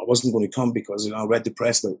say, I wasn't going to come because I read the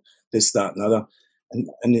press about this, that, and other.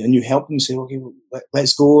 And you help them say, okay, well,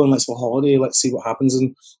 let's go and let's go on holiday, let's see what happens.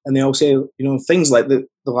 And they all say, things like the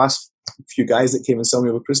last few guys that came and saw me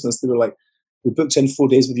over Christmas, they were like, we booked in 4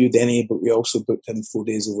 days with you, Denny, but we also booked in 4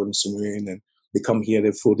 days over in Samui. And then they come here, they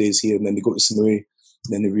have 4 days here, and then they go to Samui,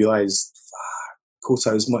 and then they realise,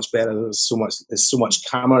 Kota is much better. There's so much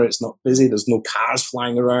calmer. It's not busy. There's no cars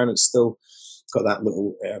flying around. It's still got that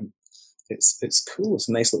little. It's cool. It's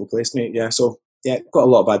a nice little place, mate. Yeah. So yeah, got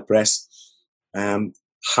a lot of bad press.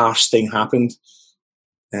 Harsh thing happened.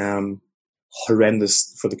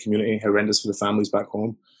 Horrendous for the community. Horrendous for the families back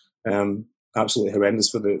home. Absolutely horrendous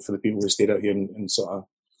for the people who stayed out here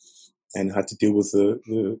and had to deal with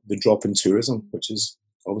the drop in tourism, which has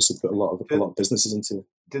obviously put a lot of businesses into.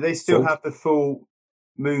 Do they still have the full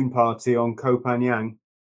moon party on Koh Phangan?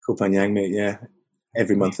 Koh Phangan, mate, yeah,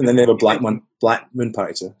 every month, and then they have a black moon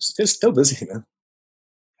party too. It's still busy, man.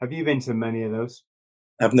 Have you been to many of those?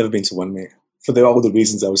 I've never been to one, mate, for all the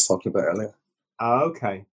reasons I was talking about earlier. Oh,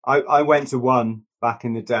 okay. I went to one back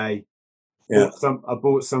in the day. Yeah. I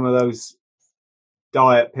bought some of those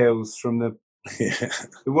diet pills from the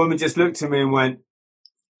woman just looked at me and went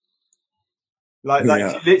like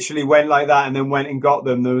that. She literally went like that and then went and got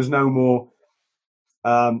them. There was no more.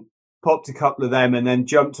 Popped a couple of them and then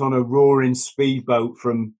jumped on a roaring speedboat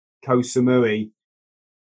from Koh Samui,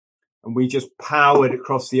 and we just powered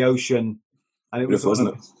across the ocean. And it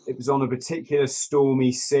was on a particular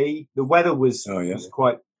stormy sea. The weather was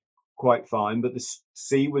quite fine, but the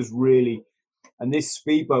sea was really. And this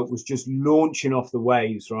speedboat was just launching off the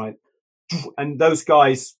waves, right? And those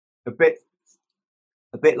guys, a bit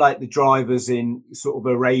like the drivers in sort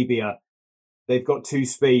of Arabia, they've got two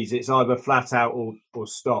speeds. It's either flat out or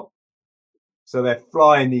stop. So they're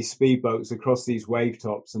flying these speedboats across these wave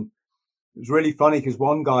tops. And it was really funny because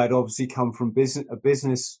one guy had obviously come from a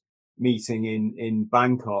business meeting in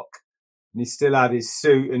Bangkok, and he still had his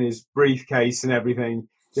suit and his briefcase and everything.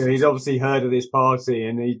 He'd obviously heard of this party,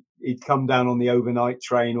 and he'd come down on the overnight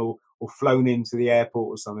train or flown into the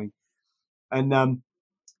airport or something. And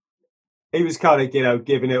he was kind of,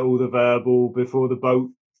 giving it all the verbal before the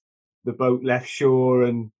boat left shore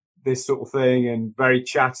and this sort of thing, and very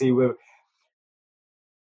chatty with.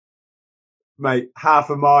 Mate, half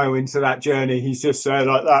a mile into that journey, he's just like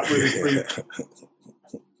that with his brief.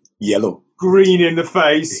 Yellow. Green in the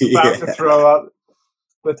face, about to throw up.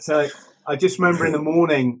 But I just remember in the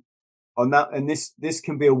morning on that, and this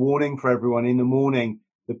can be a warning for everyone. In the morning,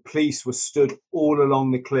 the police were stood all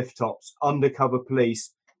along the cliff tops, undercover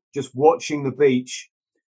police, just watching the beach,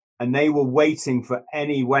 and they were waiting for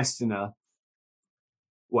any Westerner,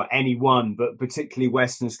 well, anyone, but particularly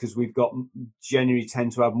Westerners, because we've got generally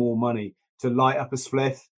tend to have more money, to light up a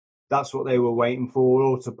spliff. That's what they were waiting for,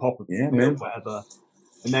 or to pop a pill, whatever.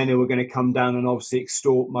 And then they were going to come down and obviously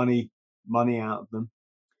extort money out of them.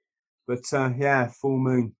 But yeah, full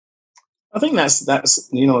moon. I think that's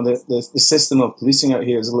the system of policing out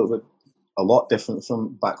here is a lot different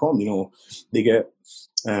from back home. They get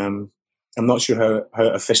I'm not sure how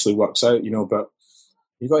it officially works out, but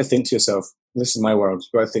you've got to think to yourself, this is my world,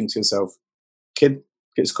 you've got to think to yourself, kid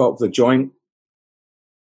gets caught with a joint,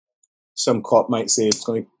 some cop might say it's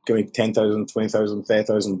going to give me 10,000, 20,000,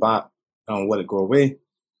 30,000 baht, and I'll let it go away.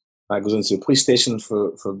 That goes into the police station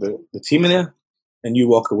for the team in there, and you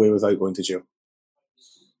walk away without going to jail.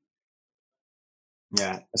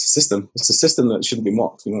 Yeah, it's a system. It's a system that shouldn't be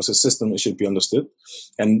mocked. It's a system that should be understood,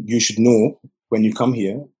 and you should know when you come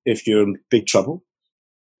here if you're in big trouble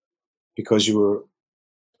because you were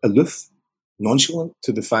aloof, nonchalant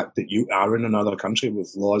to the fact that you are in another country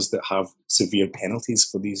with laws that have severe penalties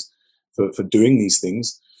for doing these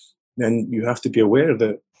things. Then you have to be aware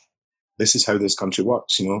that this is how this country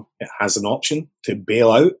works. It has an option to bail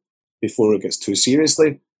out before it gets too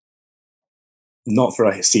seriously. Not for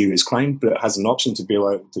a serious crime, but it has an option to bail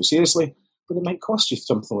out too seriously. But it might cost you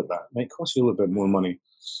something like that. It might cost you a little bit more money.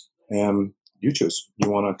 You choose.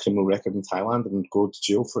 You want a criminal record in Thailand and go to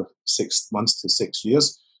jail for 6 months to 6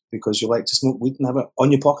 years because you like to smoke weed and have it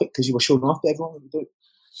on your pocket because you were showing off to everyone that you do.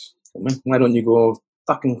 Why don't you go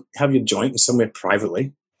fucking have your joint somewhere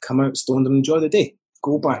privately, come out stoned and enjoy the day?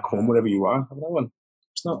 Go back home wherever you are, have another one.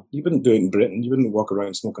 It's not. You wouldn't do it in Britain. You wouldn't walk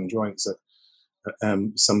around smoking joints at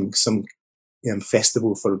some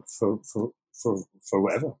festival for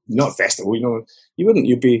whatever. Not festival, you wouldn't.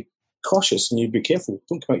 You'd be cautious and you'd be careful.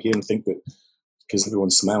 Don't come out here and think that because everyone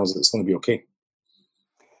smiles that it's going to be okay.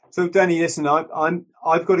 So, Danny, listen,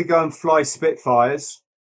 I've got to go and fly Spitfires.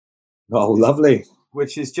 Oh, lovely!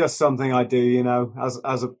 Which is just something I do, as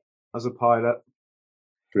a pilot.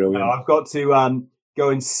 Brilliant. I've got to go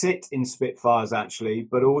and sit in Spitfires actually,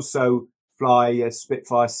 but also fly a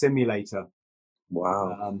Spitfire simulator.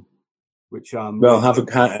 Wow. Which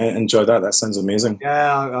enjoy that. That sounds amazing.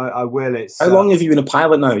 Yeah, I will. How long have you been a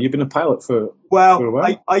pilot now? You've been a pilot for a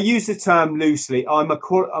while? I use the term loosely. I'm a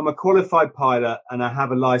qualified pilot, and I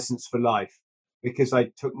have a license for life because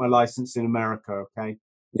I took my license in America. Okay.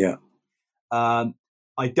 Yeah. I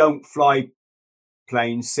don't fly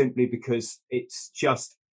planes simply because it's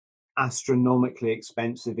just astronomically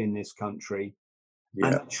expensive in this country. Yeah.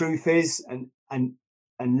 And the truth is, and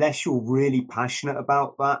unless you're really passionate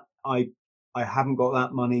about that, I haven't got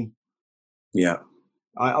that money. Yeah.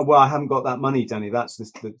 I haven't got that money, Danny. That's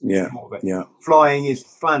the of it. Yeah. Flying is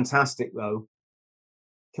fantastic, though.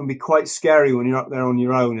 Can be quite scary when you're up there on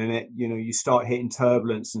your own, and you start hitting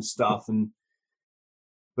turbulence and stuff.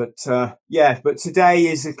 But today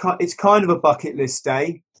it's kind of a bucket list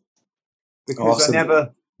day because awesome. I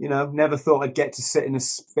never thought I'd get to sit in a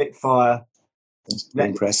Spitfire. That's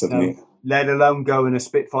impressive, mate. Let alone go in a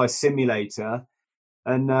Spitfire simulator,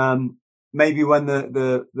 and maybe when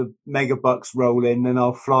the mega bucks roll in, then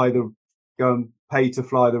I'll go and pay to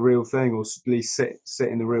fly the real thing, or at least sit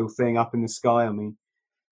in the real thing up in the sky. I mean,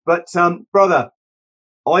 but brother,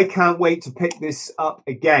 I can't wait to pick this up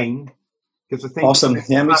again because I think awesome.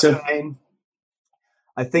 Yeah, me too.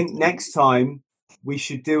 I think next time we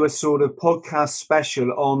should do a sort of podcast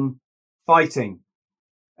special on fighting,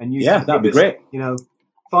 and that'd be great.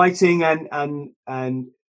 Fighting and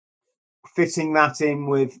fitting that in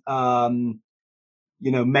with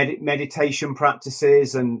meditation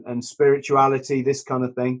practices and spirituality, this kind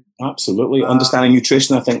of thing. Absolutely. Understanding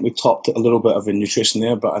nutrition. I think we talked a little bit of nutrition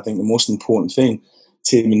there, but I think the most important thing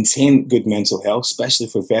to maintain good mental health, especially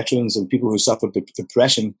for veterans and people who suffer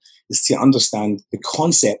depression, is to understand the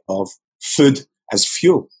concept of food as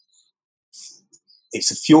fuel. It's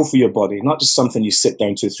a fuel for your body, not just something you sit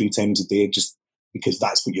down to 3 times a day just because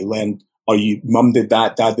that's what you learned. Or mum did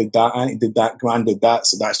that, dad did that, auntie did that, gran did that,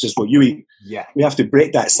 so that's just what you eat. Yeah. We have to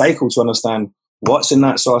break that cycle to understand what's in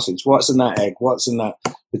that sausage, what's in that egg, what's in that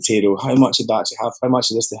potato, how much of that to have, how much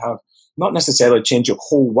of this to have. Not necessarily change your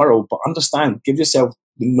whole world, but understand, give yourself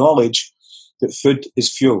the knowledge that food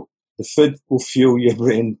is fuel. The food will fuel your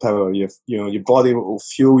brain power. Your body will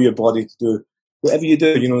fuel your body to do whatever you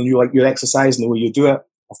do. You like your exercise and the way you do it.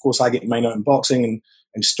 Of course, I get mine out in boxing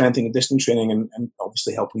and strength and conditioning training and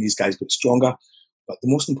obviously helping these guys get stronger. But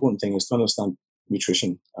the most important thing is to understand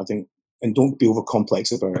nutrition, I think, and don't be over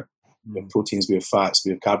complex about it. We have proteins, we have fats,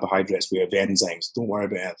 we have carbohydrates, we have enzymes. Don't worry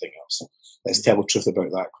about anything else. Let's tell the truth about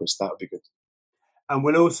that, Chris. That would be good. And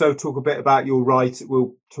we'll also talk a bit about your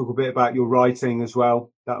We'll talk a bit about your writing as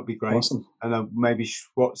well. That would be great. Awesome. And then maybe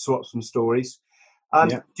swap some stories.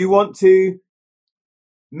 Yeah. Do you want to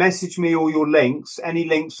message me all your links? Any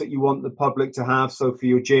links that you want the public to have? So for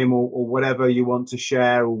your gym or whatever you want to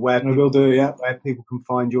share, or where I will do. Yeah. Where people can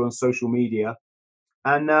find you on social media.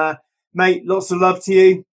 And mate, lots of love to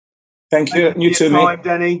you. Thank you. You too, mate.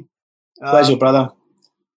 Denny. Pleasure, brother.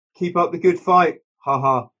 Keep up the good fight. Ha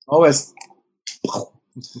ha. Always.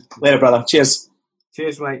 Later, brother. Cheers.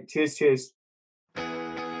 Cheers, mate. Cheers.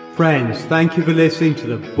 Friends, thank you for listening to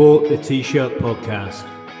the Bought the T-Shirt podcast.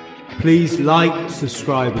 Please like,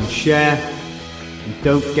 subscribe and share. And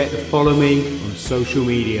don't forget to follow me on social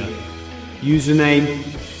media. Username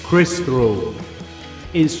Chris Thrall.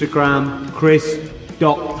 Instagram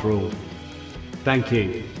Chris.Thrall. Thank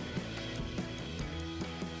you.